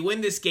 If they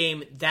win this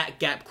game, that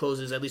gap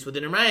closes, at least with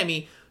Inter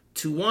Miami,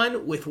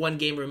 2-1, with one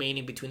game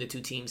remaining between the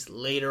two teams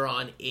later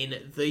on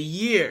in the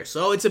year.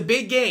 So it's a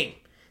big game.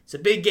 It's a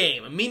big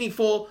game.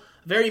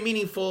 Very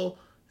meaningful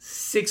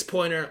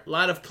 6-pointer. A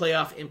lot of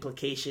playoff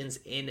implications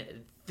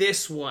in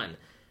this one.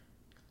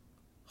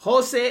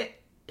 Jose,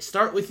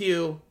 start with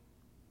you.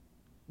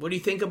 What do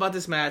you think about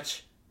this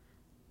match?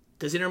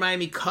 Does Inter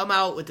Miami come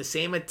out with the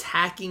same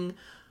attacking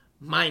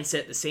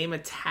mindset, the same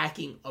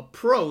attacking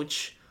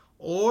approach,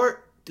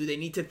 or do they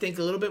need to think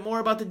a little bit more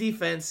about the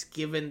defense,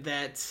 given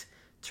that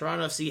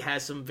Toronto FC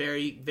has some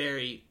very,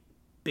 very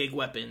big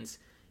weapons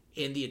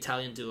in the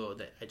Italian duo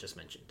that I just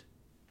mentioned?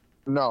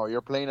 No,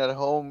 you're playing at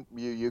home.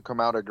 You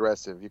come out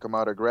aggressive.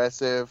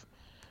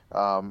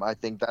 I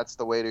think that's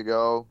the way to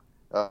go.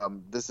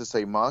 This is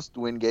a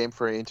must-win game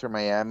for Inter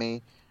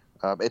Miami.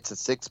 It's a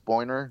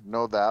 6-pointer,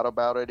 no doubt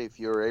about it. If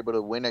you're able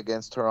to win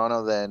against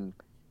Toronto, then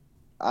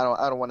I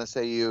don't want to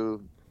say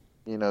you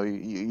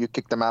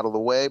kick them out of the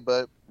way,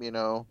 but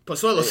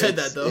Pozuelo said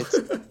that though.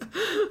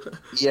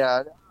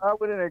 Yeah, I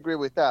wouldn't agree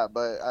with that,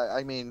 but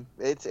I mean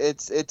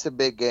it's a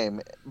big game.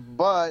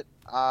 But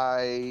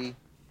I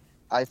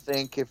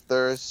think if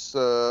there's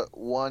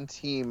one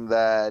team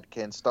that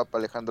can stop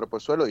Alejandro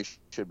Pozuelo, it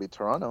should be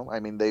Toronto. I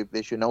mean,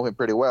 they should know him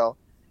pretty well.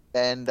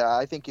 And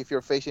I think if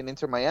you're facing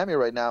Inter Miami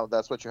right now,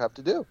 that's what you have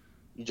to do.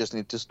 You just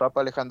need to stop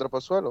Alejandro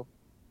Pozuelo.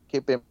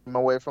 Keep him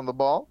away from the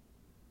ball.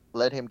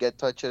 Let him get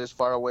touches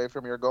far away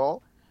from your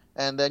goal.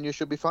 And then you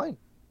should be fine.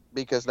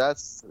 Because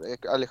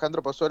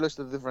Alejandro Pozuelo is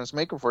the difference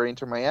maker for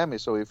Inter Miami.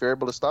 So if you're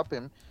able to stop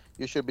him,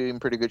 you should be in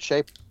pretty good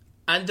shape.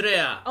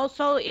 Andrea.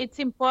 Also, it's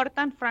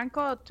important,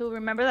 Franco, to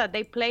remember that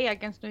they play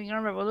against New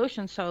England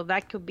Revolution. So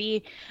that could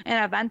be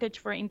an advantage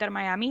for Inter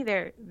Miami.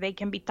 They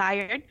can be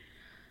tired.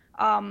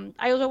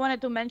 I also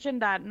wanted to mention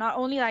that not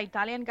only the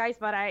Italian guys,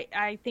 but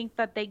I think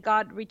that they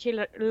got Richie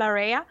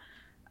Larea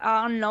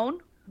on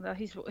loan.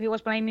 He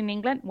was playing in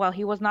England. Well,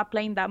 he was not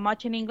playing that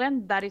much in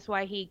England. That is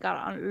why he got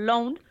on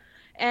loaned.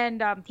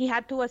 and he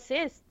had 2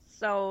 assists.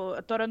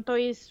 So Toronto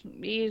is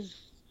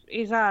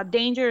a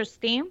dangerous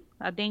team,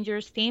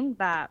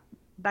 that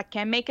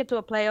can make it to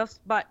a playoffs.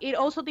 But it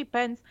also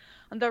depends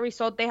on the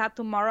result they have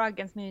tomorrow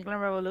against New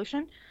England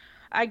Revolution.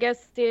 I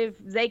guess if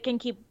they can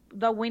keep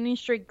the winning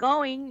streak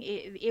going,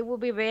 it will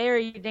be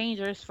very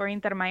dangerous for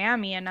Inter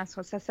Miami. And as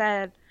Jose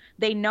said,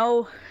 they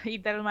know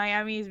Inter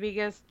Miami's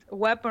biggest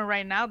weapon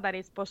right now, that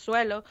is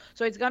Pozuelo.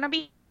 So it's gonna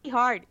be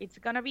hard. It's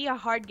gonna be a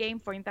hard game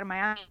for Inter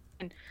Miami.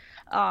 And,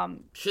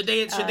 should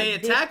they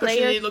attack, or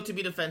should they look to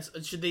be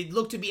defensive? Should they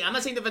look to be? I'm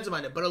not saying defensive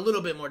minded, but a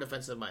little bit more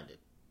defensive minded.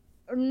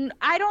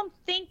 I don't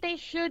think they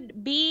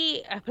should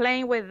be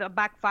playing with a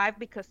back five,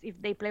 because if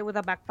they play with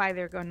a back five,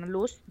 they're going to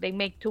lose. They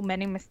make too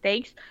many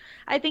mistakes.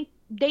 I think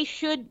they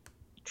should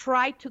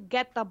try to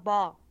get the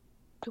ball,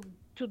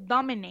 to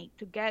dominate,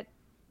 to get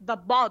the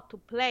ball, to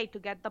play, to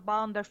get the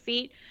ball on their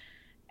feet.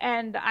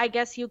 And I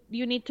guess you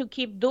need to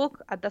keep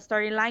Duke at the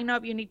starting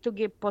lineup. You need to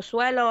keep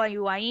Pozuelo and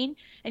Higuaín,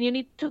 and you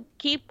need to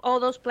keep all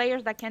those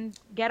players that can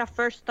get a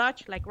first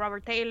touch, like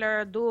Robert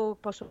Taylor,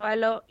 Duke,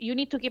 Pozuelo. You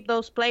need to keep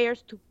those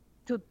players to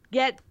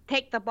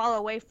take the ball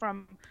away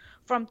from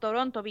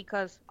Toronto,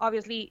 because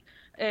obviously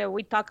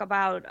we talk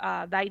about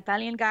the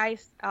Italian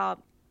guys,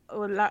 about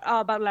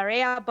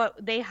Larea, but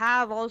they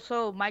have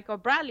also Michael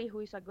Bradley,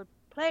 who is a good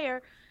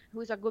player, who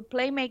is a good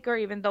playmaker,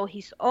 even though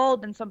he's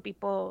old and some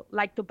people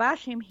like to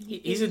bash him.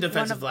 He's a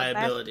defensive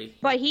liability.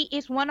 But he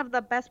is one of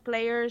the best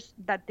players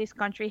that this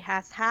country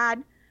has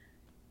had.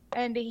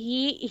 And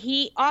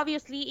he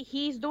obviously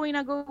he's doing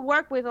a good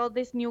work with all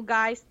these new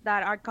guys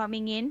that are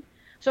coming in.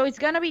 So it's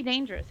going to be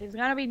dangerous. It's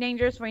going to be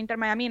dangerous for Inter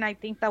Miami, and I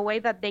think the way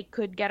that they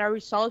could get a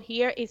result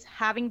here is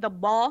having the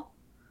ball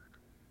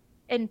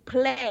and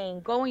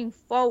playing, going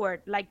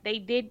forward, like they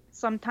did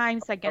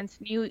sometimes against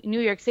New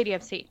York City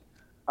FC.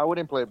 I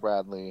wouldn't play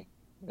Bradley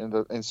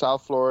in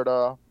South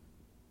Florida.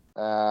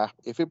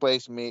 If he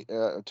plays me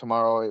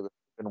tomorrow, it would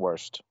be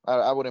worst.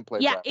 I wouldn't play.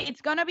 Yeah, Bradley. It's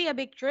going to be a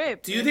big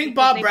trip. Do you think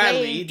Bob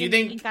Bradley? Do you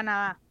think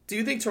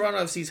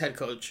Toronto FC's head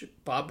coach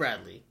Bob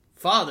Bradley,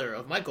 father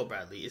of Michael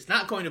Bradley, is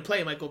not going to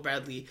play Michael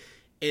Bradley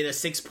in a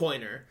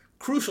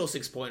crucial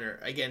 6-pointer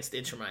against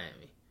Inter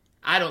Miami?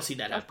 I don't see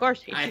that happening. Of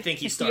course. I think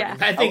he's starting. Yeah.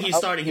 I think he's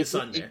starting his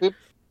son there.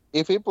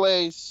 If he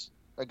plays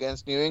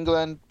against New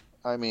England,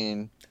 I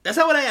mean... That's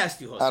not what I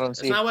asked you, Jose.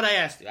 That's not what I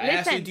asked you. I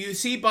asked you, do you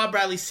see Bob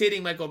Bradley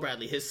sitting Michael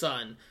Bradley, his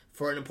son,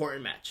 for an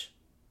important match?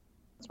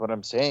 That's what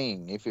I'm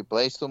saying. If he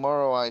plays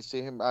tomorrow, I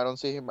see him. I don't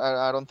see him.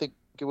 I don't think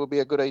it would be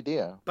a good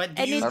idea. But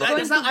I'm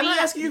not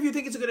asking you if you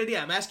think it's a good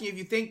idea. I'm asking you if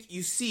you think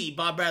you see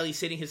Bob Bradley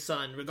sitting his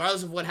son,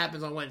 regardless of what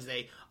happens on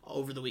Wednesday,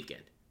 over the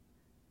weekend.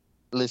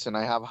 Listen,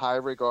 I have high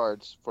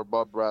regards for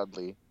Bob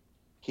Bradley.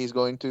 He's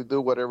going to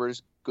do whatever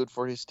is good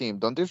for his team.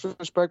 Don't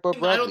disrespect Bob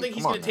Bradley. I don't think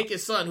he's going to take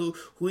his son,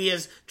 who he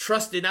has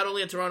trusted not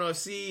only at Toronto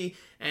FC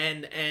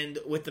and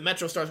with the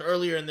Metro Stars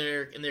earlier in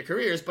their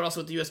careers, but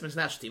also with the U.S. men's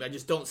national team. I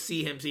just don't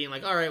see him being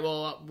like, all right,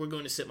 well, we're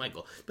going to sit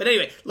Michael. But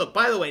anyway, look.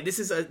 By the way, this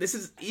is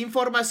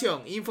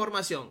información.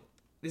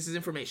 This is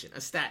information,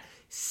 a stat.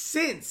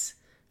 Since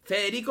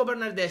Federico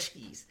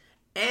Bernardeschi's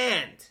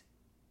and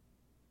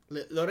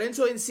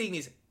Lorenzo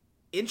Insigne's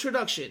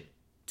introduction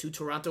to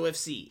Toronto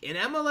FC in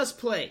MLS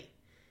play,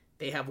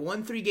 they have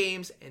won 3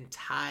 games and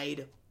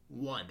tied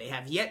 1. They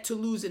have yet to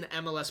lose in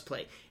MLS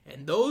play.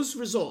 And those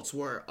results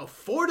were a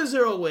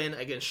 4-0 win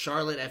against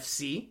Charlotte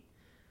FC.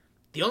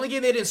 The only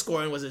game they didn't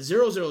score in was a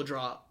 0-0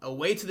 draw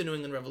away to the New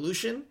England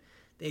Revolution.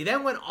 They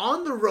then went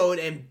on the road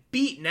and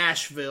beat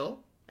Nashville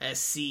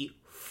SC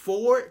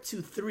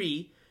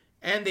 4-3.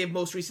 And they've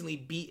most recently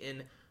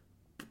beaten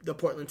the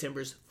Portland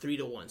Timbers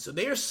 3-1. So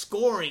they are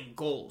scoring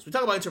goals. We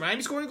talk about Inter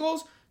Miami scoring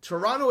goals.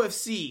 Toronto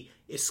FC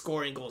is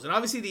scoring goals. And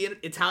obviously the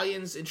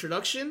Italians'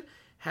 introduction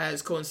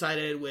has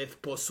coincided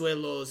with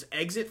Pozuelo's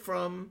exit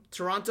from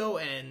Toronto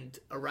and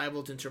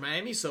arrival to Inter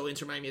Miami. So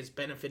Inter Miami has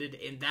benefited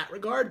in that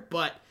regard.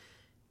 But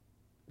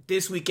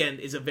this weekend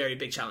is a very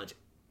big challenge.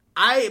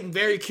 I am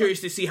very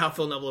curious to see how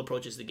Phil Neville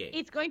approaches the game.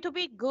 It's going to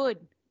be good.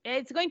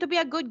 It's going to be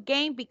a good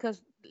game,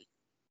 because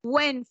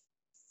when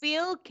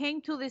Phil came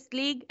to this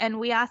league and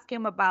we asked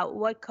him about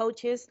what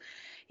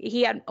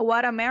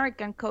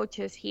American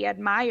coaches he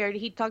admired,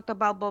 he talked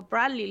about Bob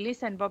Bradley.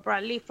 Listen, Bob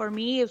Bradley for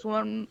me is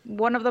one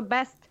of the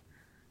best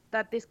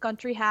that this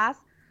country has,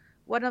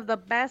 one of the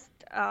best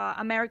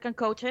American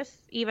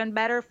coaches, even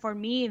better for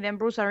me than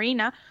Bruce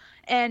Arena.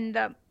 And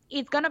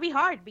it's going to be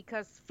hard,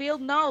 because Phil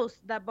knows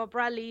that Bob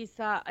Bradley is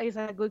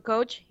a good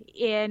coach,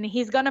 and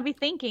he's going to be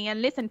thinking,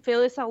 and listen,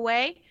 Phil is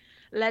away.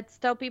 Let's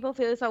tell people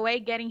Phil is away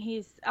getting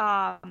his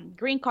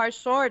green card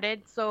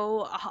sorted.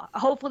 So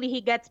hopefully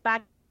he gets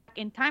back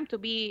in time to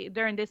be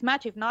during this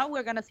match. If not,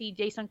 we're going to see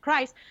Jason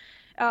Kreis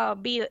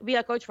be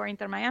a coach for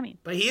Inter Miami.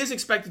 But he is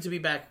expected to be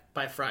back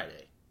by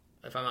Friday,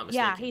 if I'm not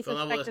mistaken. Yeah, he's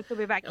expected to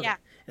be back, okay. Yeah.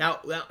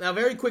 Now,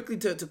 very quickly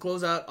to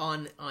close out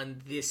on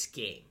this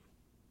game.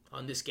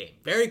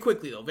 Very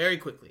quickly.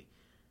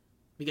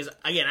 Because,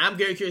 again, I'm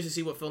very curious to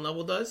see what Phil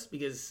Neville does,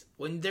 because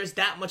when there's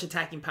that much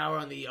attacking power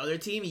on the other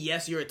team,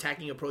 yes, your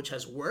attacking approach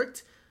has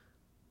worked,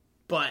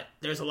 but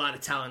there's a lot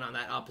of talent on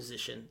that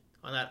opposition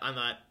on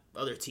that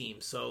other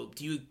team. So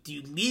do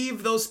you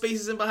leave those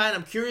spaces in behind?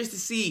 I'm curious to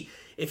see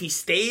if he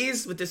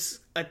stays with this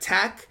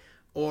attack,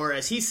 or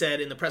as he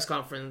said in the press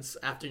conference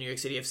after New York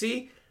City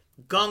FC,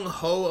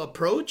 gung-ho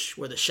approach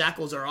where the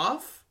shackles are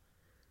off,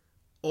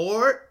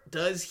 or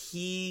does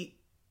he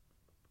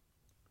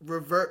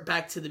revert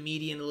back to the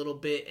median a little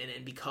bit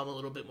and become a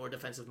little bit more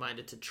defensive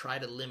minded to try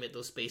to limit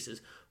those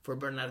spaces for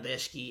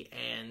Bernardeschi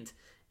and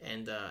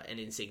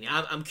Insigne.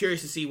 I'm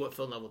curious to see what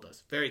Phil Neville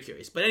does. Very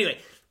curious. But anyway,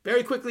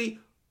 very quickly,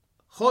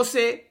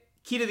 Jose,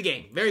 key to the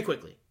game. Very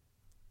quickly.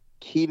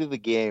 Key to the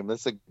game.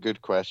 That's a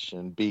good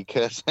question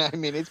because, I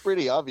mean, it's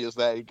pretty obvious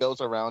that it goes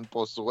around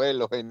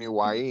Pozuelo and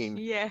Higuain.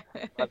 Yeah.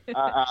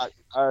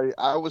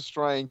 I was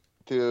trying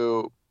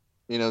to,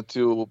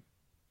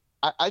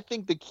 I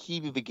think the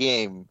key to the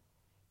game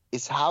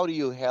is how do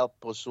you help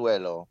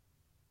Pozuelo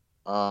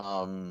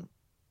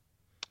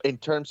in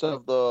terms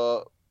of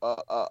the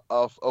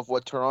of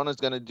what Toronto is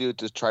going to do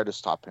to try to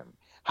stop him.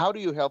 How do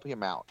you help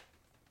him out,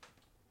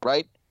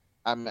 right?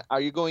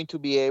 Are you going to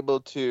be able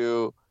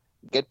to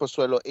get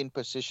Pozuelo in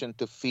position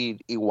to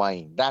feed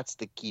Higuain? That's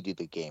the key to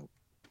the game.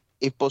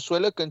 If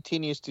Pozuelo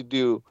continues to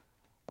do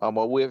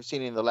what we have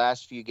seen in the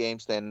last few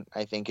games, then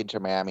I think Inter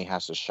Miami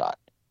has a shot.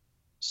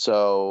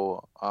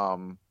 So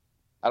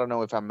I don't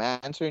know if I'm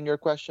answering your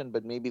question,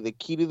 but maybe the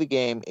key to the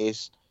game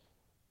is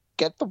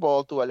get the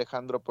ball to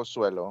Alejandro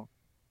Pozuelo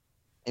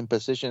in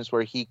positions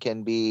where he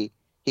can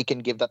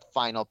give that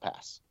final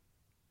pass.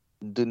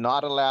 Do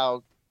not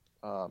allow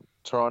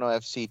Toronto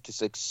FC to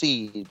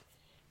succeed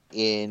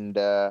in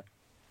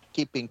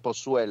keeping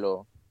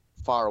Pozuelo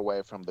far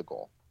away from the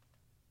goal.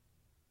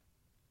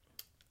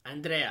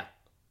 Andrea.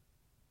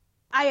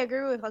 I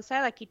agree with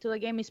Jose. The key to the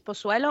game is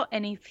Pozuelo,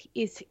 and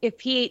if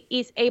he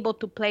is able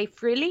to play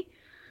freely,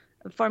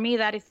 for me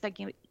that is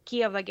the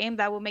key of the game.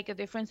 That will make a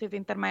difference if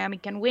Inter Miami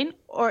can win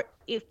or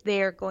if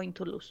they're going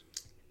to lose.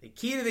 The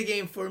key to the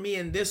game for me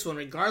in this one,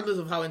 regardless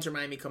of how Inter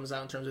Miami comes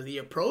out in terms of the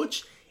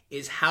approach,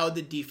 is how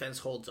the defense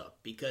holds up.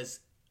 Because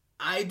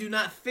I do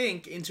not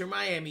think Inter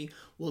Miami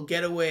will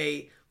get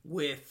away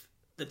with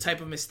the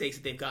type of mistakes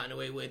that they've gotten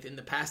away with in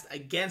the past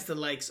against the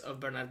likes of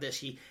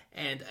Bernardeschi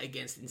and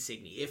against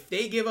Insigne. If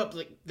they give up,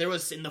 like there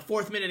was in the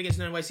 4th minute against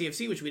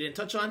NYCFC, which we didn't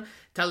touch on,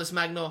 Talles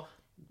Magno,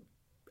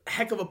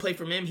 heck of a play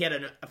from him. He had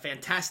a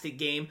fantastic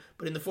game,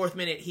 but in the 4th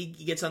minute, he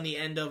gets on the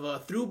end of a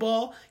through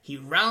ball. He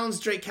rounds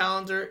Drake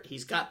Callender.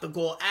 He's got the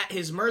goal at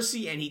his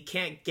mercy, and he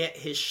can't get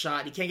his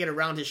shot. He can't get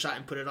around his shot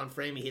and put it on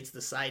frame. He hits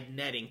the side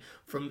netting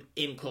from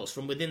in close,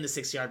 from within the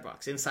 6-yard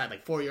box, inside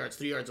like 4 yards,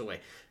 3 yards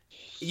away.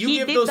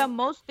 He did the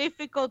most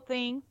difficult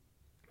thing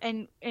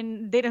and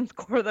didn't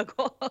score the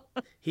goal.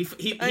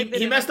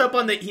 He messed up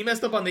on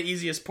the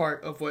easiest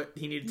part of what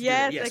he needed to do.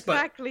 Yes,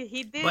 exactly.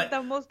 He did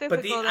the most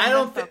difficult.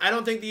 But I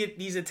don't think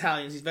these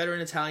Italians, these veteran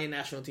Italian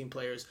national team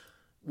players,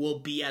 will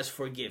be as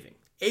forgiving.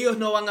 Ellos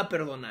no van a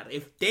perdonar.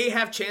 If they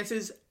have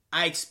chances,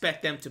 I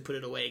expect them to put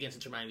it away against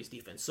Inter Miami's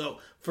defense. So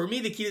for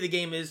me, the key to the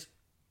game is,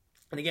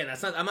 and again,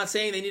 I'm not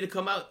saying they need to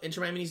come out.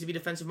 Inter Miami needs to be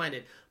defensive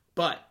minded,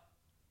 but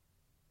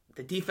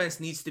the defense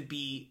needs to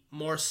be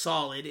more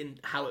solid in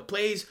how it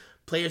plays.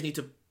 Players need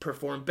to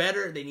perform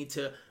better. They need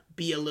to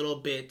be a little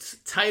bit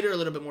tighter, a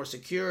little bit more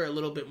secure, a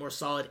little bit more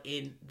solid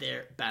in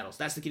their battles.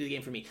 That's the key to the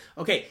game for me.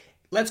 Okay,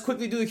 let's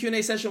quickly do the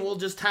Q&A session. We'll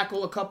just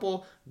tackle a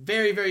couple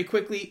very, very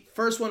quickly.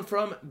 First one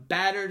from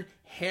Battered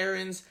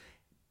Herons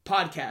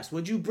Podcast.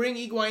 Would you bring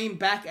Higuain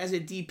back as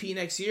a DP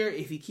next year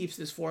if he keeps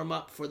this form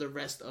up for the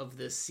rest of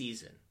the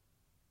season?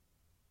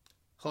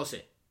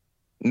 Jose.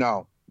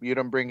 No, you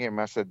don't bring him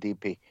as a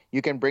DP.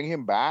 You can bring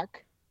him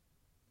back,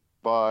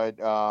 but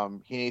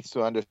he needs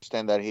to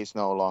understand that he's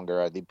no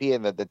longer a DP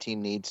and that the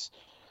team needs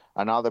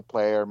another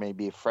player,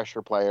 maybe a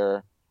fresher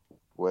player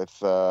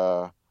with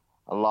a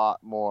lot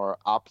more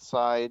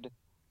upside.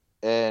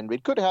 And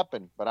it could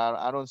happen, but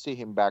I don't see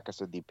him back as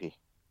a DP.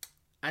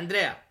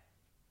 Andrea.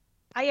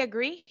 I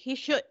agree. He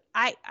should.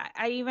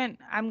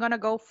 I'm going to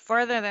go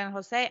further than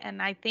Jose,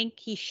 and I think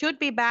he should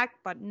be back,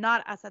 but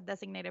not as a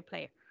designated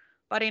player,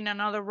 but in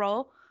another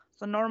role.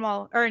 So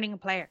normal earning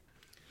player.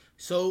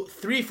 So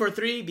 3 for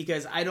 3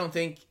 because I don't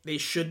think they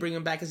should bring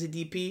him back as a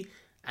DP.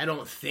 I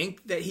don't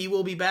think that he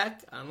will be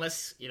back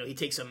unless, he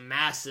takes a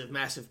massive,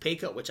 massive pay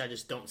cut, which I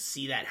just don't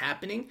see that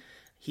happening.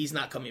 He's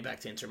not coming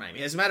back to Inter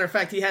Miami. As a matter of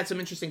fact, he had some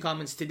interesting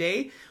comments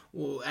today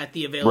at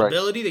the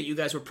availability that you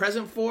guys were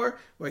present for,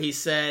 where he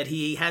said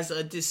he has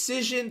a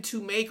decision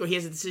to make, or he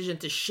has a decision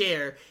to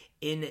share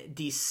in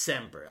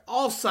December.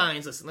 All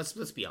signs, listen,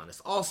 let's be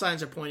honest. All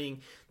signs are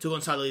pointing to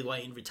Gonzalo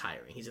Higuain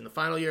retiring. He's in the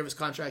final year of his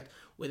contract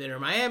with Inter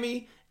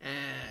Miami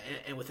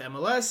and with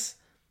MLS.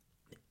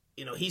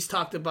 He's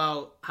talked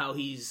about how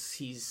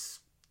he's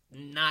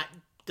not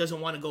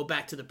doesn't want to go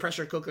back to the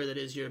pressure cooker that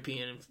is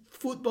European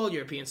football,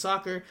 European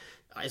soccer,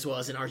 as well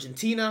as in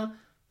Argentina.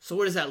 So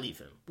where does that leave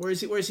him? Where is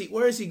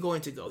he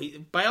going to go?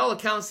 By all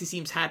accounts, he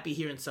seems happy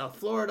here in South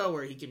Florida,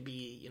 where he can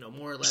be,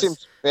 more or less.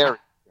 Seems very.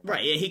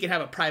 Right, yeah, he can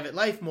have a private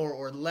life, more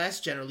or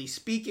less, generally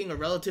speaking, or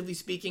relatively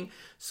speaking.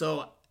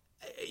 So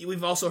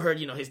we've also heard,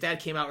 his dad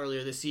came out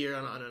earlier this year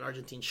on an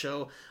Argentine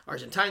show,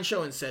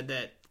 and said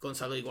that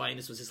Gonzalo Higuain,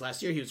 this was his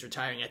last year, he was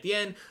retiring at the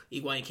end.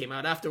 Higuain came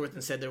out afterwards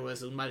and said there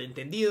was un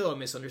malentendido, a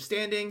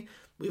misunderstanding.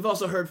 We've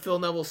also heard Phil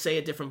Neville say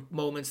at different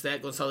moments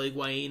that Gonzalo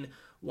Higuain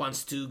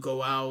wants to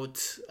go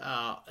out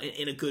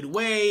in a good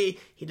way.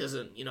 He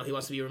doesn't, he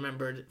wants to be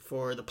remembered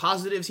for the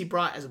positives he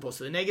brought as opposed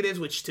to the negatives,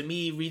 which to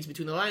me reads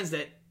between the lines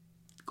that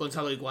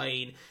Gonzalo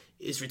Higuain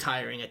is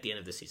retiring at the end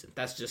of the season.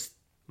 That's just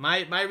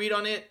my read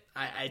on it.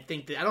 I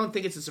think that I don't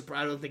think it's a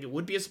surprise. I don't think it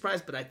would be a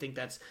surprise, but I think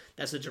that's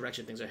the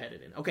direction things are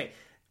headed in. Okay,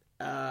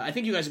 I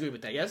think you guys agree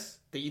with that. Yes,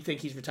 that you think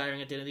he's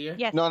retiring at the end of the year.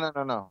 Yes. No,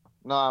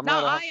 I'm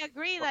not. I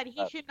agree that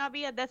he should not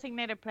be a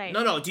designated player.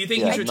 No. Do you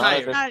think he's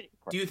retiring? Not,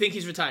 Do you think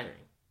he's retiring?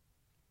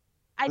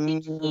 I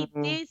think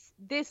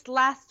this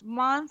last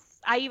month.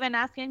 I even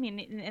asked him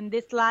in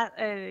this last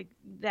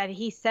that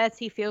he says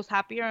he feels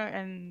happier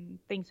and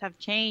things have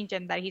changed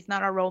and that he's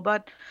not a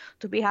robot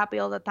to be happy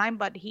all the time,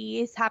 but he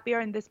is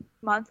happier in this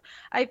month.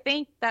 I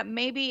think that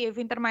maybe if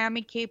Inter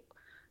Miami keep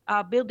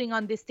building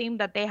on this team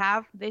that they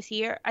have this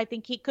year, I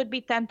think he could be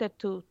tempted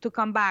to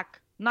come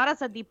back. Not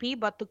as a DP,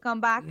 but to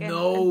come back.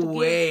 No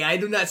way. I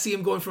do not see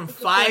him going from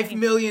 $5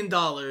 million to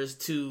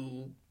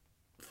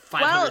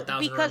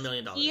 $500,000 or $1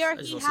 million.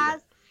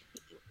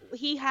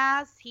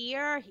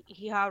 Here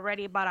he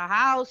already bought a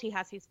house, he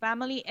has his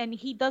family, and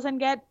he doesn't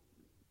get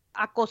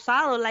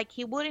acosado like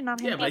he would in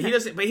Argentina. Yeah,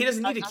 but he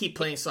doesn't need to keep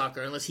playing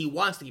soccer unless he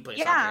wants to keep playing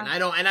soccer. And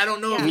I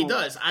don't know if he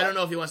does. I don't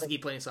know if he wants to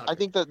keep playing soccer. I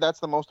think that's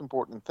the most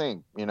important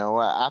thing.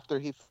 After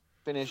he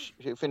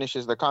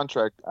finishes the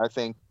contract, I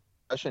think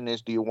the question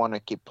is, do you want to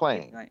keep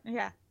playing?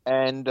 Yeah.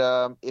 And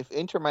if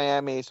Inter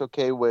Miami is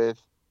okay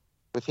with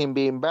him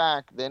being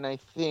back, then I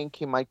think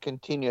he might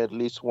continue at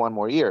least one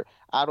more year.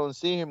 I don't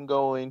see him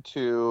going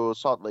to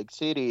Salt Lake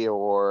City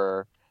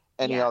or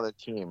any other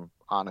team,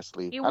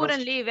 honestly. He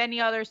wouldn't leave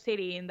any other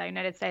city in the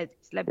United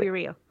States. Let's be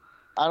real.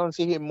 I don't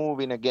see him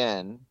moving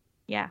again.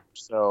 Yeah.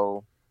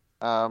 So,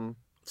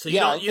 you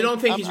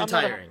don't think he's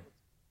retiring?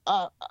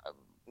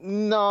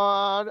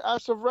 No,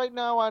 as of right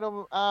now,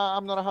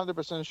 I'm not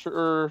 100%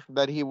 sure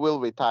that he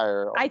will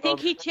retire. I think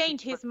he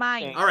changed his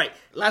mind. All right,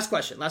 last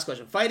question.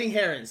 Fighting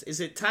Herons. Is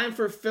it time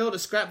for Phil to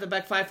scrap the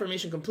back five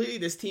formation completely?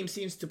 This team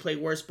seems to play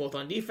worse both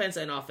on defense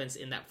and offense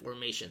in that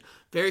formation.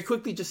 Very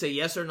quickly, just say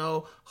yes or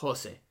no,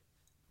 Jose.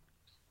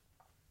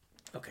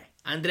 Okay,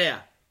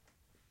 Andrea.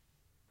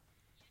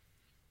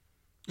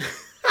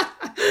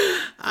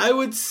 I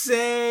would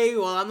say,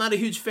 well, I'm not a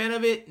huge fan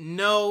of it.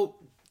 No.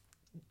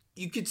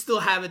 You could still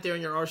have it there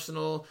in your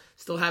arsenal,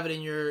 still have it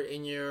in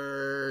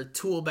your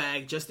tool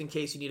bag just in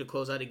case you need to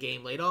close out a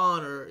game late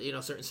on or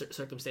certain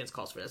circumstance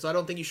calls for that. So I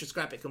don't think you should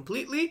scrap it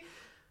completely,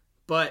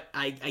 but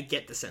I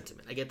get the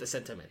sentiment.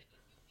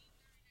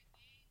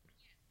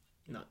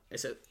 No, I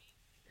said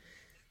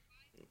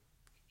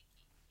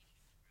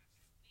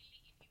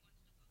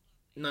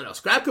no.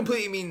 Scrap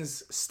completely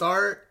means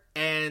start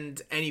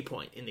and any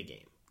point in the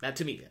game. That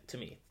to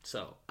me.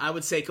 So I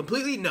would say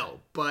completely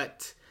no,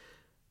 but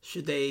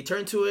should they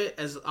turn to it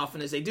as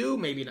often as they do?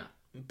 Maybe not.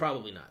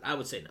 Probably not. I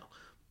would say no.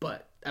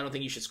 But I don't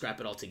think you should scrap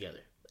it altogether.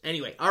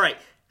 Anyway, all right.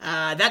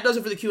 That does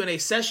it for the Q&A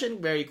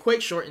session. Very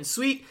quick, short, and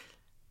sweet.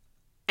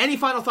 Any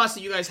final thoughts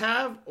that you guys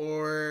have?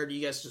 Or do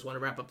you guys just want to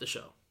wrap up the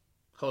show?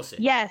 Jose.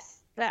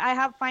 Yes, I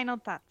have final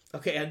thoughts.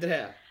 Okay,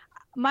 Andrea.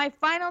 My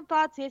final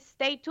thoughts is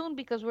stay tuned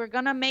because we're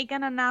going to make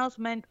an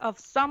announcement of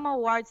some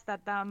awards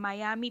that the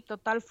Miami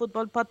Total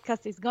Football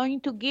Podcast is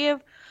going to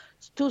give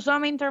to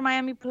some Inter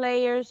Miami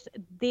players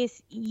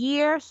this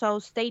year. So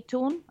stay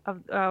tuned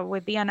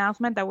with the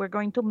announcement that we're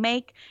going to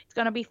make. It's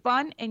going to be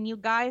fun. And you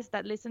guys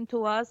that listen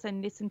to us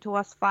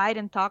fight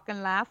and talk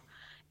and laugh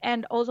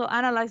and also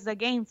analyze the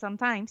game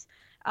sometimes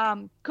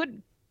can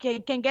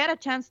get a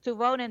chance to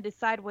vote and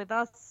decide with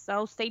us.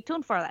 So stay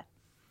tuned for that.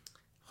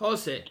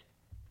 Jose.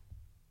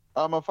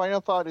 My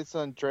final thought is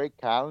on Drake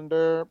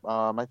Callender.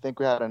 I think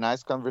we had a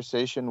nice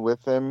conversation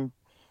with him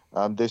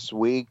this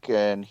week,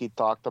 and he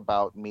talked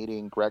about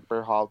meeting Greg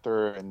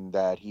Berhalter and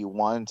that he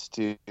wants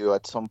to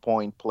at some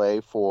point play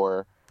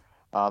for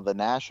the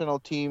national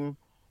team.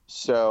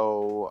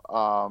 So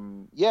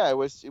it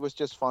was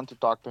just fun to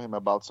talk to him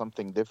about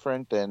something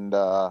different,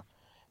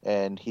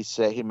 and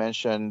he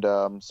mentioned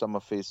some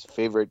of his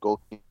favorite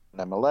goalkeepers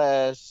in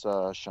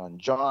MLS, Sean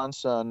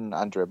Johnson,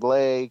 Andre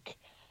Blake.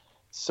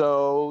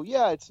 So,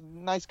 it's a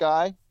nice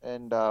guy,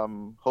 and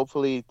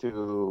hopefully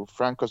to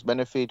Franco's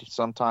benefit,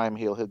 sometime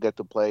he'll get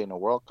to play in a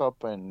World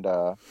Cup, and,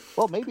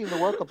 maybe in the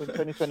World Cup in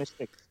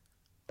 2026.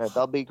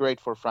 That'll be great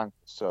for Franco.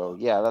 So,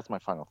 that's my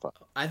final thought.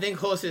 I think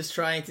Jose is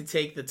trying to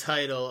take the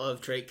title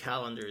of Drake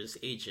Callender's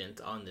agent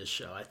on this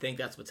show. I think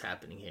that's what's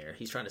happening here.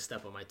 He's trying to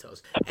step on my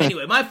toes.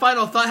 Anyway, my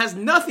final thought has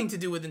nothing to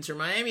do with Inter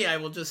Miami. I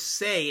will just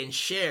say and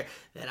share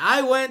that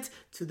I went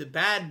to the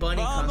Bad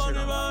Bunny concert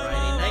on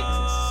Friday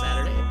night since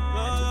Saturday.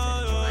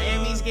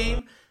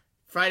 Game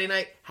Friday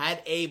night,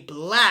 had a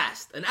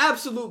blast, an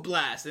absolute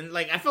blast, and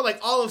I felt like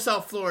all of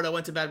South Florida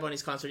went to Bad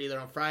Bunny's concert either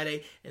on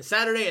Friday and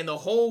Saturday, and the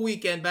whole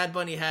weekend Bad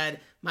Bunny had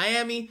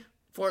Miami,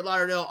 Fort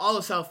Lauderdale, all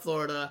of South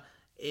Florida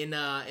in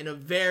a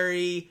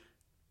very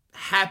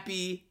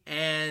happy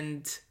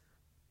and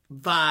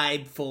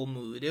vibe-ful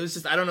mood. It was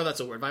just, I don't know if that's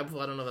a word. Vibe-ful,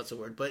 I don't know if that's a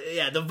word. But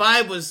yeah, the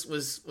vibe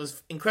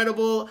was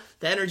incredible.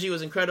 The energy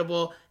was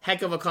incredible.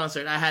 Heck of a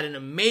concert. I had an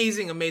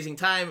amazing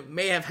time.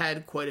 May have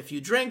had quite a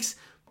few drinks.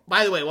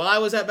 By the way, while I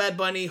was at Bad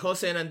Bunny,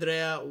 Jose and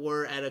Andrea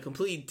were at a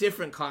completely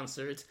different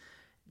concert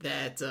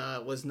that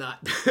was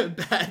not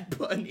Bad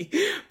Bunny.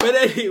 But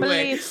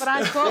anyway. Please,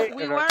 Franco,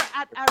 we were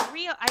at a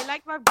real, I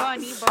like Bad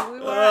Bunny, but we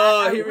were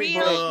at a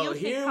real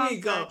music Here concert.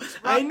 we go. Rock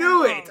I and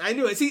knew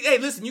roll. it. See, hey,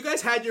 listen, you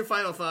guys had your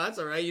final thoughts,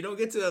 all right? You don't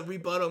get to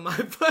rebuttal my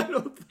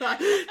final thought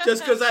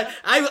just because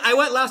I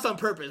went last on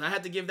purpose. I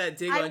had to give that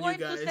dig I on you want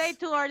guys. to say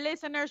to our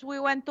listeners, we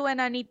went to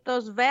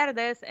Enanitos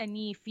Verdes, and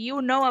if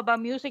you know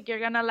about music, you're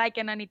going to like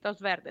Enanitos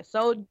Verdes.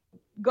 So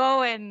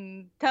go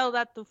and tell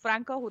that to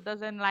Franco, who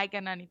doesn't like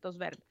Enanitos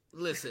Verdes.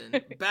 Listen,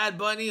 Bad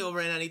Bunny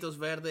over Enanitos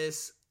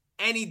Verdes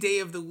any day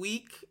of the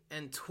week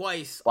and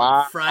twice Wow.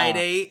 on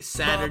Friday,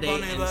 Saturday,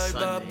 and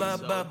Sunday.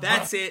 So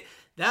that's it.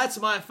 That's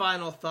my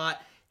final thought.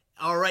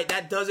 All right,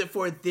 that does it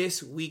for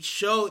this week's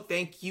show.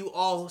 Thank you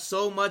all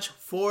so much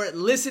for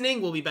listening.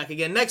 We'll be back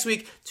again next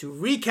week to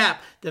recap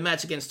the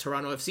match against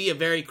Toronto FC, a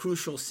very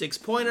crucial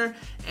 6-pointer,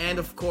 and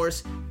of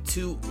course,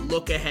 to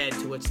look ahead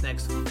to what's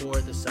next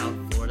for the South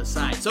Florida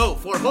side. So,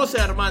 for Jose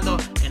Armando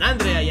and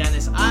Andrea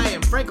Llanes, I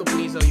am Franco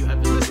Panizo. You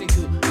have been listening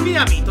to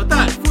Miami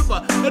Total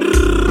Football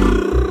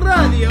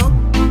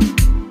Radio.